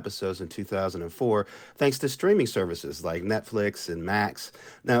making new episodes in 2004, thanks to streaming services like Netflix and Max.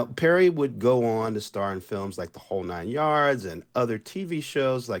 Now, Perry would go on to star in films like The Whole Nine Yards and other TV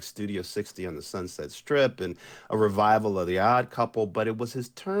shows like Studio 60 on the Sunset Strip and a revival of The Odd Couple, but it was his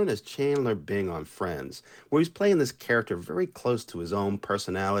turn as Chandler Bing on Friends, where he's playing this character very close to his own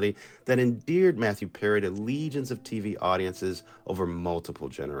personality that endeared Matthew Perry to legions of TV audiences over multiple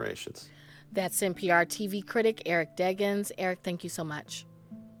generations. That's NPR TV critic Eric Deggans. Eric, thank you so much.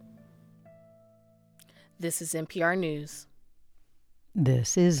 This is NPR News.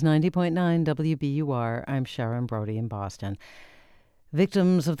 This is 90.9 WBUR. I'm Sharon Brody in Boston.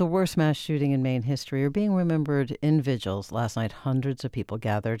 Victims of the worst mass shooting in Maine history are being remembered in vigils. Last night, hundreds of people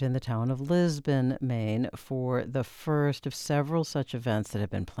gathered in the town of Lisbon, Maine, for the first of several such events that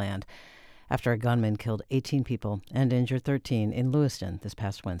have been planned after a gunman killed 18 people and injured 13 in Lewiston this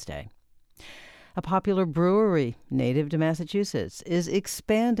past Wednesday. A popular brewery native to Massachusetts is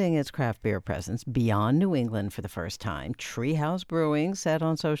expanding its craft beer presence beyond New England for the first time. Treehouse Brewing said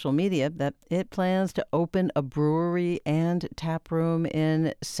on social media that it plans to open a brewery and tap room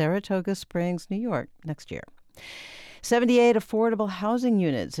in Saratoga Springs, New York, next year. 78 affordable housing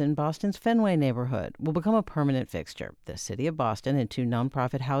units in Boston's Fenway neighborhood will become a permanent fixture. The City of Boston and two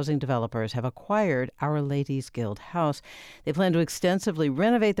nonprofit housing developers have acquired Our Ladies Guild House. They plan to extensively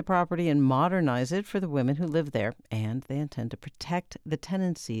renovate the property and modernize it for the women who live there, and they intend to protect the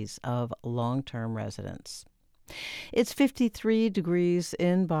tenancies of long-term residents. It's 53 degrees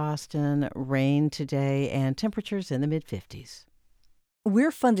in Boston, rain today, and temperatures in the mid-50s.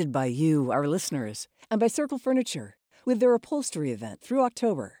 We're funded by you, our listeners, and by Circle Furniture. With their upholstery event through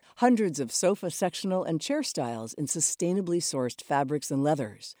October, hundreds of sofa, sectional, and chair styles in sustainably sourced fabrics and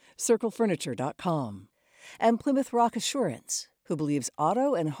leathers. CircleFurniture.com. And Plymouth Rock Assurance, who believes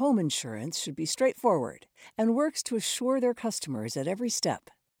auto and home insurance should be straightforward and works to assure their customers at every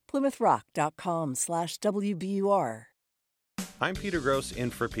step. PlymouthRock.com/WBUR. I'm Peter Gross in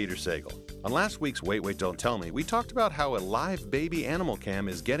for Peter Sagal. On last week's Wait, Wait, Don't Tell Me, we talked about how a live baby animal cam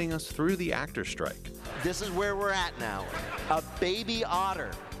is getting us through the actor strike. This is where we're at now. A baby otter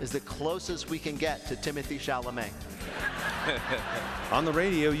is the closest we can get to Timothée Chalamet. On the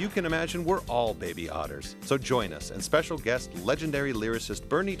radio, you can imagine we're all baby otters. So join us and special guest legendary lyricist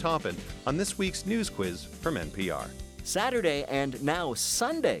Bernie Taupin on this week's news quiz from NPR. Saturday and now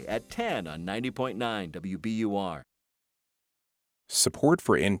Sunday at 10 on 90.9 WBUR. Support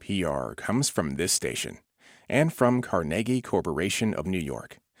for NPR comes from this station and from Carnegie Corporation of New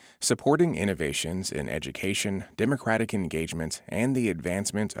York, supporting innovations in education, democratic engagement, and the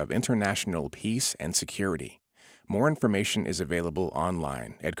advancement of international peace and security. More information is available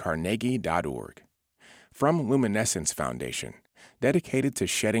online at carnegie.org. From Luminescence Foundation, dedicated to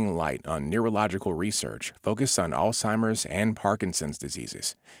shedding light on neurological research focused on Alzheimer's and Parkinson's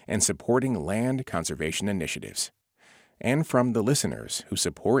diseases and supporting land conservation initiatives. And from the listeners who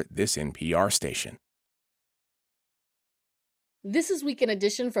support this NPR station. This is Weekend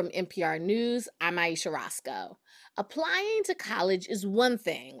Edition from NPR News. I'm Aisha Roscoe. Applying to college is one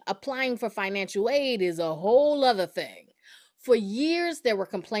thing. Applying for financial aid is a whole other thing. For years, there were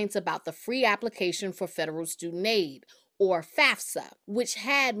complaints about the free application for federal student aid, or FAFSA, which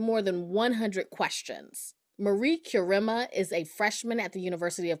had more than 100 questions. Marie Kurima is a freshman at the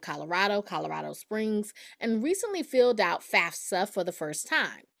University of Colorado, Colorado Springs, and recently filled out FAFSA for the first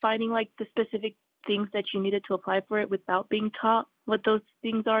time. Finding the specific things that you needed to apply for it without being taught what those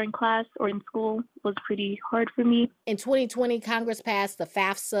things are in class or in school was pretty hard for me. In 2020, Congress passed the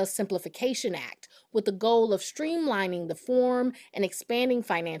FAFSA Simplification Act with the goal of streamlining the form and expanding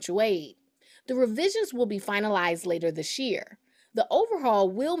financial aid. The revisions will be finalized later this year. The overhaul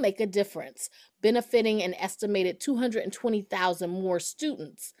will make a difference, benefiting an estimated 220,000 more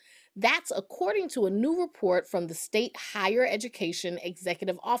students. That's according to a new report from the State Higher Education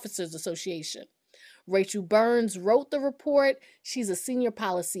Executive Officers Association. Rachel Burns wrote the report. She's a senior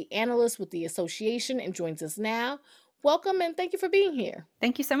policy analyst with the association and joins us now. Welcome and thank you for being here.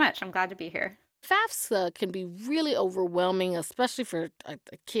 Thank you so much. I'm glad to be here. FAFSA can be really overwhelming, especially for a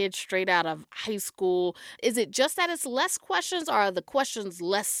kid straight out of high school. Is it just that it's less questions, or are the questions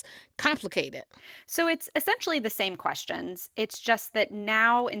less complicated? So it's essentially the same questions. It's just that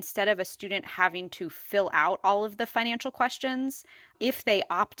now, instead of a student having to fill out all of the financial questions, if they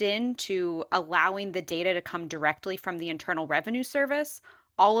opt in to allowing the data to come directly from the Internal Revenue Service,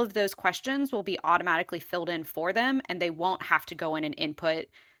 all of those questions will be automatically filled in for them, and they won't have to go in and input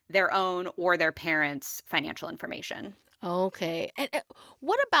their own or their parents' financial information. Okay. And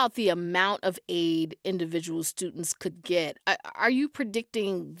what about the amount of aid individual students could get? Are you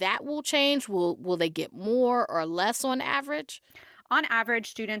predicting that will change? Will they get more or less on average? On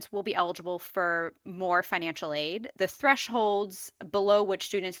average, students will be eligible for more financial aid. The thresholds below which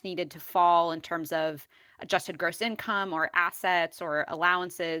students needed to fall in terms of adjusted gross income or assets or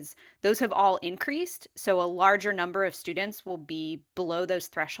allowances, those have all increased. So a larger number of students will be below those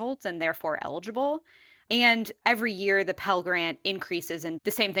thresholds and therefore eligible. And every year, the Pell Grant increases, and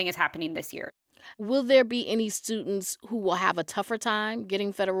the same thing is happening this year. Will there be any students who will have a tougher time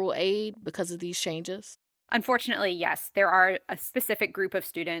getting federal aid because of these changes? Unfortunately, yes, there are a specific group of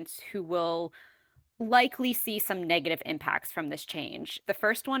students who will likely see some negative impacts from this change. The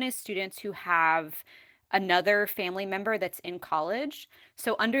first one is students who have another family member that's in college.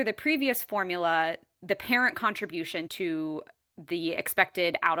 So, under the previous formula, the parent contribution to the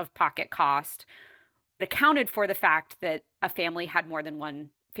expected out of pocket cost accounted for the fact that a family had more than one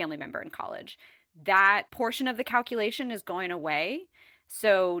family member in college. That portion of the calculation is going away.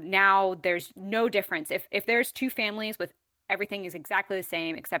 So now there's no difference. If there's two families with everything is exactly the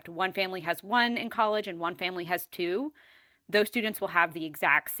same, except one family has one in college and one family has two, those students will have the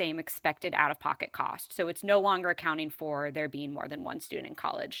exact same expected out-of-pocket cost. So it's no longer accounting for there being more than one student in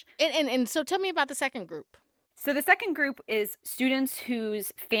college. And so tell me about the second group. So the second group is students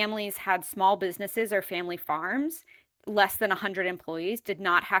whose families had small businesses or family farms, less than 100 employees, did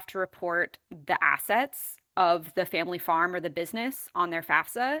not have to report the assets of the family farm or the business on their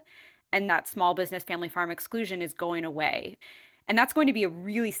FAFSA, and that small business family farm exclusion is going away. And that's going to be a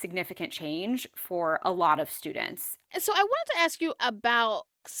really significant change for a lot of students. And so I wanted to ask you about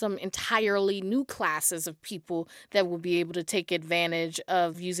some entirely new classes of people that will be able to take advantage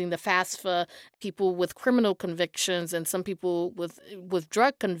of using the FAFSA, people with criminal convictions and some people with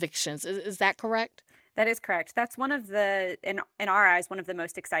drug convictions. Is that correct? That is correct. That's one of the, in our eyes, one of the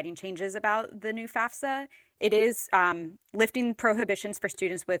most exciting changes about the new FAFSA. It is lifting prohibitions for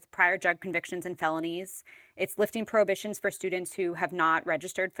students with prior drug convictions and felonies. It's lifting prohibitions for students who have not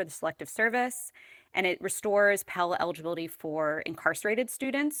registered for the Selective Service. And it restores Pell eligibility for incarcerated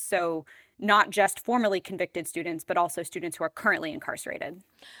students. So not just formerly convicted students, but also students who are currently incarcerated.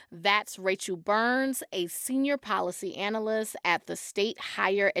 That's Rachel Burns, a senior policy analyst at the State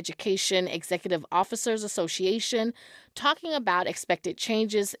Higher Education Executive Officers Association, talking about expected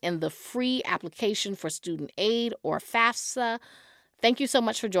changes in the free application for student aid, or FAFSA. Thank you so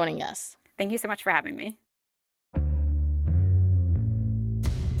much for joining us. Thank you so much for having me.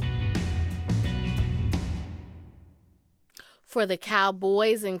 For the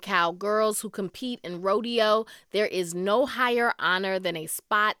cowboys and cowgirls who compete in rodeo, there is no higher honor than a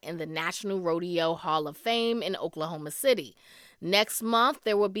spot in the National Rodeo Hall of Fame in Oklahoma City. Next month,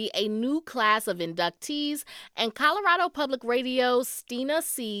 there will be a new class of inductees, and Colorado Public Radio's Stina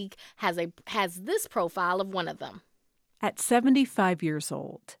Sieg has this profile of one of them. At 75 years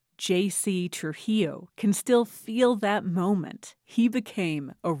old, J.C. Trujillo can still feel that moment. He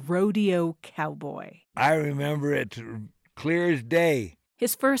became a rodeo cowboy. I remember it clear as day.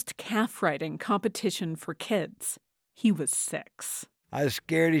 His first calf riding competition for kids. He was 6. I was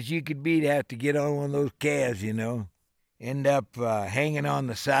scared as you could be to have to get on one of those calves, you know. End up hanging on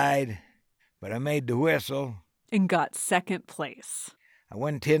the side, but I made the whistle. And got second place. I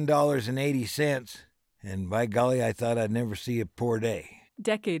won $10.80, and by golly, I thought I'd never see a poor day.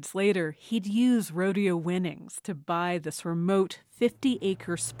 Decades later, he'd use rodeo winnings to buy this remote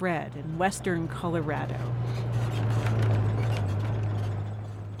 50-acre spread in western Colorado.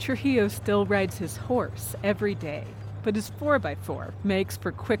 Trujillo still rides his horse every day, but his 4x4 makes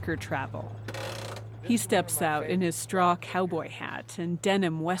for quicker travel. He steps out in his straw cowboy hat and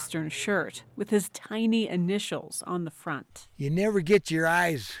denim western shirt with his tiny initials on the front. You never get your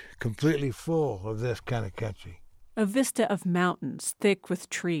eyes completely full of this kind of country. A vista of mountains thick with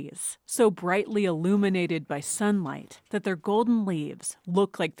trees, so brightly illuminated by sunlight that their golden leaves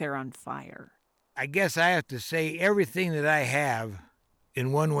look like they're on fire. I guess I have to say everything that I have,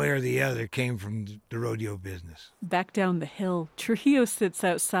 in one way or the other, came from the rodeo business. Back down the hill, Trujillo sits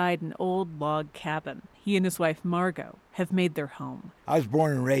outside an old log cabin. He and his wife, Margot, have made their home. I was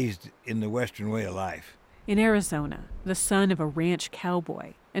born and raised in the Western way of life. In Arizona, the son of a ranch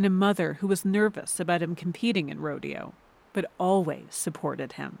cowboy and a mother who was nervous about him competing in rodeo, but always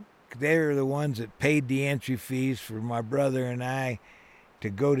supported him. They were the ones that paid the entry fees for my brother and I to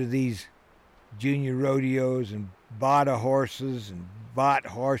go to these junior rodeos and bought horses and bought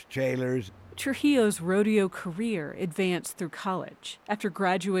horse trailers. Trujillo's rodeo career advanced through college. After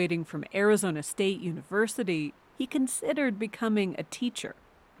graduating from Arizona State University, he considered becoming a teacher,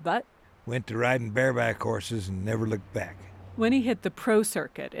 but went to riding bareback horses and never looked back. When he hit the pro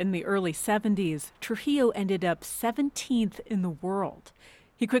circuit in the early 70s, Trujillo ended up 17th in the world.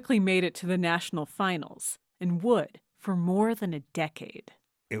 He quickly made it to the national finals and would for more than a decade.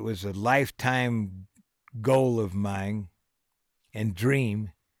 It was a lifetime goal of mine and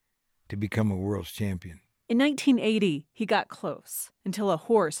dream to become a world champion. In 1980, he got close until a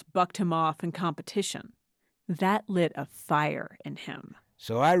horse bucked him off in competition. That lit a fire in him.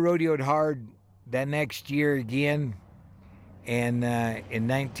 So I rodeoed hard that next year again, and in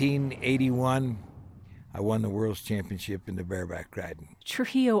 1981, I won the world's championship in the bareback riding.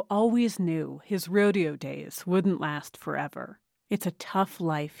 Trujillo always knew his rodeo days wouldn't last forever. It's a tough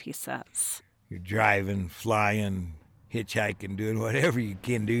life, he says. You're driving, flying, hitchhiking, doing whatever you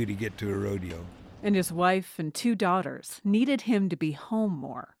can do to get to a rodeo. And his wife and 2 daughters needed him to be home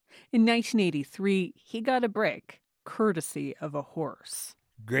more. In 1983, he got a break, courtesy of a horse.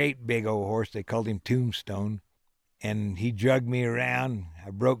 Great big old horse, they called him Tombstone. And he drugged me around.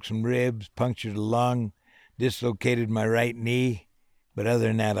 I broke some ribs, punctured a lung, dislocated my right knee. But other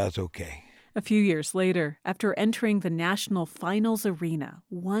than that, I was okay. A few years later, after entering the national finals arena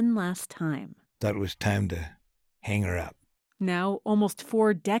one last time, thought it was time to hang her up. Now, almost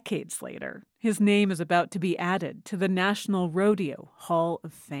 4 decades later, his name is about to be added to the National Rodeo Hall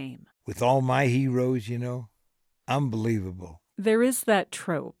of Fame. With all my heroes, unbelievable. There is that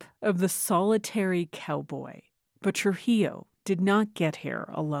trope of the solitary cowboy, but Trujillo did not get here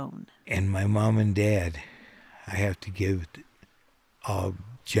alone. And my mom and dad, I have to give a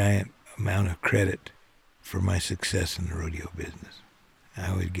giant amount of credit for my success in the rodeo business.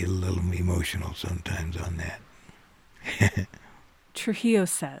 I would get a little emotional sometimes on that. Trujillo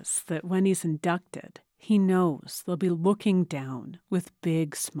says that when he's inducted, he knows they'll be looking down with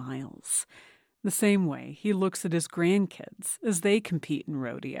big smiles. The same way he looks at his grandkids as they compete in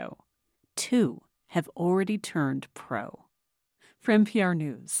rodeo. 2 have already turned pro. For NPR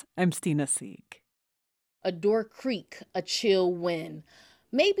News, I'm Stina Sieg. A door creak, a chill wind.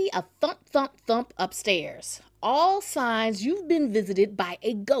 Maybe a thump, thump, thump upstairs. All signs you've been visited by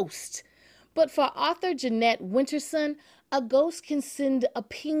a ghost. But for author Jeanette Winterson, a ghost can send a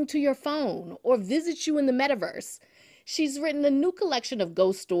ping to your phone or visit you in the metaverse. She's written a new collection of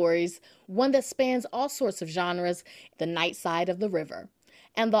ghost stories, one that spans all sorts of genres, The Night Side of the River.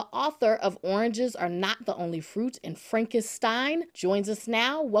 And the author of Oranges Are Not the Only Fruit in Frankenstein joins us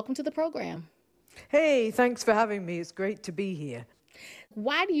now. Welcome to the program. Hey, thanks for having me. It's great to be here.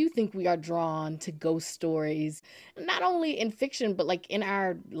 Why do you think we are drawn to ghost stories, not only in fiction, but like in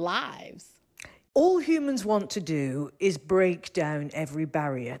our lives? All humans want to do is break down every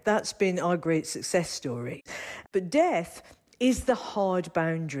barrier. That's been our great success story. But death is the hard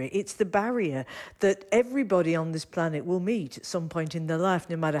boundary. It's the barrier that everybody on this planet will meet at some point in their life,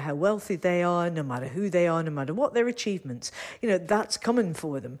 no matter how wealthy they are, no matter who they are, no matter what their achievements. That's coming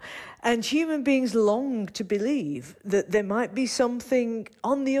for them. And human beings long to believe that there might be something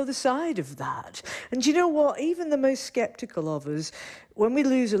on the other side of that. And you know what? Even the most skeptical of us, when we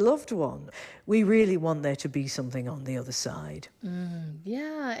lose a loved one, we really want there to be something on the other side.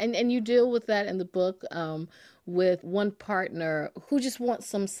 Yeah, and you deal with that in the book with one partner who just wants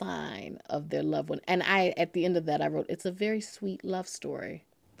some sign of their loved one. And at the end of that, I wrote, it's a very sweet love story.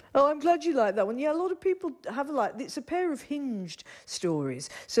 Oh, I'm glad you like that one. Yeah, a lot of people have it's a pair of hinged stories,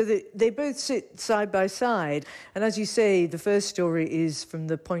 so that they both sit side by side. And as you say, the first story is from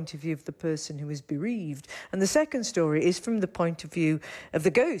the point of view of the person who is bereaved. And the second story is from the point of view of the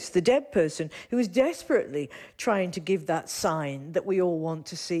ghost, the dead person, who is desperately trying to give that sign that we all want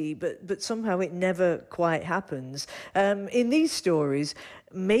to see, but somehow it never quite happens. In these stories,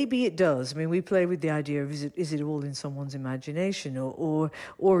 maybe it does. I mean, we play with the idea of is it all in someone's imagination or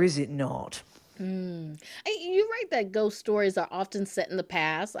is it not? You're right that ghost stories are often set in the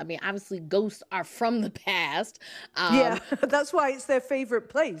past. I mean, obviously, ghosts are from the past. Yeah, that's why it's their favorite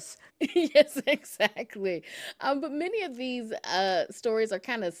place. Yes, exactly. But many of these stories are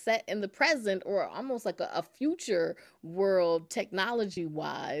kind of set in the present or almost like a future world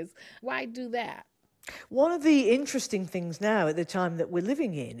technology-wise. Why do that? One of the interesting things now at the time that we're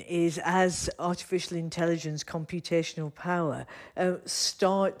living in is as artificial intelligence, computational power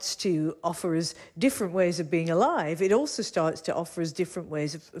starts to offer us different ways of being alive, it also starts to offer us different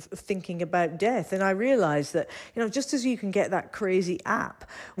ways of thinking about death. And I realize that, just as you can get that crazy app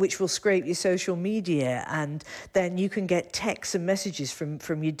which will scrape your social media, and then you can get texts and messages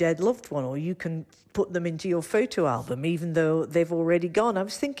from your dead loved one, or you can put them into your photo album even though they've already gone. I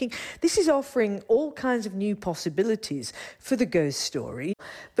was thinking this is offering all kinds of new possibilities for the ghost story.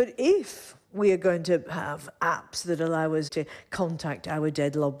 But if we are going to have apps that allow us to contact our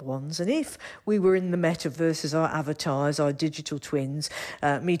dead loved ones, and if we were in the metaverse as our avatars, our digital twins,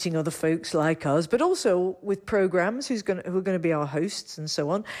 meeting other folks like us, but also with programs who are going to be our hosts and so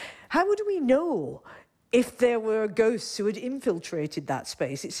on, how would we know if there were ghosts who had infiltrated that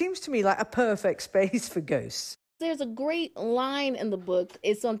space? It seems to me like a perfect space for ghosts. There's a great line in the book.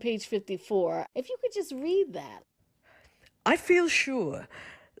 It's on page 54. If you could just read that. I feel sure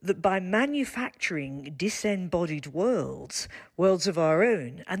that by manufacturing disembodied worlds of our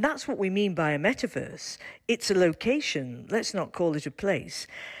own, and that's what we mean by a metaverse, it's a location, let's not call it a place,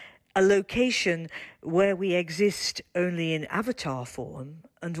 a location where we exist only in avatar form,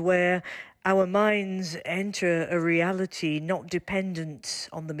 and where our minds enter a reality not dependent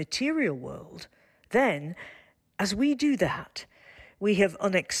on the material world, then, as we do that, we have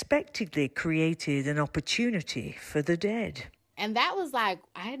unexpectedly created an opportunity for the dead. And that was like,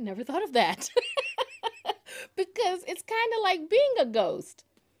 I had never thought of that. Because it's kind of like being a ghost.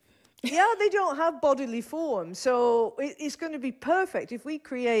 Yeah, they don't have bodily form, so it's going to be perfect if we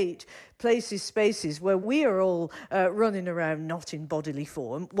create places, spaces where we are all running around not in bodily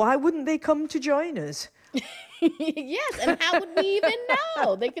form. Why wouldn't they come to join us? Yes, and how would we even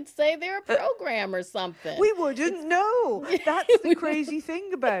know? They could say they're a program or something. We wouldn't know. That's the crazy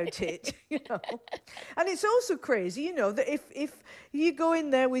thing about it, And it's also crazy, that if you go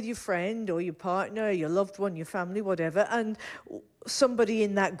in there with your friend or your partner, your loved one, your family, whatever, and somebody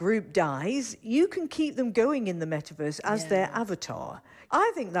in that group dies, you can keep them going in the metaverse as their avatar.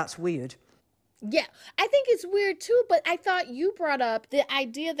 I think that's weird. Yeah, I think it's weird too, but I thought you brought up the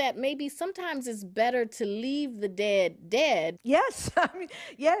idea that maybe sometimes it's better to leave the dead. Yes,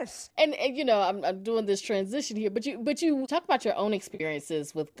 yes. And I'm doing this transition here, but you talk about your own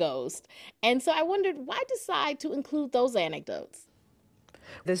experiences with ghosts. And so I wondered, why decide to include those anecdotes?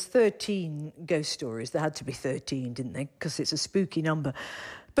 There's 13 ghost stories. There had to be 13, didn't they? Because it's a spooky number.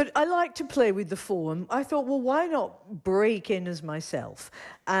 But I like to play with the form. I thought, well, why not break in as myself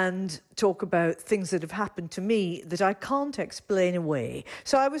and talk about things that have happened to me that I can't explain away?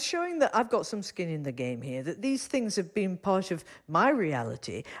 So I was showing that I've got some skin in the game here, that these things have been part of my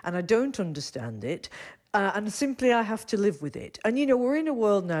reality and I don't understand it. And simply I have to live with it. And, we're in a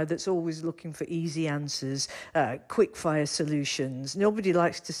world now that's always looking for easy answers, quick-fire solutions. Nobody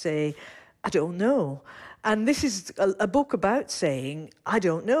likes to say, I don't know. And this is a book about saying, I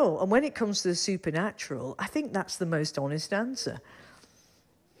don't know. And when it comes to the supernatural, I think that's the most honest answer.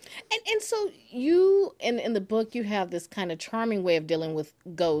 And so you, in the book, you have this kind of charming way of dealing with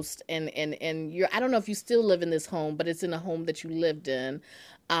ghosts. And I don't know if you still live in this home, but it's in a home that you lived in.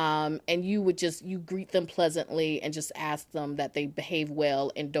 And you greet them pleasantly and just ask them that they behave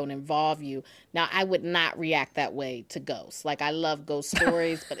well and don't involve you. Now, I would not react that way to ghosts. Like, I love ghost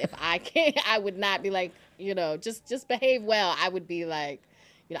stories, but if I can't, I would not be like, just behave well. I would be like,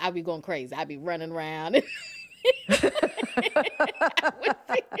 I'd be going crazy. I'd be running around.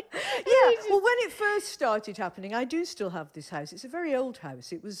 Well, when it first started happening, I do still have this house. It's a very old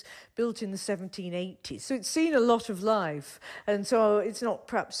house. It was built in the 1780s, so it's seen a lot of life, and so it's not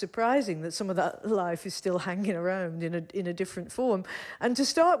perhaps surprising that some of that life is still hanging around in a different form. And to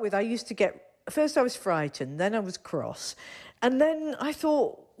start with, I used to first I was frightened, then I was cross, and then I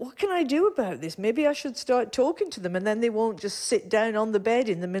thought, what can I do about this? Maybe I should start talking to them, and then they won't just sit down on the bed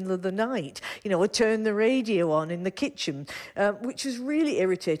in the middle of the night, or turn the radio on in the kitchen, which is really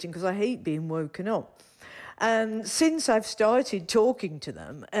irritating because I hate being woken up. And since I've started talking to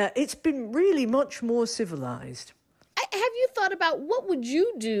them, it's been really much more civilized. Have you thought about what would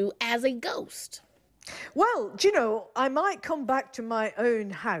you do as a ghost? Well, I might come back to my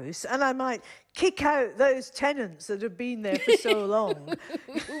own house and I might kick out those tenants that have been there for so long.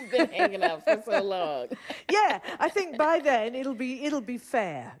 Who've been hanging out for so long. Yeah, I think by then it'll be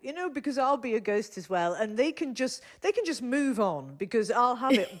fair, because I'll be a ghost as well, and they can just move on because I'll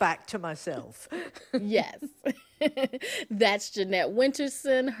have it back to myself. Yes. That's Jeanette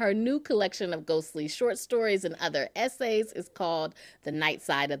Winterson. Her new collection of ghostly short stories and other essays is called The Night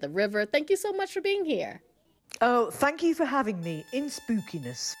Side of the River. Thank you so much for being here. Oh, thank you for having me in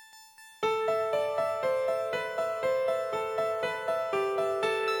spookiness.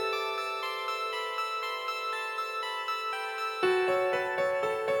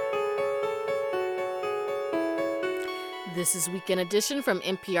 This is Weekend Edition from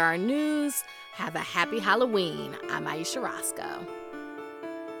NPR News. Have a happy Halloween. I'm Aisha Roscoe.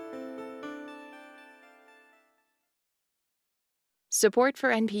 Support for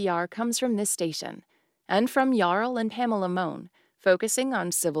NPR comes from this station and from Jarl and Pamela Mohn, focusing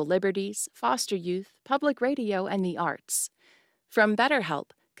on civil liberties, foster youth, public radio, and the arts. From BetterHelp,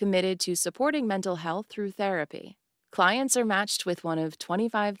 committed to supporting mental health through therapy. Clients are matched with one of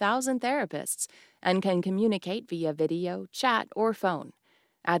 25,000 therapists and can communicate via video, chat, or phone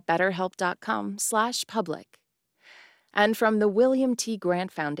at betterhelp.com/public. And from the William T.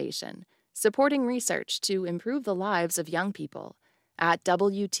 Grant Foundation, supporting research to improve the lives of young people at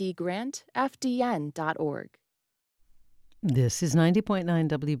wtgrantfdn.org. This is 90.9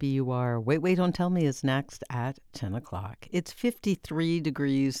 WBUR. Wait, Don't Tell Me is next at 10 o'clock. It's 53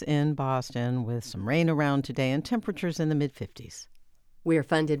 degrees in Boston with some rain around today and temperatures in the mid-50s. We're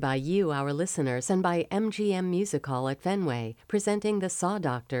funded by you, our listeners, and by MGM Music Hall at Fenway, presenting the Saw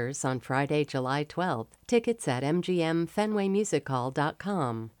Doctors on Friday, July 12th. Tickets at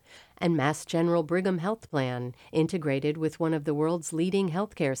mgmfenwaymusichall.com. And Mass General Brigham Health Plan, integrated with one of the world's leading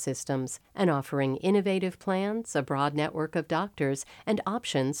healthcare systems and offering innovative plans, a broad network of doctors, and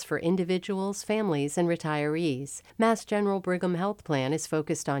options for individuals, families, and retirees. Mass General Brigham Health Plan is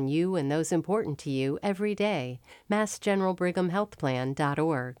focused on you and those important to you every day.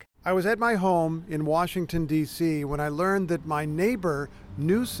 MassGeneralBrighamHealthPlan.org. I was at my home in Washington, D.C. when I learned that my neighbor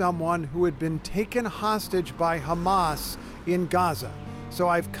knew someone who had been taken hostage by Hamas in Gaza. So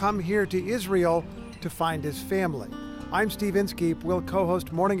I've come here to Israel to find his family. I'm Steve Inskeep. We'll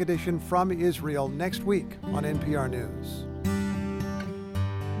co-host Morning Edition from Israel next week on NPR News.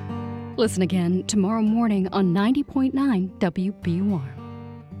 Listen again tomorrow morning on 90.9 WBUR.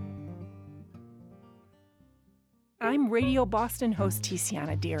 I'm Radio Boston host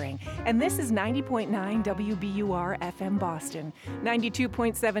Tiziana Deering, and this is 90.9 WBUR FM Boston,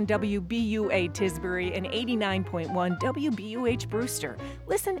 92.7 WBUA Tisbury, and 89.1 WBUH Brewster.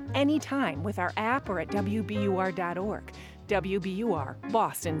 Listen anytime with our app or at WBUR.org. WBUR,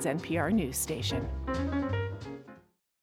 Boston's NPR news station.